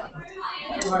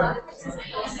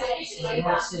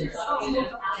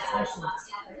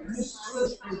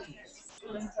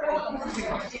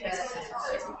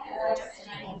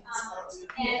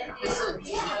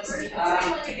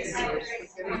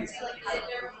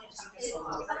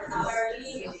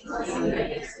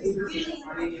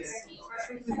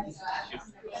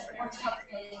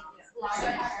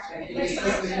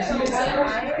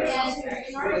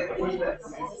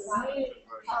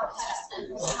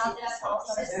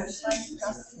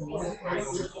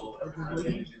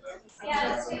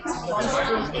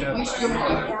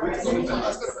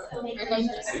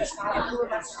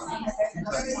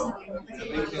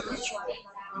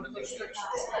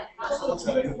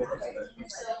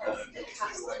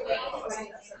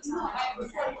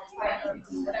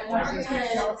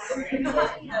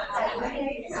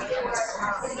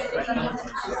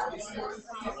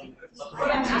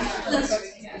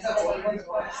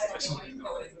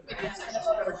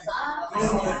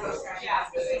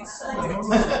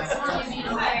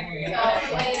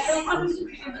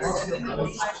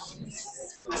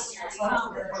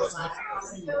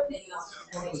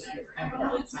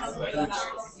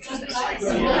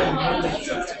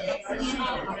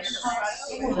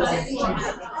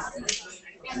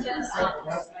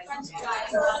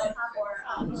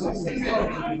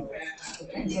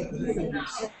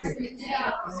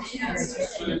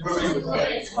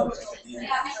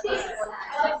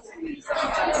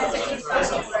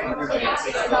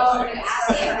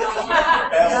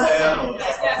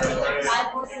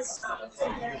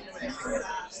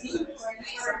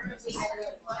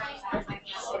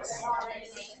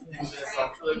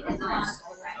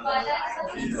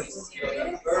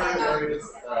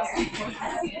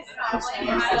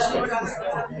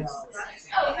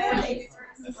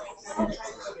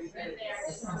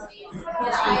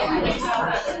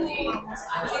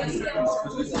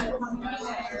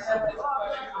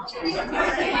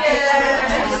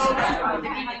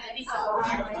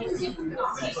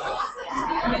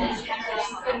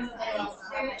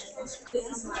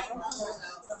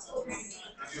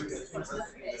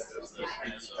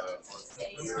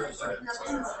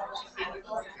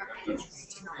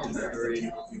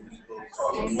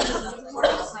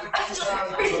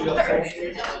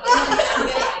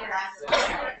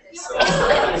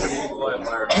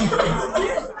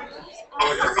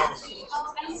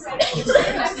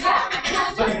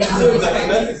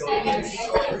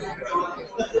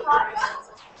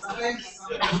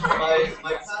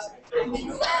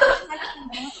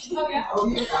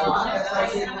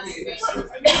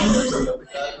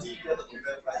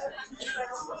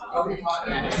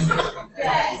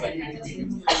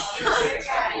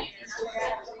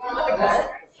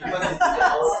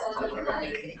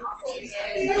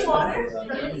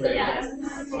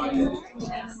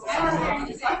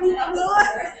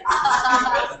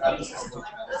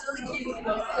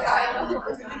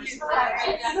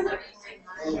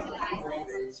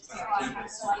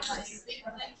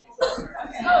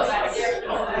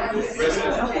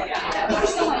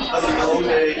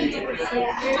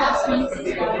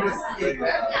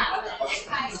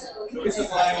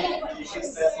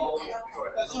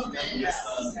 This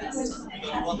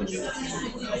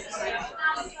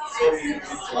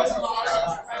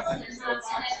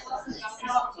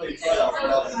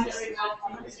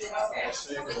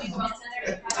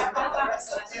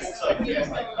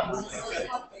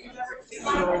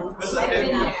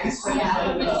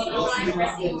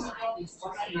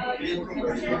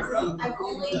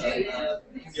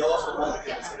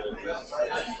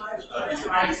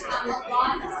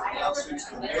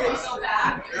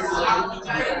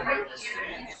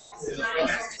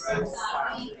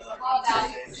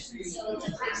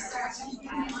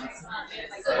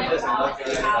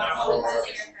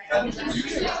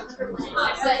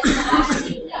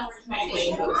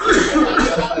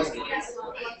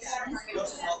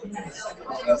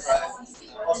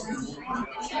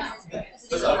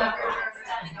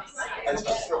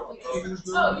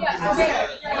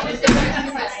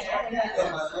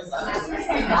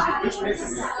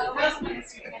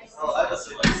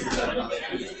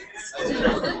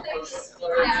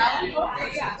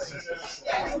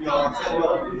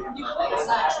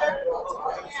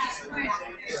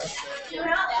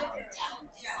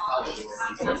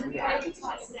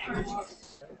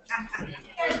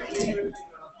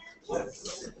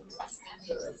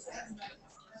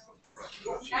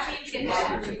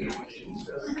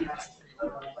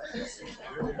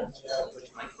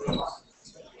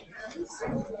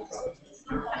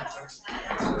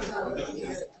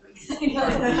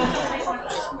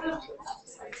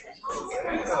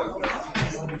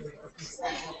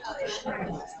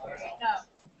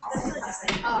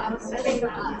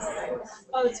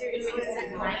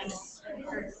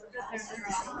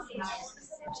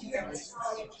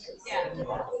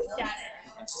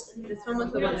one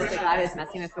was the one that the guy was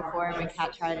messing with before, and when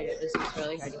Kat tried it, it was just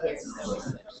really hard to hear, so we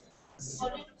switched.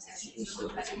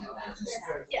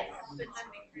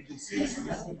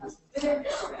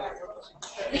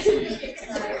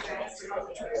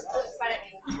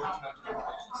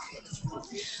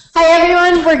 Hi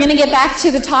everyone, we're going to get back to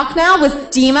the talk now with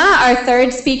Dima, our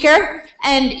third speaker.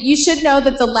 And you should know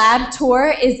that the lab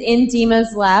tour is in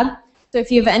Dima's lab. So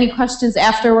if you have any questions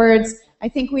afterwards, I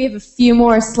think we have a few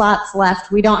more slots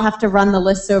left. We don't have to run the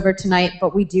list over tonight,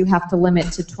 but we do have to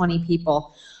limit to 20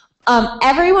 people.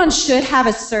 Everyone should have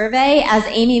a survey, as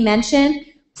Amy mentioned.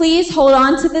 Please hold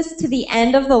on to this to the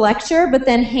end of the lecture, but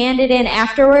then hand it in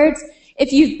afterwards.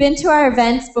 If you've been to our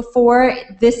events before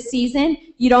this season,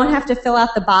 you don't have to fill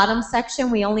out the bottom section.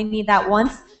 We only need that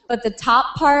once. But the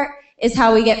top part is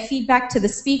how we get feedback to the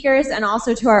speakers and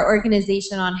also to our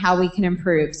organization on how we can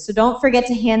improve. So don't forget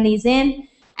to hand these in.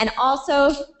 And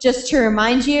also, just to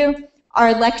remind you,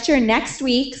 our lecture next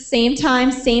week, same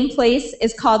time, same place,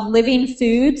 is called Living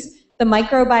Foods, the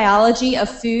Microbiology of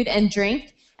Food and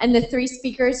Drink. And the three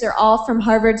speakers are all from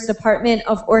Harvard's Department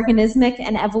of Organismic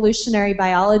and Evolutionary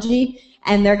Biology.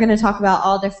 And they're going to talk about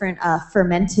all different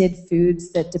fermented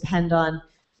foods that depend on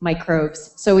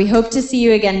microbes. So we hope to see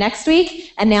you again next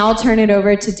week. And now I'll turn it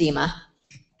over to Dima.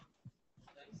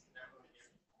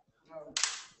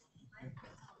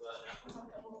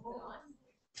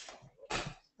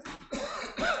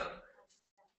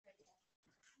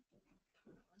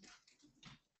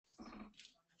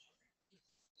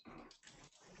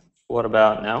 What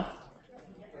about now?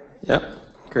 Yep,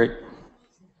 great.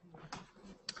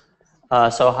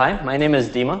 So hi, my name is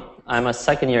Dima. I'm a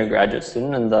second-year graduate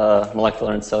student in the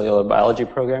Molecular and Cellular Biology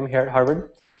program here at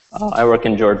Harvard. I work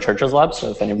in George Church's lab,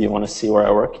 so if any of you want to see where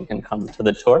I work, you can come to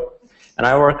the tour. And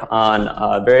I work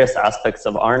on various aspects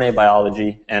of RNA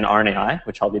biology and RNAi,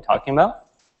 which I'll be talking about.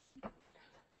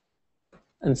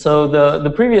 And so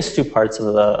the previous two parts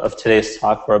of today's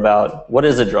talk were about what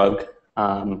is a drug,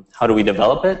 how do we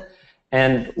develop it,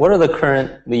 and what are the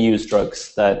currently used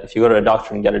drugs that if you go to a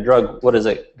doctor and get a drug, what is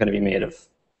it going to be made of?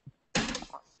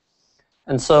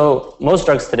 And so most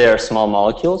drugs today are small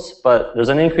molecules, but there's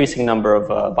an increasing number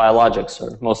of biologics,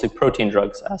 or mostly protein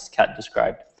drugs, as Kat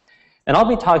described. And I'll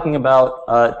be talking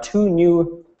about two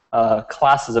new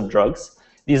classes of drugs.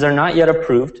 These are not yet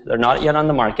approved, they're not yet on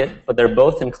the market, but they're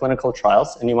both in clinical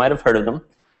trials, and you might have heard of them.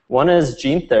 One is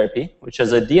gene therapy, which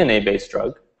is a DNA-based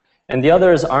drug. And the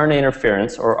other is RNA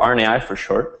interference, or RNAi for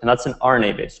short, and that's an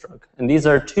RNA-based drug. And these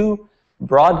are two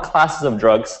broad classes of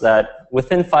drugs that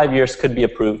within 5 years could be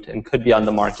approved and could be on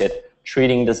the market,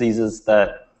 treating diseases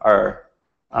that are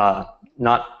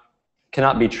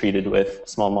cannot be treated with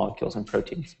small molecules and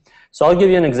proteins. So I'll give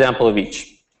you an example of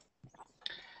each.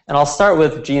 And I'll start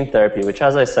with gene therapy, which,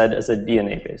 as I said, is a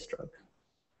DNA-based drug.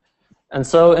 And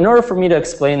so in order for me to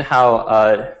explain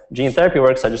how gene therapy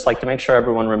works, I'd just like to make sure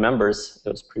everyone remembers, it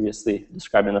was previously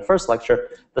described in the first lecture,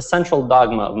 the central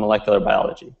dogma of molecular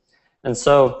biology. And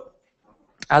so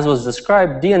as was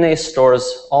described, DNA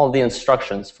stores all of the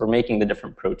instructions for making the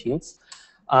different proteins.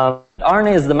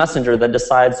 RNA is the messenger that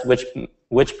decides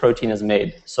which protein is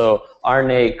made. So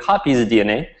RNA copies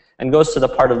DNA and goes to the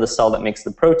part of the cell that makes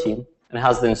the protein and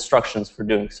has the instructions for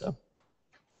doing so.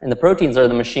 And the proteins are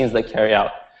the machines that carry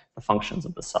out the functions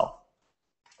of the cell.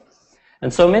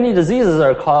 And so many diseases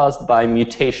are caused by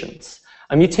mutations.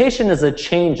 A mutation is a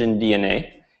change in DNA,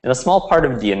 in a small part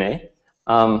of DNA.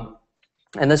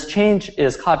 And this change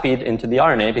is copied into the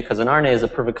RNA because an RNA is a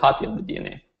perfect copy of the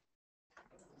DNA.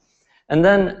 And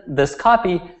then this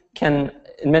copy can,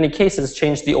 in many cases,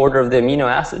 change the order of the amino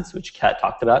acids, which Kat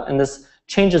talked about, and this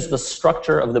changes the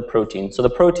structure of the protein. So the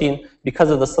protein, because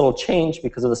of this little change,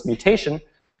 because of this mutation,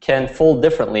 can fold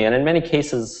differently. And in many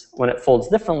cases, when it folds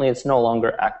differently, it's no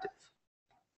longer active.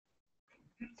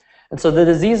 And so the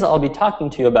disease I'll be talking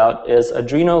to you about is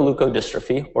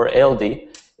adrenoleukodystrophy, or ALD.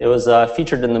 It was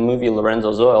featured in the movie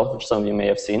Lorenzo's Oil, which some of you may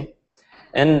have seen.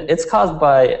 And it's caused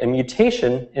by a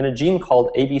mutation in a gene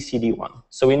called ABCD1.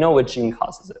 So we know what gene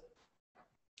causes it.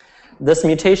 This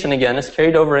mutation, again, is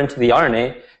carried over into the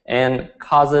RNA and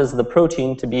causes the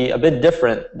protein to be a bit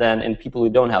different than in people who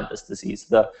don't have this disease.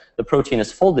 The protein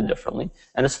is folded differently,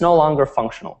 and it's no longer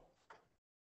functional.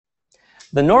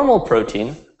 The normal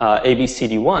protein,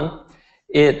 ABCD1,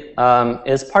 it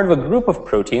is part of a group of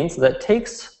proteins that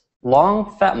takes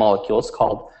long fat molecules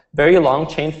called very long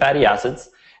chain fatty acids,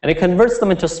 and it converts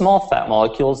them into small fat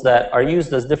molecules that are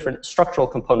used as different structural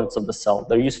components of the cell.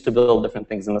 They're used to build different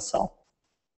things in the cell.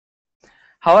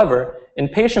 However, in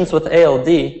patients with ALD,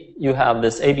 you have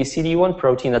this ABCD1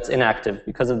 protein that's inactive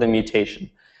because of the mutation.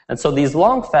 And so these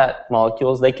long fat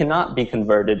molecules, they cannot be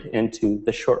converted into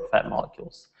the short fat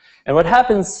molecules. And what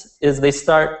happens is they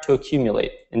start to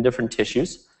accumulate in different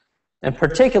tissues, and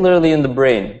particularly in the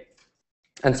brain.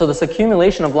 And so this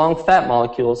accumulation of long fat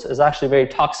molecules is actually very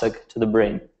toxic to the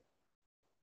brain.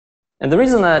 And the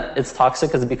reason that it's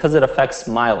toxic is because it affects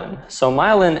myelin. So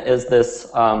myelin is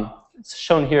this, it's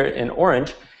shown here in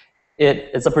orange.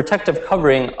 It's a protective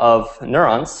covering of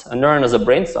neurons. A neuron is a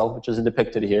brain cell, which is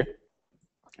depicted here.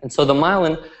 And so the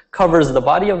myelin covers the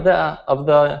body of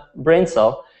the brain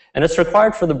cell, and it's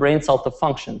required for the brain cell to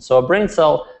function. So a brain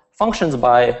cell functions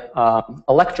by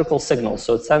electrical signals.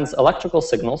 So it sends electrical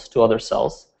signals to other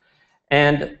cells.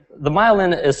 And the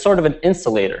myelin is sort of an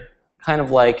insulator, kind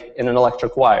of like in an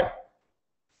electric wire.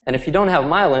 And if you don't have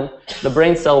myelin, the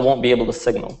brain cell won't be able to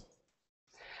signal.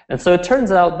 And so it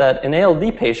turns out that in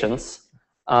ALD patients,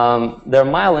 their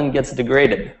myelin gets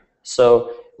degraded.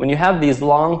 So when you have these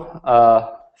long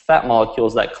fat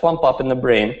molecules that clump up in the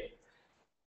brain,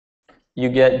 you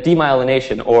get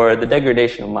demyelination, or the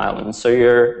degradation of myelin. So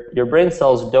your brain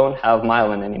cells don't have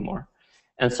myelin anymore.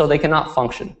 And so they cannot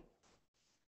function.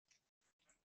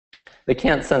 They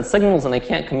can't send signals, and they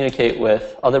can't communicate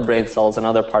with other brain cells and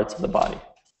other parts of the body.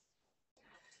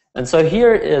 And so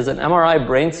here is an MRI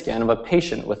brain scan of a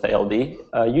patient with ALD.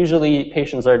 Usually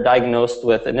patients are diagnosed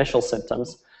with initial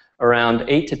symptoms around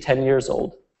 8 to 10 years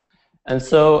old. And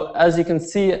so as you can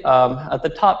see at the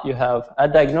top, you have,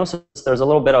 at diagnosis, there's a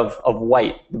little bit of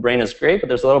white. The brain is gray, but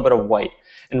there's a little bit of white.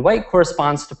 And white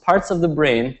corresponds to parts of the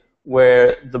brain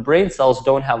where the brain cells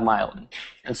don't have myelin.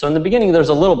 And so in the beginning, there's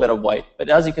a little bit of white. But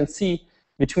as you can see,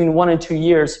 between 1 and 2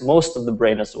 years, most of the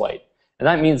brain is white. And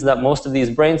that means that most of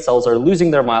these brain cells are losing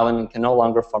their myelin and can no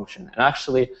longer function. And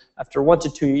actually, after 1 to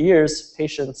 2 years,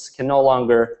 patients can no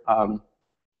longer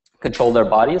control their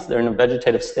bodies. They're in a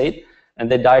vegetative state,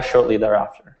 and they die shortly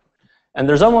thereafter. And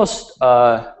there's almost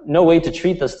no way to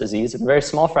treat this disease. In a very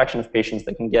small fraction of patients,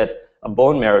 they can get a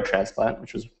bone marrow transplant,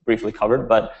 which was briefly covered.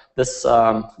 But this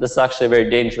is actually a very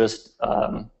dangerous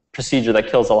procedure that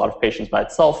kills a lot of patients by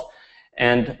itself.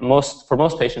 And for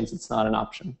most patients, it's not an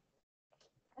option.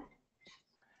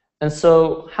 And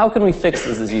so how can we fix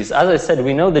this disease? As I said,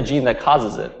 we know the gene that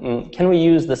causes it. And can we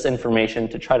use this information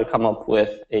to try to come up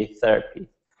with a therapy?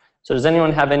 So does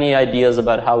anyone have any ideas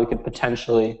about how we could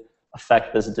potentially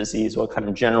affect this disease? What kind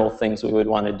of general things we would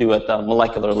want to do at the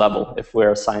molecular level if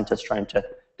we're a scientist trying to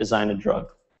design a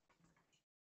drug?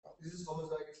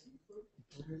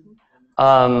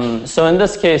 So in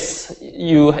this case,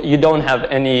 you don't have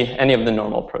any of the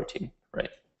normal protein, right?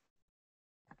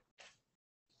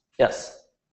 Yes?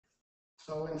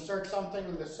 So insert something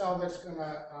in the cell that's going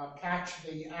to catch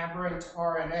the aberrant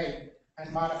RNA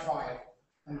and modify it,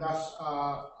 and thus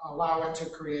allow it to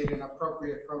create an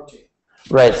appropriate protein.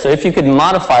 Right, so if you could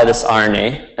modify this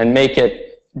RNA and make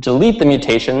it delete the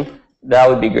mutation, that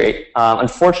would be great.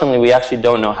 Unfortunately, we actually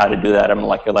don't know how to do that at a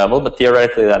molecular level, but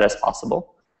theoretically that is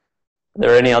possible. Are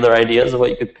there any other ideas of what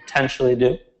you could potentially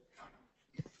do?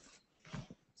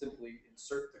 Simply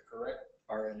insert the correct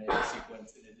RNA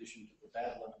sequence in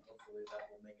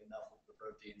enough of the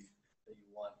protein that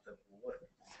you want that will work.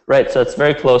 Right, so it's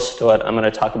very close to what I'm going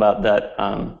to talk about that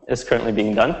is currently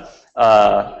being done.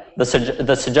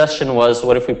 The suggestion was,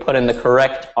 what if we put in the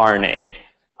correct RNA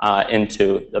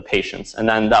into the patients, and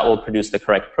then that will produce the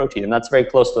correct protein, and that's very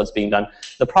close to what's being done.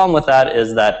 The problem with that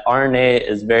is that RNA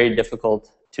is very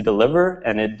difficult to deliver,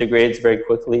 and it degrades very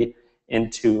quickly in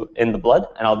the blood,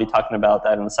 and I'll be talking about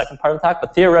that in the second part of the talk,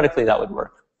 but theoretically that would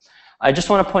work. I just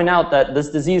want to point out that this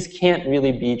disease can't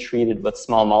really be treated with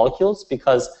small molecules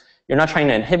because you're not trying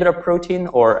to inhibit a protein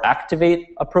or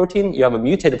activate a protein. You have a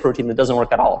mutated protein that doesn't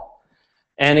work at all.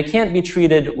 And it can't be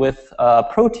treated with a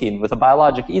protein, with a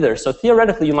biologic either. So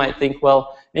theoretically, you might think,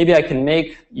 well, maybe I can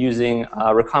make, using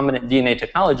recombinant DNA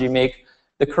technology, make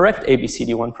the correct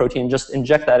ABCD1 protein, just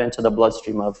inject that into the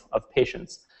bloodstream of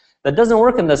patients. That doesn't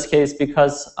work in this case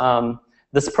because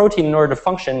this protein, in order to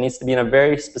function, needs to be in a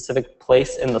very specific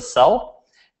place in the cell.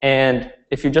 And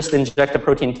if you just inject a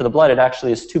protein into the blood, it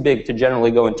actually is too big to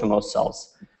generally go into most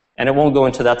cells. And it won't go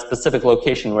into that specific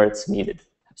location where it's needed.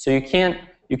 So you can't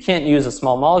use a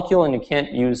small molecule and you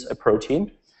can't use a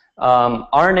protein.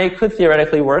 RNA could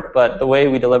theoretically work, but the way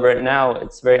we deliver it now,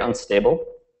 it's very unstable.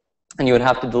 And you would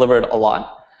have to deliver it a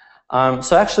lot.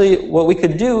 So actually, what we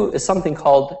could do is something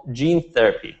called gene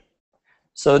therapy.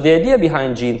 So the idea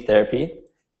behind gene therapy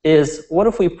is, what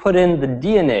if we put in the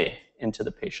DNA into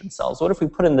the patient's cells? What if we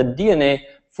put in the DNA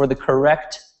for the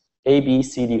correct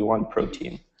ABCD1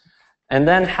 protein? And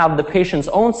then have the patient's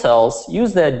own cells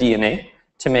use that DNA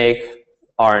to make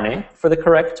RNA for the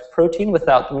correct protein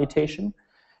without the mutation.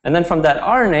 And then from that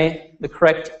RNA, the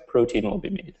correct protein will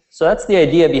be made. So that's the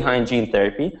idea behind gene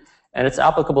therapy, and it's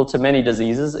applicable to many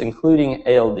diseases, including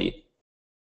ALD.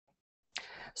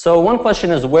 So one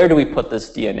question is, where do we put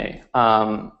this DNA?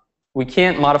 We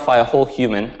can't modify a whole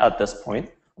human at this point,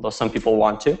 although some people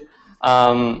want to.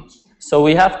 So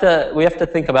we have to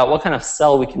think about what kind of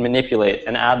cell we can manipulate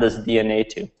and add this DNA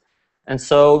to. And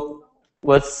so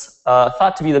what's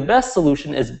thought to be the best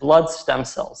solution is blood stem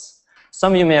cells.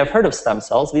 Some of you may have heard of stem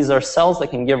cells. These are cells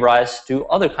that can give rise to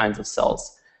other kinds of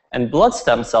cells. And blood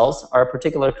stem cells are a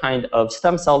particular kind of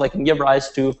stem cell that can give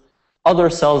rise to other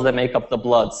cells that make up the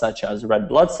blood, such as red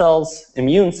blood cells,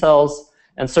 immune cells,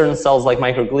 and certain cells like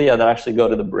microglia that actually go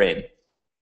to the brain.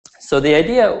 So the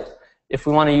idea, if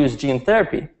we want to use gene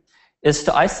therapy, is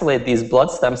to isolate these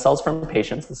blood stem cells from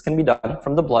patients. This can be done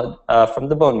from the blood, from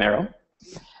the bone marrow.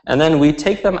 And then we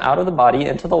take them out of the body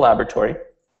into the laboratory,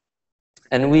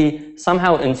 and we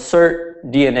somehow insert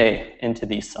DNA into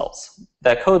these cells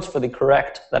that codes for the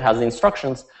correct, that has the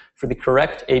instructions for the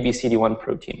correct ABCD1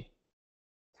 protein.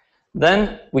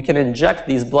 Then we can inject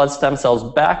these blood stem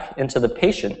cells back into the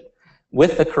patient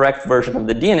with the correct version of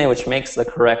the DNA, which makes the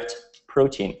correct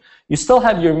protein. You still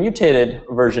have your mutated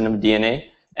version of DNA,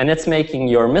 and it's making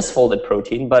your misfolded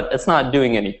protein, but it's not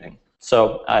doing anything.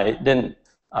 So I didn't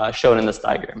show it in this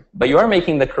diagram. But you are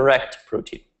making the correct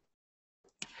protein.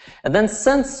 And then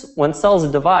since when cells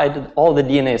divide, all the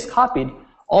DNA is copied,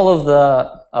 all of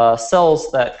the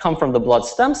cells that come from the blood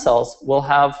stem cells will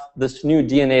have this new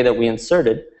DNA that we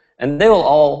inserted, and they will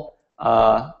all,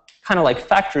 kind of like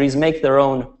factories, make their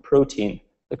own protein,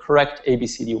 the correct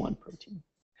ABCD1 protein.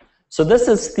 So this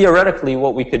is theoretically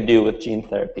what we could do with gene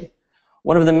therapy.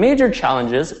 One of the major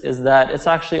challenges is that it's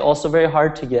actually also very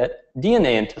hard to get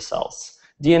DNA into cells.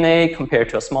 DNA, compared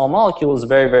to a small molecule, is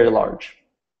very, very large.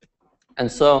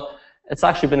 And so it's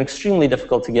actually been extremely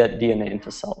difficult to get DNA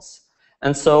into cells.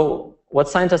 And so what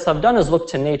scientists have done is look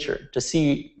to nature to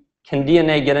see, can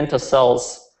DNA get into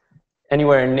cells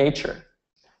anywhere in nature?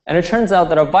 And it turns out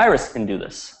that a virus can do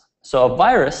this. So a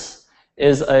virus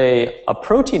is a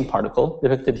protein particle,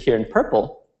 depicted here in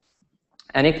purple,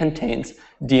 and it contains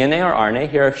DNA or RNA.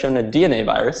 Here I've shown a DNA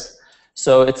virus.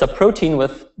 So it's a protein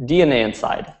with DNA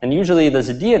inside. And usually this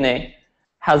DNA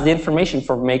has the information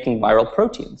for making viral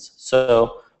proteins.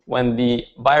 So when the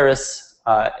virus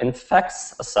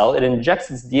infects a cell, it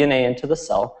injects its DNA into the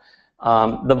cell.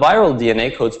 The viral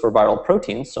DNA codes for viral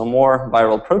proteins, so more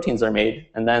viral proteins are made,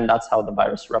 and then that's how the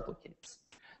virus replicates.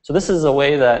 So this is a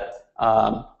way that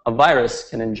a virus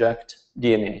can inject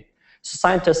DNA. So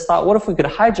scientists thought, what if we could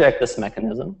hijack this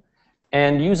mechanism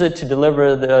and use it to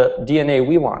deliver the DNA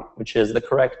we want, which is the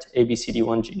correct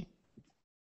ABCD1 gene?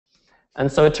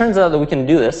 And so it turns out that we can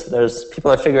do this. There's people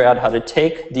that figure out how to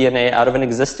take DNA out of an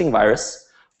existing virus,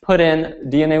 put in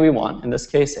DNA we want, in this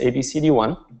case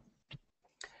ABCD1,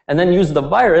 and then use the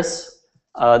virus's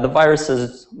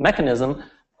mechanism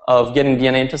of getting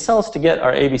DNA into cells to get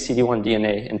our ABCD1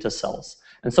 DNA into cells.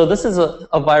 And so this is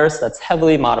a virus that's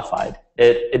heavily modified.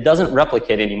 It doesn't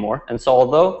replicate anymore. And so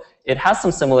although it has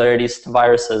some similarities to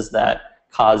viruses that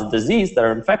cause disease that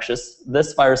are infectious,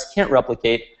 this virus can't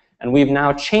replicate, and we've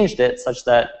now changed it such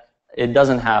that it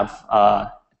doesn't have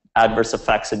adverse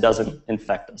effects. It doesn't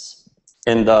infect us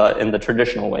in the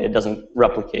traditional way. It doesn't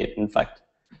replicate, infect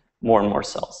more and more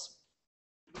cells.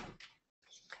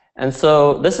 And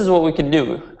so this is what we can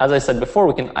do. As I said before,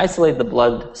 we can isolate the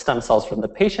blood stem cells from the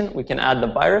patient. We can add the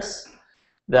virus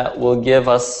that will give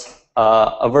us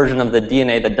a version of the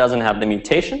DNA that doesn't have the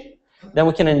mutation. Then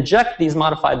we can inject these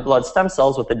modified blood stem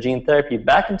cells with the gene therapy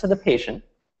back into the patient.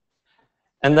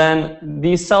 And then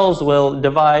these cells will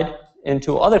divide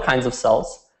into other kinds of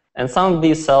cells. And some of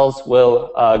these cells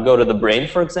will go to the brain,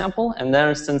 for example. And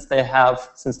then since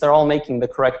they're all making the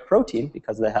correct protein,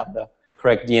 because they have the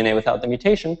correct DNA without the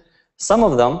mutation, some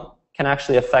of them can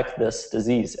actually affect this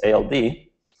disease, ALD.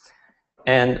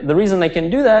 And the reason they can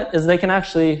do that is they can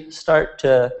actually start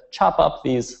to chop up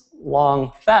these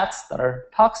long fats that are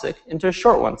toxic into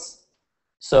short ones.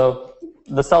 So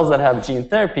the cells that have gene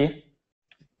therapy,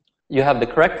 you have the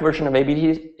correct version of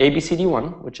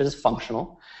ABCD1, which is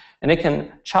functional, and it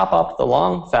can chop up the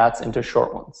long fats into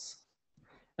short ones.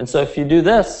 And so if you do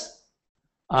this,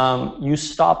 you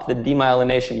stop the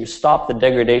demyelination, you stop the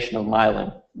degradation of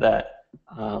myelin that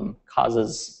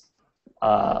causes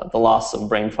the loss of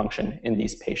brain function in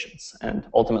these patients and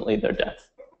ultimately their death.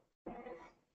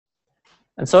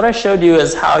 And so what I showed you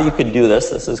is how you could do this.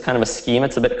 This is kind of a scheme.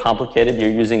 It's a bit complicated.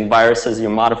 You're using viruses, you're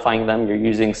modifying them, you're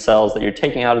using cells that you're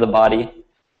taking out of the body,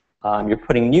 you're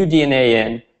putting new DNA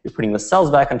in, you're putting the cells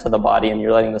back into the body, and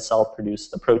you're letting the cell produce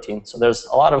the protein. So there's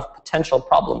a lot of potential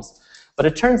problems. But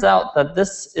it turns out that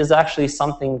this is actually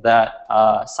something that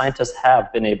scientists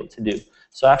have been able to do.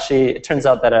 So actually, it turns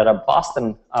out that at a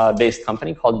Boston-based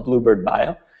company called Bluebird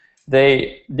Bio,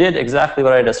 they did exactly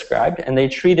what I described, and they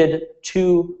treated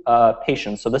 2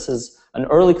 patients. So this is an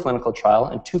early clinical trial,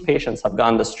 and 2 patients have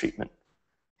gotten this treatment.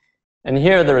 And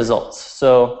here are the results.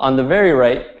 So on the very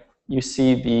right, you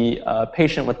see the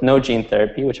patient with no gene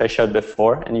therapy, which I showed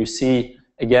before, and you see,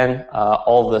 again,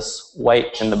 all this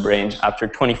white in the brain after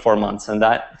 24 months, and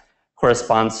that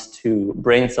corresponds to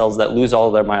brain cells that lose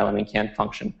all their myelin and can't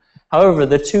function. However,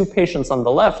 the 2 patients on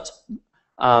the left,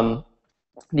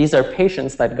 these are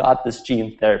patients that got this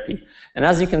gene therapy. And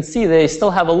as you can see, they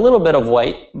still have a little bit of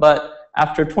white, but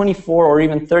after 24 or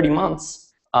even 30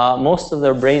 months, most of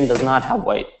their brain does not have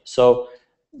white. So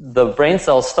the brain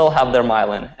cells still have their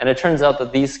myelin. And it turns out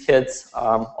that these kids,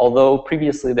 although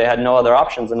previously they had no other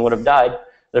options and would have died,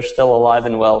 they're still alive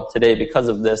and well today because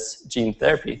of this gene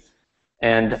therapy.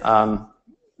 And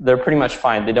they're pretty much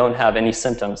fine. They don't have any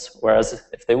symptoms. Whereas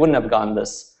if they wouldn't have gotten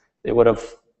this, they would have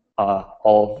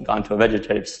all gone to a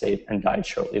vegetative state and died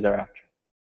shortly thereafter.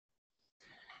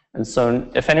 And so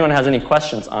if anyone has any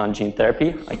questions on gene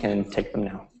therapy, I can take them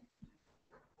now.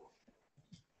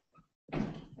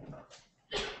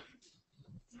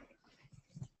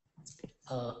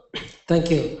 Thank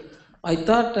you. I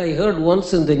thought I heard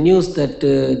once in the news that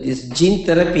this gene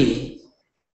therapy,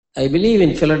 I believe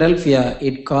in Philadelphia,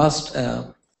 it caused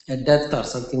a death or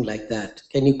something like that.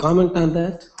 Can you comment on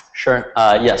that? Sure.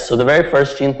 Yes. So the very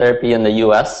first gene therapy in the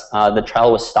US, the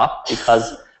trial was stopped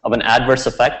because of an adverse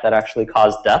effect that actually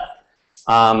caused death.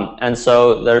 And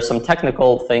so there are some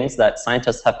technical things that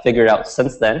scientists have figured out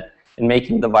since then in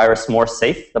making the virus more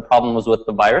safe. The problem was with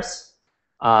the virus.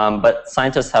 But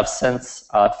scientists have since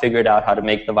figured out how to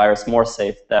make the virus more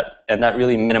safe, and that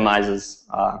really minimizes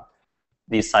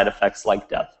these side effects like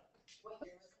death.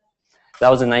 That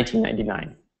was in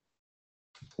 1999.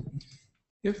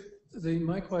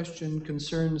 My question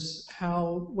concerns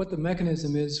what the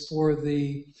mechanism is for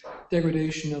the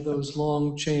degradation of those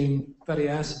long chain fatty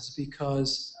acids,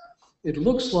 because it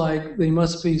looks like they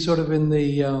must be sort of in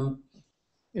the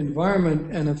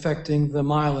environment and affecting the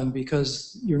myelin,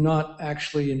 because you're not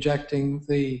actually injecting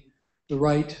the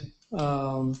right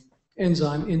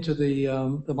enzyme into the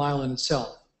myelin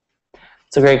itself.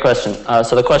 It's a great question.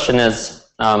 So the question is,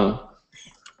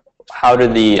 how do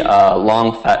the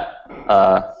long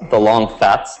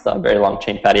fats, the very long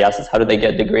chain fatty acids, how do they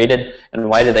get degraded, and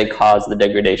why do they cause the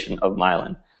degradation of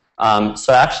myelin?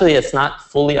 So actually, it's not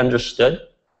fully understood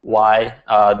why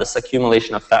this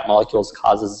accumulation of fat molecules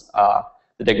causes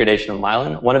the degradation of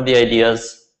myelin. One of the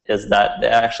ideas is that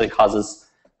it actually causes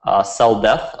cell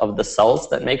death of the cells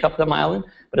that make up the myelin,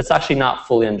 but it's actually not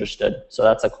fully understood. So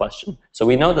that's a question. So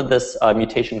we know that this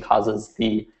mutation causes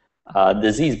the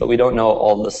disease, but we don't know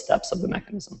all the steps of the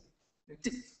mechanism.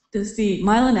 Does the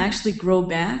myelin actually grow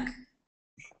back?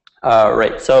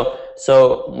 Right. So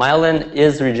myelin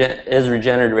is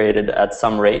regenerated at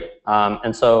some rate,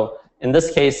 and so in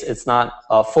this case, it's not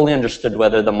fully understood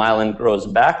whether the myelin grows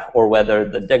back or whether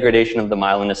the degradation of the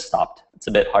myelin is stopped. it's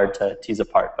a bit hard to tease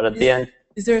apart. But at the end,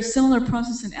 is there a similar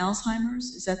process in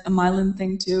Alzheimer's? Is that a myelin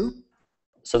thing too?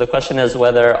 so the question is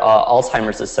whether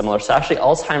Alzheimer's is similar. So actually,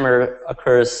 Alzheimer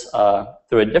occurs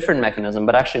through a different mechanism,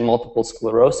 but actually multiple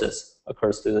sclerosis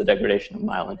occurs through the degradation of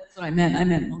myelin. That's what I meant. I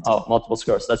meant multiple. Oh, multiple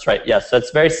sclerosis. That's right. Yes, so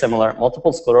it's very similar.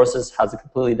 Multiple sclerosis has a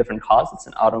completely different cause. It's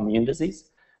an autoimmune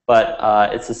disease, but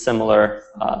it's a similar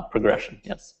progression.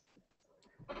 Yes.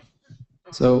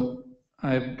 So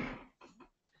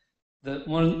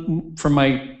from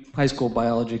my high school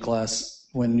biology class,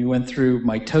 when you went through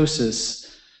mitosis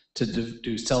to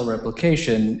do cell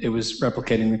replication, it was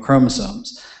replicating the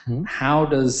chromosomes. Mm-hmm. How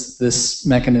does this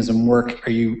mechanism work?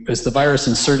 Is the virus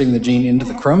inserting the gene into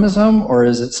the chromosome, or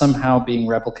is it somehow being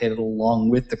replicated along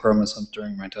with the chromosomes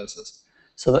during mitosis?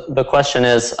 So the question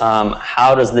is,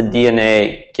 how does the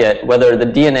DNA whether the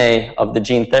DNA of the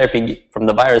gene therapy from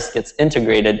the virus gets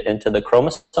integrated into the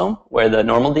chromosome, where the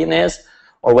normal DNA is,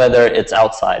 or whether it's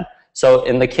outside. So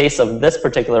in the case of this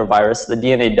particular virus, the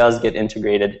DNA does get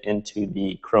integrated into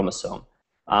the chromosome.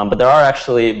 But there are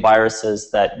actually viruses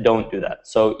that don't do that.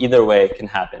 So either way it can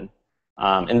happen.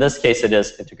 In this case, it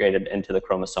is integrated into the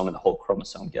chromosome, and the whole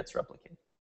chromosome gets replicated.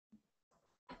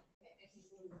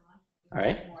 All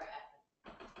right.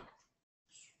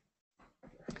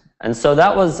 And so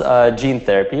that was gene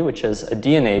therapy, which is a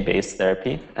DNA-based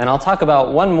therapy. And I'll talk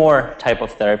about one more type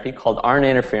of therapy called RNA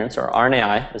interference, or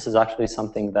RNAi. This is actually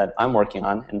something that I'm working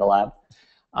on in the lab.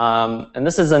 And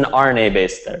this is an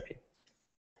RNA-based therapy.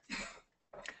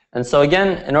 And so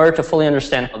again, in order to fully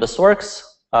understand how this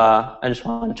works, I just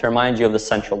wanted to remind you of the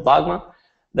central dogma.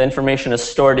 The information is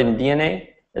stored in DNA.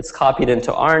 It's copied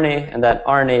into RNA, and that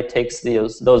RNA takes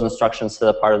those instructions to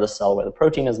the part of the cell where the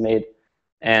protein is made.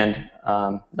 And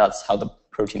that's how the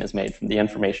protein is made, from the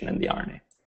information in the RNA.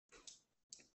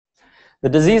 The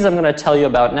disease I'm going to tell you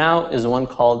about now is one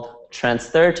called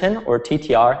transthyretin, or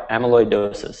TTR,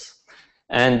 amyloidosis.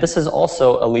 And this is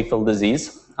also a lethal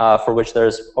disease for which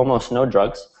there's almost no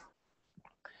drugs.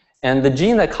 And the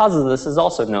gene that causes this is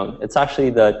also known. It's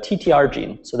actually the TTR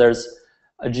gene. So there's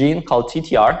a gene called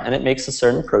TTR, and it makes a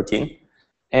certain protein.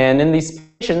 And in these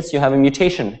patients, you have a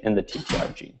mutation in the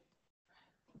TTR gene.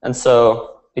 And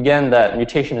so, again, that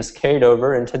mutation is carried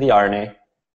over into the RNA,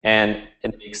 and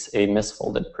it makes a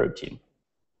misfolded protein.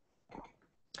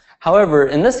 However,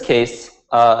 in this case,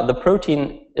 the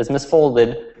protein is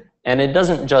misfolded, and it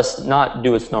doesn't just not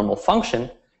do its normal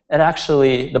function.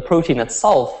 The protein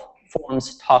itself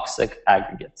forms toxic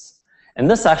aggregates. And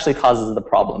this actually causes the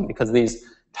problem, because these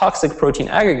toxic protein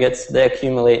aggregates, they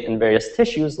accumulate in various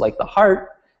tissues, like the heart,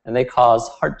 and they cause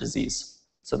heart disease.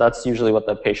 So that's usually what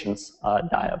the patients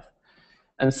die of.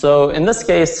 And so in this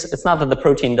case, it's not that the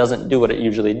protein doesn't do what it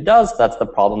usually does. That's the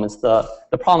problem.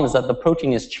 The problem is that the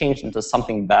protein is changed into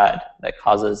something bad that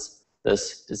causes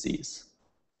this disease.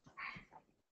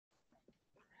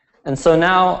 And so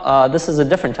now this is a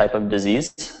different type of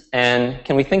disease. And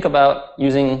can we think about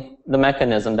using the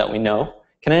mechanism that we know?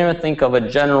 Can anyone think of a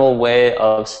general way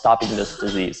of stopping this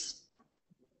disease?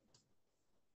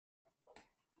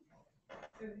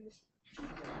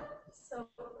 So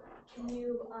can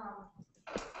you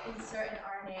insert an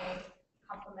RNA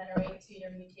complementary to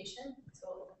your mutation, so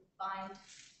it will find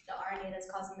the RNA that's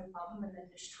causing the problem and then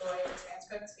destroy the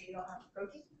transcript so you don't have the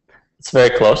protein? It's very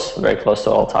close to what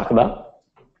I'll talk about.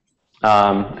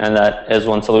 And that is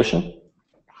one solution.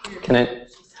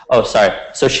 Oh, sorry.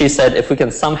 So she said if we can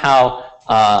somehow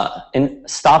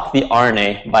stop the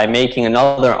RNA by making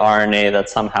another RNA that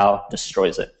somehow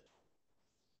destroys it.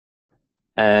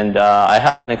 And I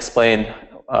haven't explained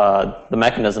the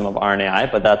mechanism of RNAi,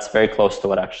 but that's very close to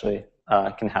what actually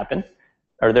can happen.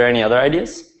 Are there any other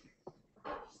ideas?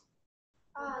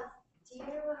 Do you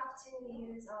have to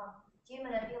use, do you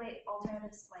manipulate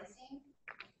alternative splicing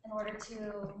in order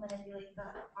to manipulate the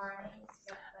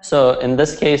RNA? So in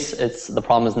this case, the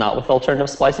problem is not with alternative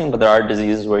splicing, but there are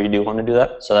diseases where you do want to do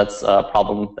that. So that's a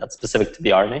problem that's specific to the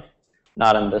RNA,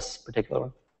 not in this particular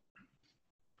one.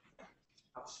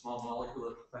 A small molecule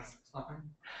that prevents stopping?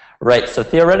 Right, so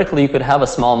theoretically you could have a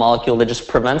small molecule that just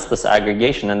prevents this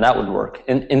aggregation, and that would work.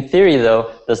 In theory,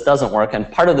 though, this doesn't work,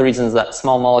 and part of the reason is that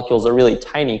small molecules are really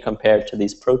tiny compared to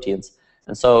these proteins.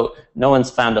 And so no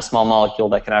one's found a small molecule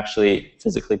that can actually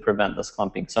physically prevent this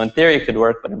clumping. So in theory it could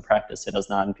work, but in practice it does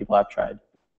not, and people have tried.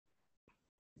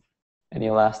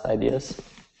 Any last ideas?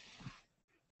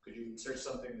 Could you insert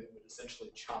something that would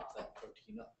essentially chop that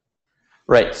protein up?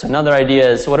 Right, so another idea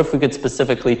is, what if we could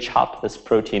specifically chop this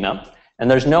protein up? And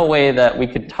there's no way that we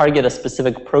could target a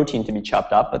specific protein to be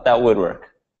chopped up, but that would work,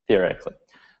 theoretically.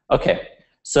 Okay,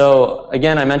 so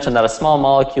again, I mentioned that a small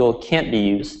molecule can't be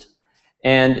used.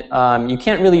 And you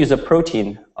can't really use a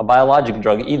protein, a biologic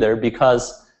drug either,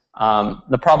 because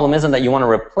the problem isn't that you want to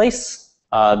replace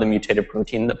the mutated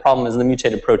protein. The problem is the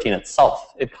mutated protein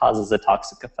itself. It causes a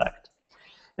toxic effect.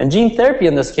 And gene therapy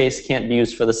in this case can't be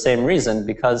used for the same reason,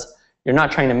 because you're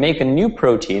not trying to make a new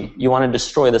protein. You want to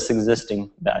destroy this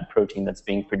existing bad protein that's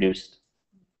being produced.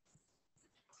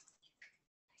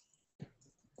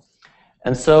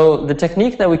 And so the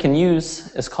technique that we can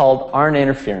use is called RNA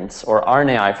interference, or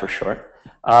RNAi for short.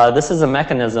 This is a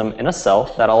mechanism in a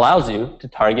cell that allows you to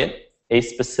target a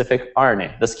specific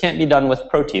RNA. This can't be done with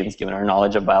proteins, given our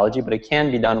knowledge of biology, but it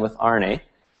can be done with RNA.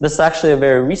 This is actually a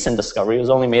very recent discovery. It was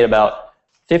only made about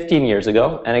 15 years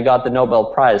ago, and it got the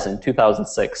Nobel Prize in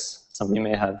 2006. Some of you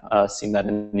may have seen that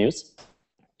in the news.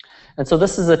 And so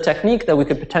this is a technique that we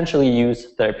could potentially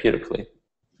use therapeutically.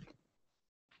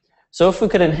 So if we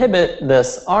could inhibit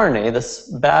this RNA, this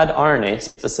bad RNA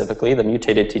specifically, the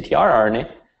mutated TTR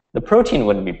RNA, the protein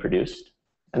wouldn't be produced.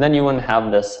 And then you wouldn't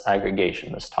have this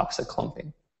aggregation, this toxic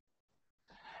clumping.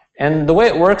 And the way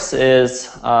it works is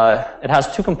it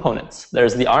has two components.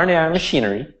 There's the RNAi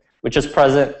machinery, which is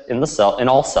present in the cell, in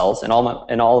all cells, in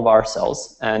all of our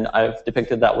cells. And I've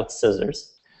depicted that with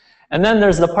scissors. And then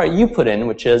there's the part you put in,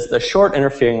 which is the short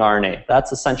interfering RNA.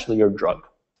 That's essentially your drug.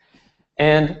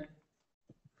 And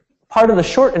part of the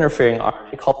short interfering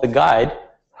RNA, called the guide,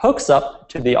 hooks up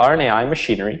to the RNAi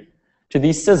machinery, to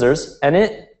these scissors, and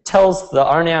it tells the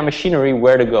RNAi machinery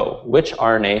where to go, which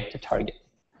RNA to target.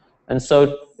 And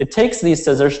so it takes these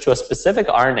scissors to a specific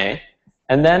RNA,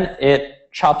 and then it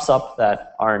chops up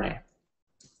that RNA.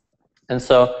 And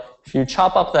so if you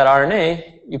chop up that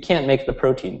RNA, you can't make the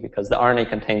protein, because the RNA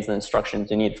contains the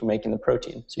instructions you need for making the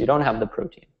protein. So you don't have the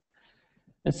protein.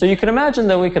 And so you can imagine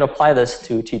that we could apply this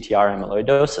to TTR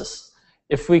amyloidosis.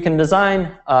 If we can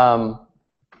design an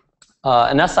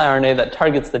siRNA that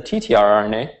targets the TTR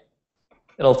RNA,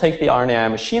 it'll take the RNAi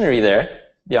machinery there.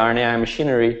 The RNAi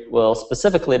machinery will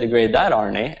specifically degrade that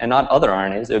RNA and not other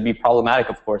RNAs. It would be problematic,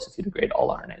 of course, if you degrade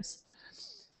all RNAs.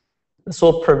 This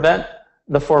will prevent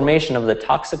the formation of the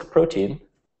toxic protein,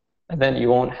 and then you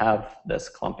won't have this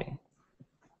clumping.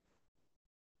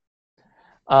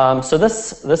 So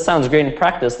this sounds great in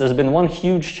practice. There's been one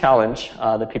huge challenge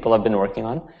that people have been working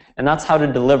on, and that's how to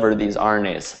deliver these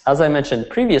RNAs. As I mentioned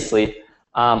previously,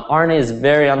 RNA is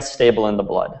very unstable in the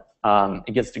blood.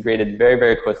 It gets degraded very,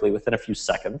 very quickly within a few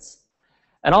seconds.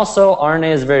 And also,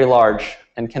 RNA is very large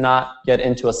and cannot get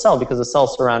into a cell because the cell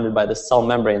is surrounded by this cell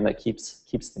membrane that keeps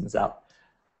things out.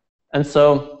 And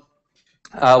so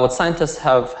what scientists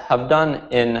have done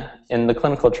in the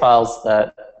clinical trials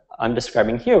that I'm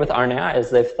describing here with RNAi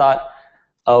is they've thought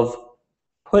of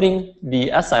putting the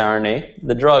siRNA,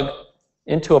 the drug,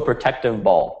 into a protective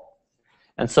ball.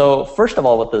 And so first of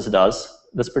all, what this does,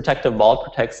 this protective ball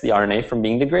protects the RNA from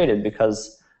being degraded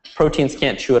because proteins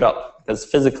can't chew it up because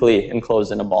it's physically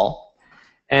enclosed in a ball.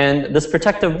 And this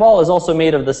protective ball is also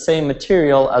made of the same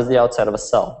material as the outside of a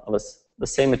cell, the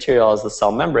same material as the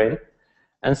cell membrane.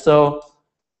 And so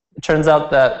it turns out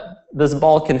that this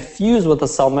ball can fuse with the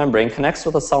cell membrane, connects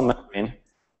with the cell membrane,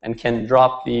 and can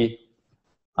drop the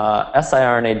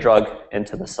siRNA drug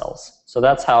into the cells. So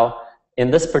that's how, in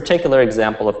this particular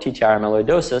example of TTR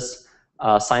amyloidosis,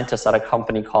 scientists at a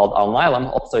company called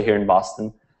Alnylam, also here in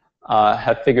Boston,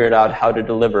 have figured out how to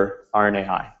deliver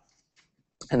RNAi.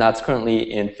 And that's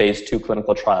currently in phase 2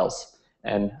 clinical trials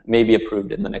and may be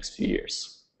approved in the next few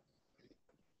years.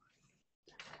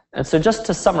 And so just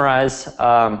to summarize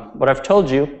what I've told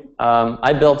you,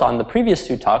 I built on the previous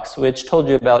 2 talks, which told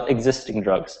you about existing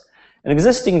drugs. And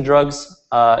existing drugs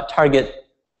target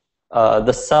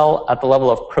the cell at the level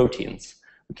of proteins.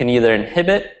 We can either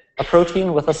inhibit a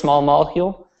protein with a small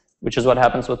molecule, which is what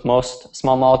happens with most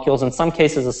small molecules. In some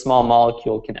cases, a small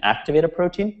molecule can activate a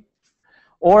protein.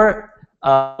 Or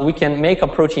we can make a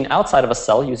protein outside of a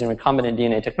cell using recombinant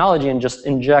DNA technology and just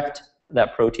inject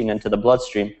that protein into the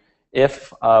bloodstream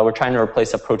if we're trying to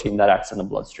replace a protein that acts in the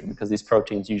bloodstream, because these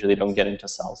proteins usually don't get into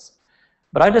cells.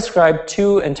 But I described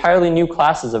 2 entirely new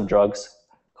classes of drugs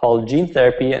called gene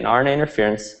therapy and RNA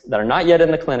interference that are not yet in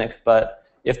the clinic, but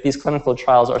if these clinical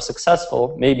trials are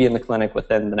successful, may be in the clinic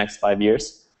within the next 5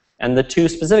 years. And the 2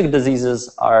 specific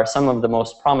diseases are some of the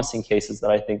most promising cases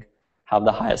that I think have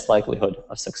the highest likelihood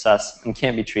of success and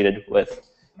can't be treated with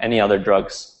any other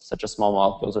drugs, such as small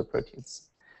molecules or proteins.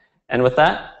 And with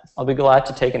that, I'll be glad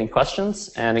to take any questions.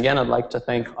 And again, I'd like to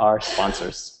thank our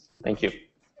sponsors. Thank you.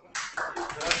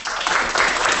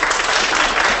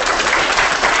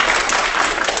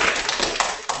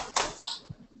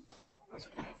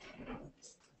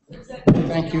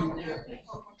 Thank you.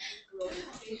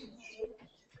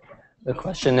 The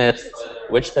question is,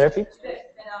 which therapy?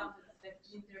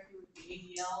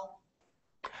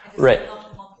 Right.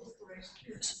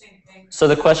 So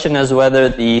the question is whether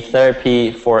the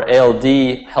therapy for ALD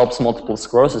helps multiple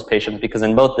sclerosis patients, because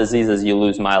in both diseases you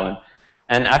lose myelin.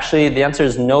 And actually the answer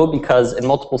is no, because in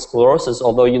multiple sclerosis,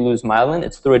 although you lose myelin,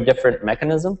 it's through a different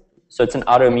mechanism. So it's an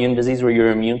autoimmune disease where your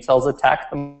immune cells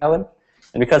attack the myelin.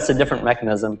 And because it's a different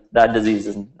mechanism, that disease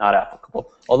is not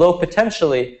applicable. Although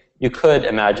potentially you could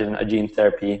imagine a gene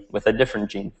therapy with a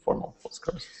different gene for multiple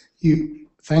sclerosis.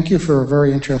 Thank you for a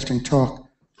very interesting talk.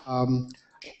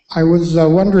 I was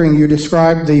wondering, you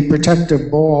described the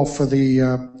protective ball for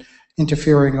the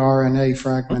interfering RNA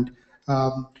fragment,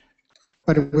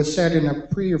 but it was said in a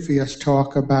previous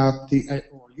talk about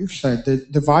or you said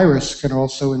that the virus can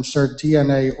also insert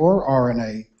DNA or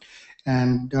RNA,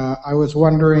 and I was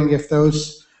wondering if the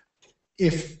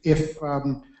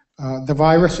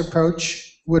virus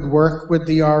approach would work with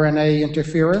the RNA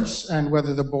interference, and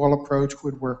whether the ball approach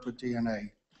would work with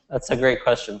DNA. That's a great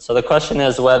question. So the question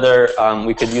is whether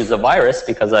we could use a virus,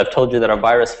 because I've told you that a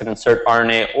virus can insert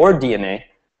RNA or DNA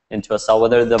into a cell,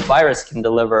 whether the virus can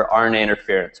deliver RNA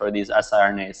interference or these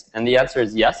siRNAs. And the answer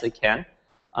is yes, it can.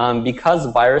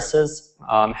 Because viruses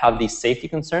have these safety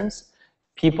concerns,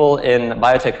 people in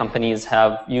biotech companies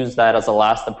have used that as a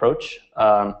last approach,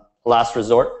 last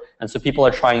resort. And so people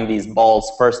are trying these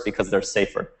balls first because they're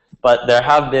safer. But there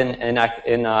have been, in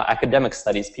academic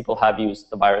studies, people have used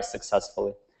the virus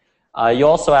successfully. You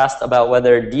also asked about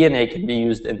whether DNA can be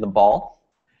used in the ball.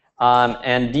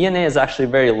 And DNA is actually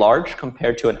very large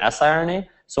compared to an siRNA.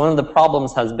 So one of the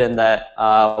problems has been that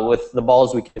with the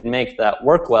balls we can make that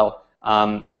work well,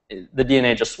 the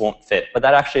DNA just won't fit. But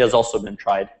that actually has also been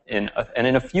tried, and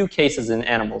in a few cases in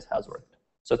animals has worked.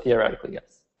 So theoretically,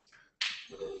 yes.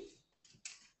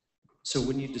 So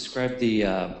when you described the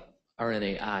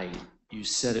RNAi, you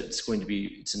said it's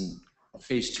in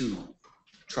phase 2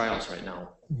 trials right now.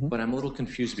 Mm-hmm. But I'm a little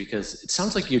confused because it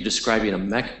sounds like you're describing a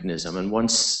mechanism, and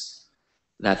once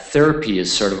that therapy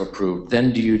is sort of approved,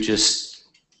 then do you just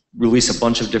release a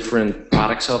bunch of different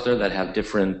products out there that have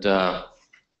different, I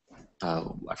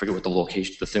forget what the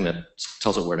location, the thing that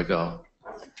tells it where to go.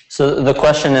 So the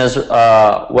question is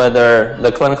whether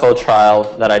the clinical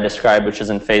trial that I described, which is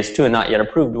in phase 2 and not yet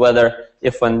approved, whether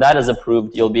if when that is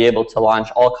approved, you'll be able to launch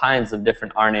all kinds of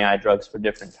different RNAi drugs for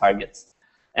different targets.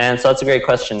 And so that's a great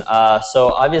question.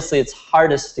 So obviously it's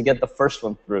hardest to get the first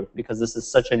one through because this is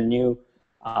such a new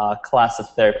class of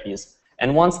therapies.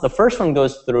 And once the first one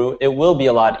goes through, it will be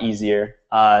a lot easier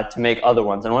to make other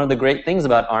ones. And one of the great things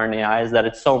about RNAi is that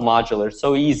it's so modular,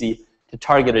 so easy to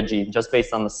target a gene just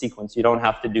based on the sequence. You don't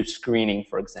have to do screening,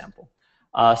 for example.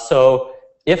 So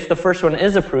if the first one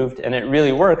is approved and it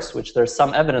really works, which there's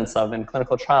some evidence of in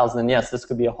clinical trials, then yes, this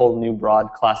could be a whole new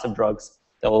broad class of drugs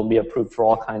that will be approved for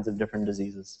all kinds of different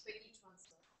diseases.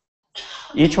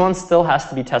 Each one still has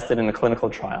to be tested in a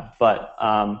clinical trial, but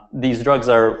these drugs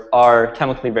are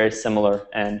chemically very similar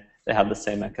and they have the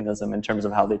same mechanism in terms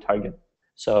of how they target.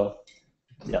 So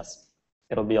yes,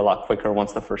 it'll be a lot quicker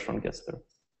once the first one gets through.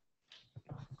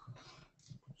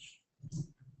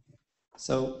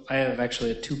 So I have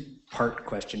actually a two-part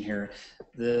question here.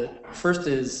 The first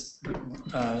is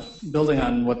building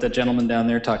on what the gentleman down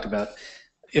there talked about.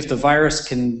 If the virus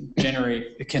can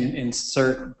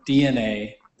insert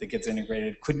DNA that gets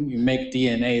integrated, couldn't you make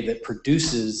DNA that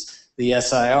produces the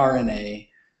siRNA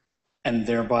and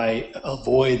thereby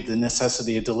avoid the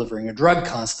necessity of delivering a drug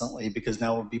constantly, because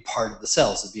now it would be part of the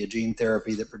cells? It'd be a gene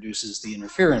therapy that produces the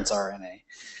interference RNA.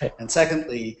 Okay. And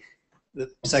secondly, the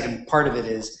second part of it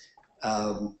is,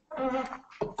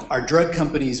 are drug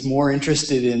companies more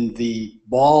interested in the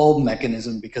ball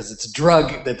mechanism because it's a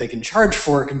drug that they can charge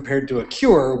for compared to a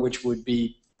cure, which would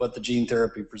be what the gene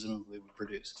therapy presumably would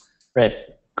produce? Right.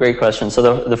 Great question.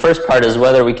 So the first part is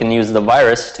whether we can use the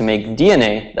virus to make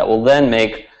DNA that will then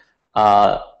make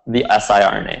the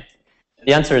siRNA.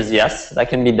 The answer is yes, that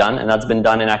can be done, and that's been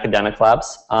done in academic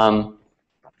labs.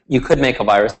 You could make a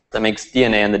virus that makes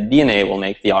DNA, and the DNA will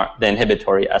make the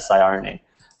inhibitory siRNA.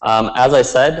 As I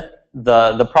said,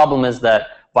 the problem is that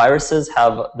viruses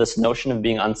have this notion of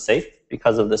being unsafe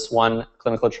because of this one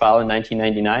clinical trial in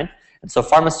 1999. And so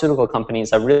pharmaceutical companies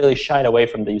have really shied away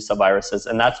from the use of viruses,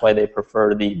 and that's why they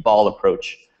prefer the ball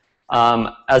approach.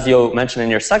 As you mentioned in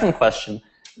your second question,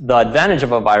 the advantage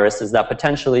of a virus is that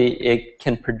potentially it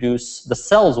can produce, the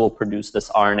cells will produce this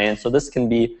RNA, and so this can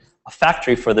be a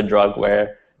factory for the drug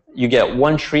where you get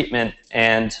one treatment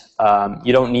and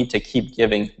you don't need to keep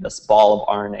giving this ball of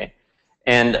RNA.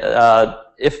 And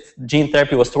if gene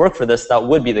therapy was to work for this, that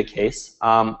would be the case.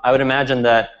 I would imagine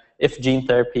that if gene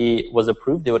therapy was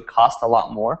approved, it would cost a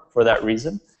lot more for that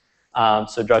reason.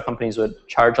 So drug companies would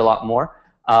charge a lot more.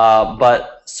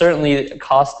 But certainly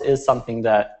cost is something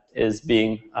that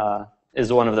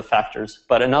is one of the factors.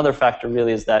 But another factor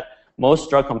really is that most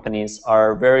drug companies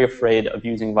are very afraid of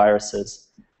using viruses,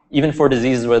 even for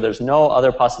diseases where there's no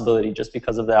other possibility, just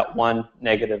because of that one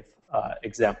negative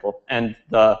example and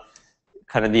the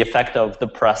kind of the effect of the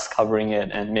press covering it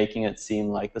and making it seem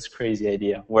like this crazy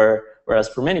idea. Whereas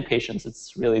for many patients,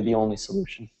 it's really the only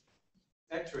solution.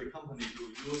 Actually, companies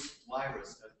will use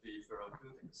virus at the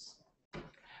therapeutics.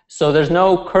 So there's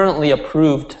no currently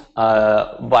approved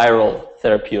viral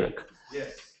therapeutic.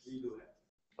 Yes, we do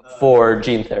have. For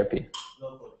gene therapy.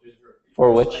 No, for gene therapy.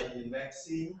 For which? Like in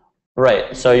vaccine.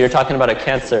 Right. So you're talking about a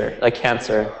cancer.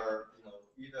 Are,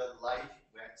 either live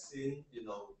vaccine,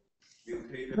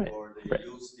 mutated, right. or they right.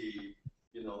 use the,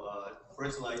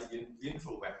 personalized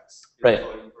Introvax. Right.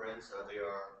 For influenza, they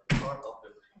are part of the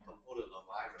component of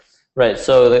virus. Right.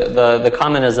 So the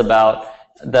comment is about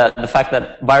the fact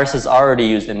that viruses are already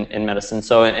used in medicine.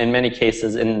 So in many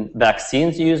cases, in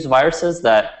vaccines, you use viruses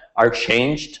that are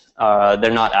changed.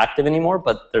 They're not active anymore,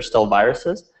 but they're still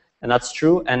viruses. And that's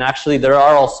true. And actually,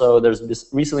 there's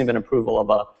recently been approval of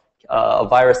a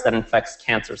virus that infects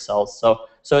cancer cells.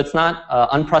 So it's not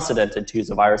unprecedented to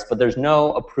use a virus, but there's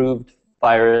no approved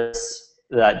virus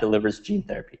that delivers gene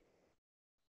therapy.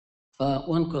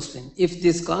 One question. If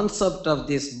this concept of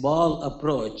this ball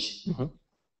approach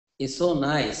is so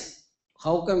nice,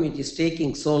 how come it is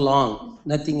taking so long?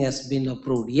 Nothing has been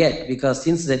approved yet, because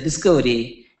since the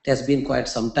discovery, it has been quite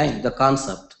some time, the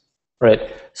concept.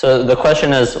 Right. So the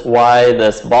question is why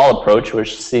this ball approach,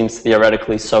 which seems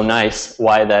theoretically so nice,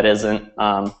 why that isn't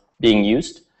being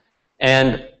used.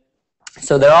 And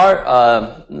so there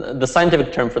are, the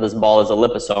scientific term for this ball is a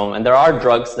liposome, and there are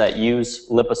drugs that use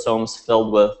liposomes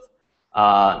filled with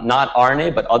not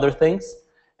RNA, but other things.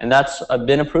 And that's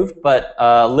been approved, but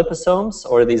liposomes,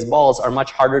 or these balls, are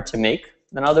much harder to make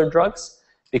than other drugs,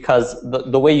 because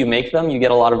the way you make them, you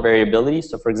get a lot of variability.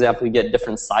 So for example, you get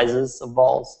different sizes of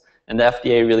balls, and the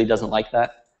FDA really doesn't like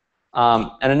that.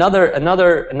 And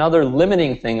another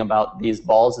limiting thing about these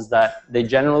balls is that they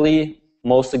generally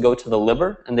mostly go to the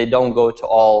liver, and they don't go to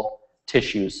all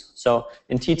tissues. So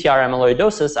in TTR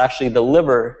amyloidosis, actually the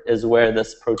liver is where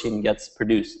this protein gets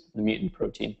produced, the mutant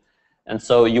protein. And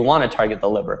so you want to target the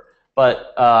liver.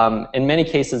 But in many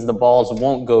cases, the balls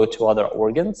won't go to other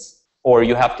organs, or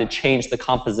you have to change the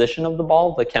composition of the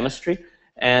ball, the chemistry,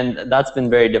 and that's been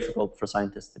very difficult for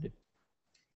scientists to do.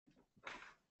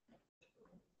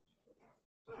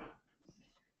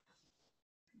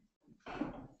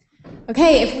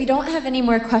 Okay, if we don't have any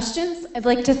more questions, I'd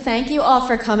like to thank you all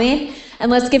for coming, and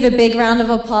let's give a big round of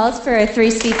applause for our 3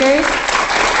 speakers.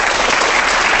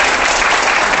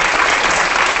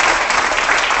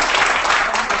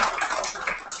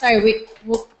 Sorry,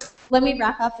 let me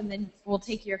wrap up, and then we'll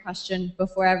take your question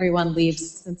before everyone leaves,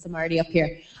 since I'm already up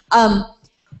here. I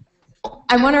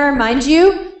want to remind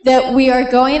you that we are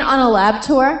going on a lab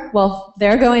tour. Well,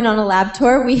 they're going on a lab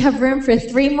tour. We have room for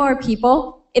 3 more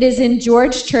people. It is in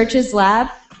George Church's lab,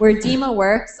 where Dima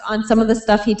works on some of the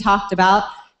stuff he talked about.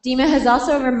 Dima has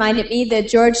also reminded me that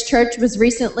George Church was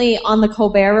recently on the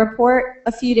Colbert Report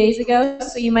a few days ago,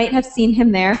 so you might have seen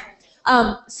him there.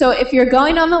 So if you're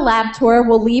going on the lab tour,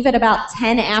 we'll leave at about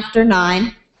 10 after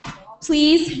 9.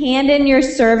 Please hand in your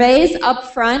surveys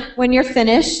up front when you're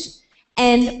finished,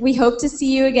 and we hope to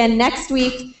see you again next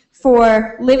week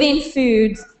for Living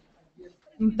Foods,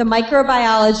 the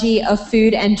microbiology of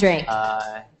food and drink.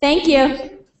 Thank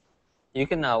you. You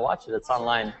can watch it. It's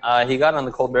online. He got on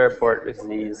the Colbert Report because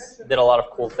he did a lot of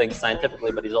cool things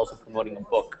scientifically, but he's also promoting a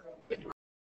book.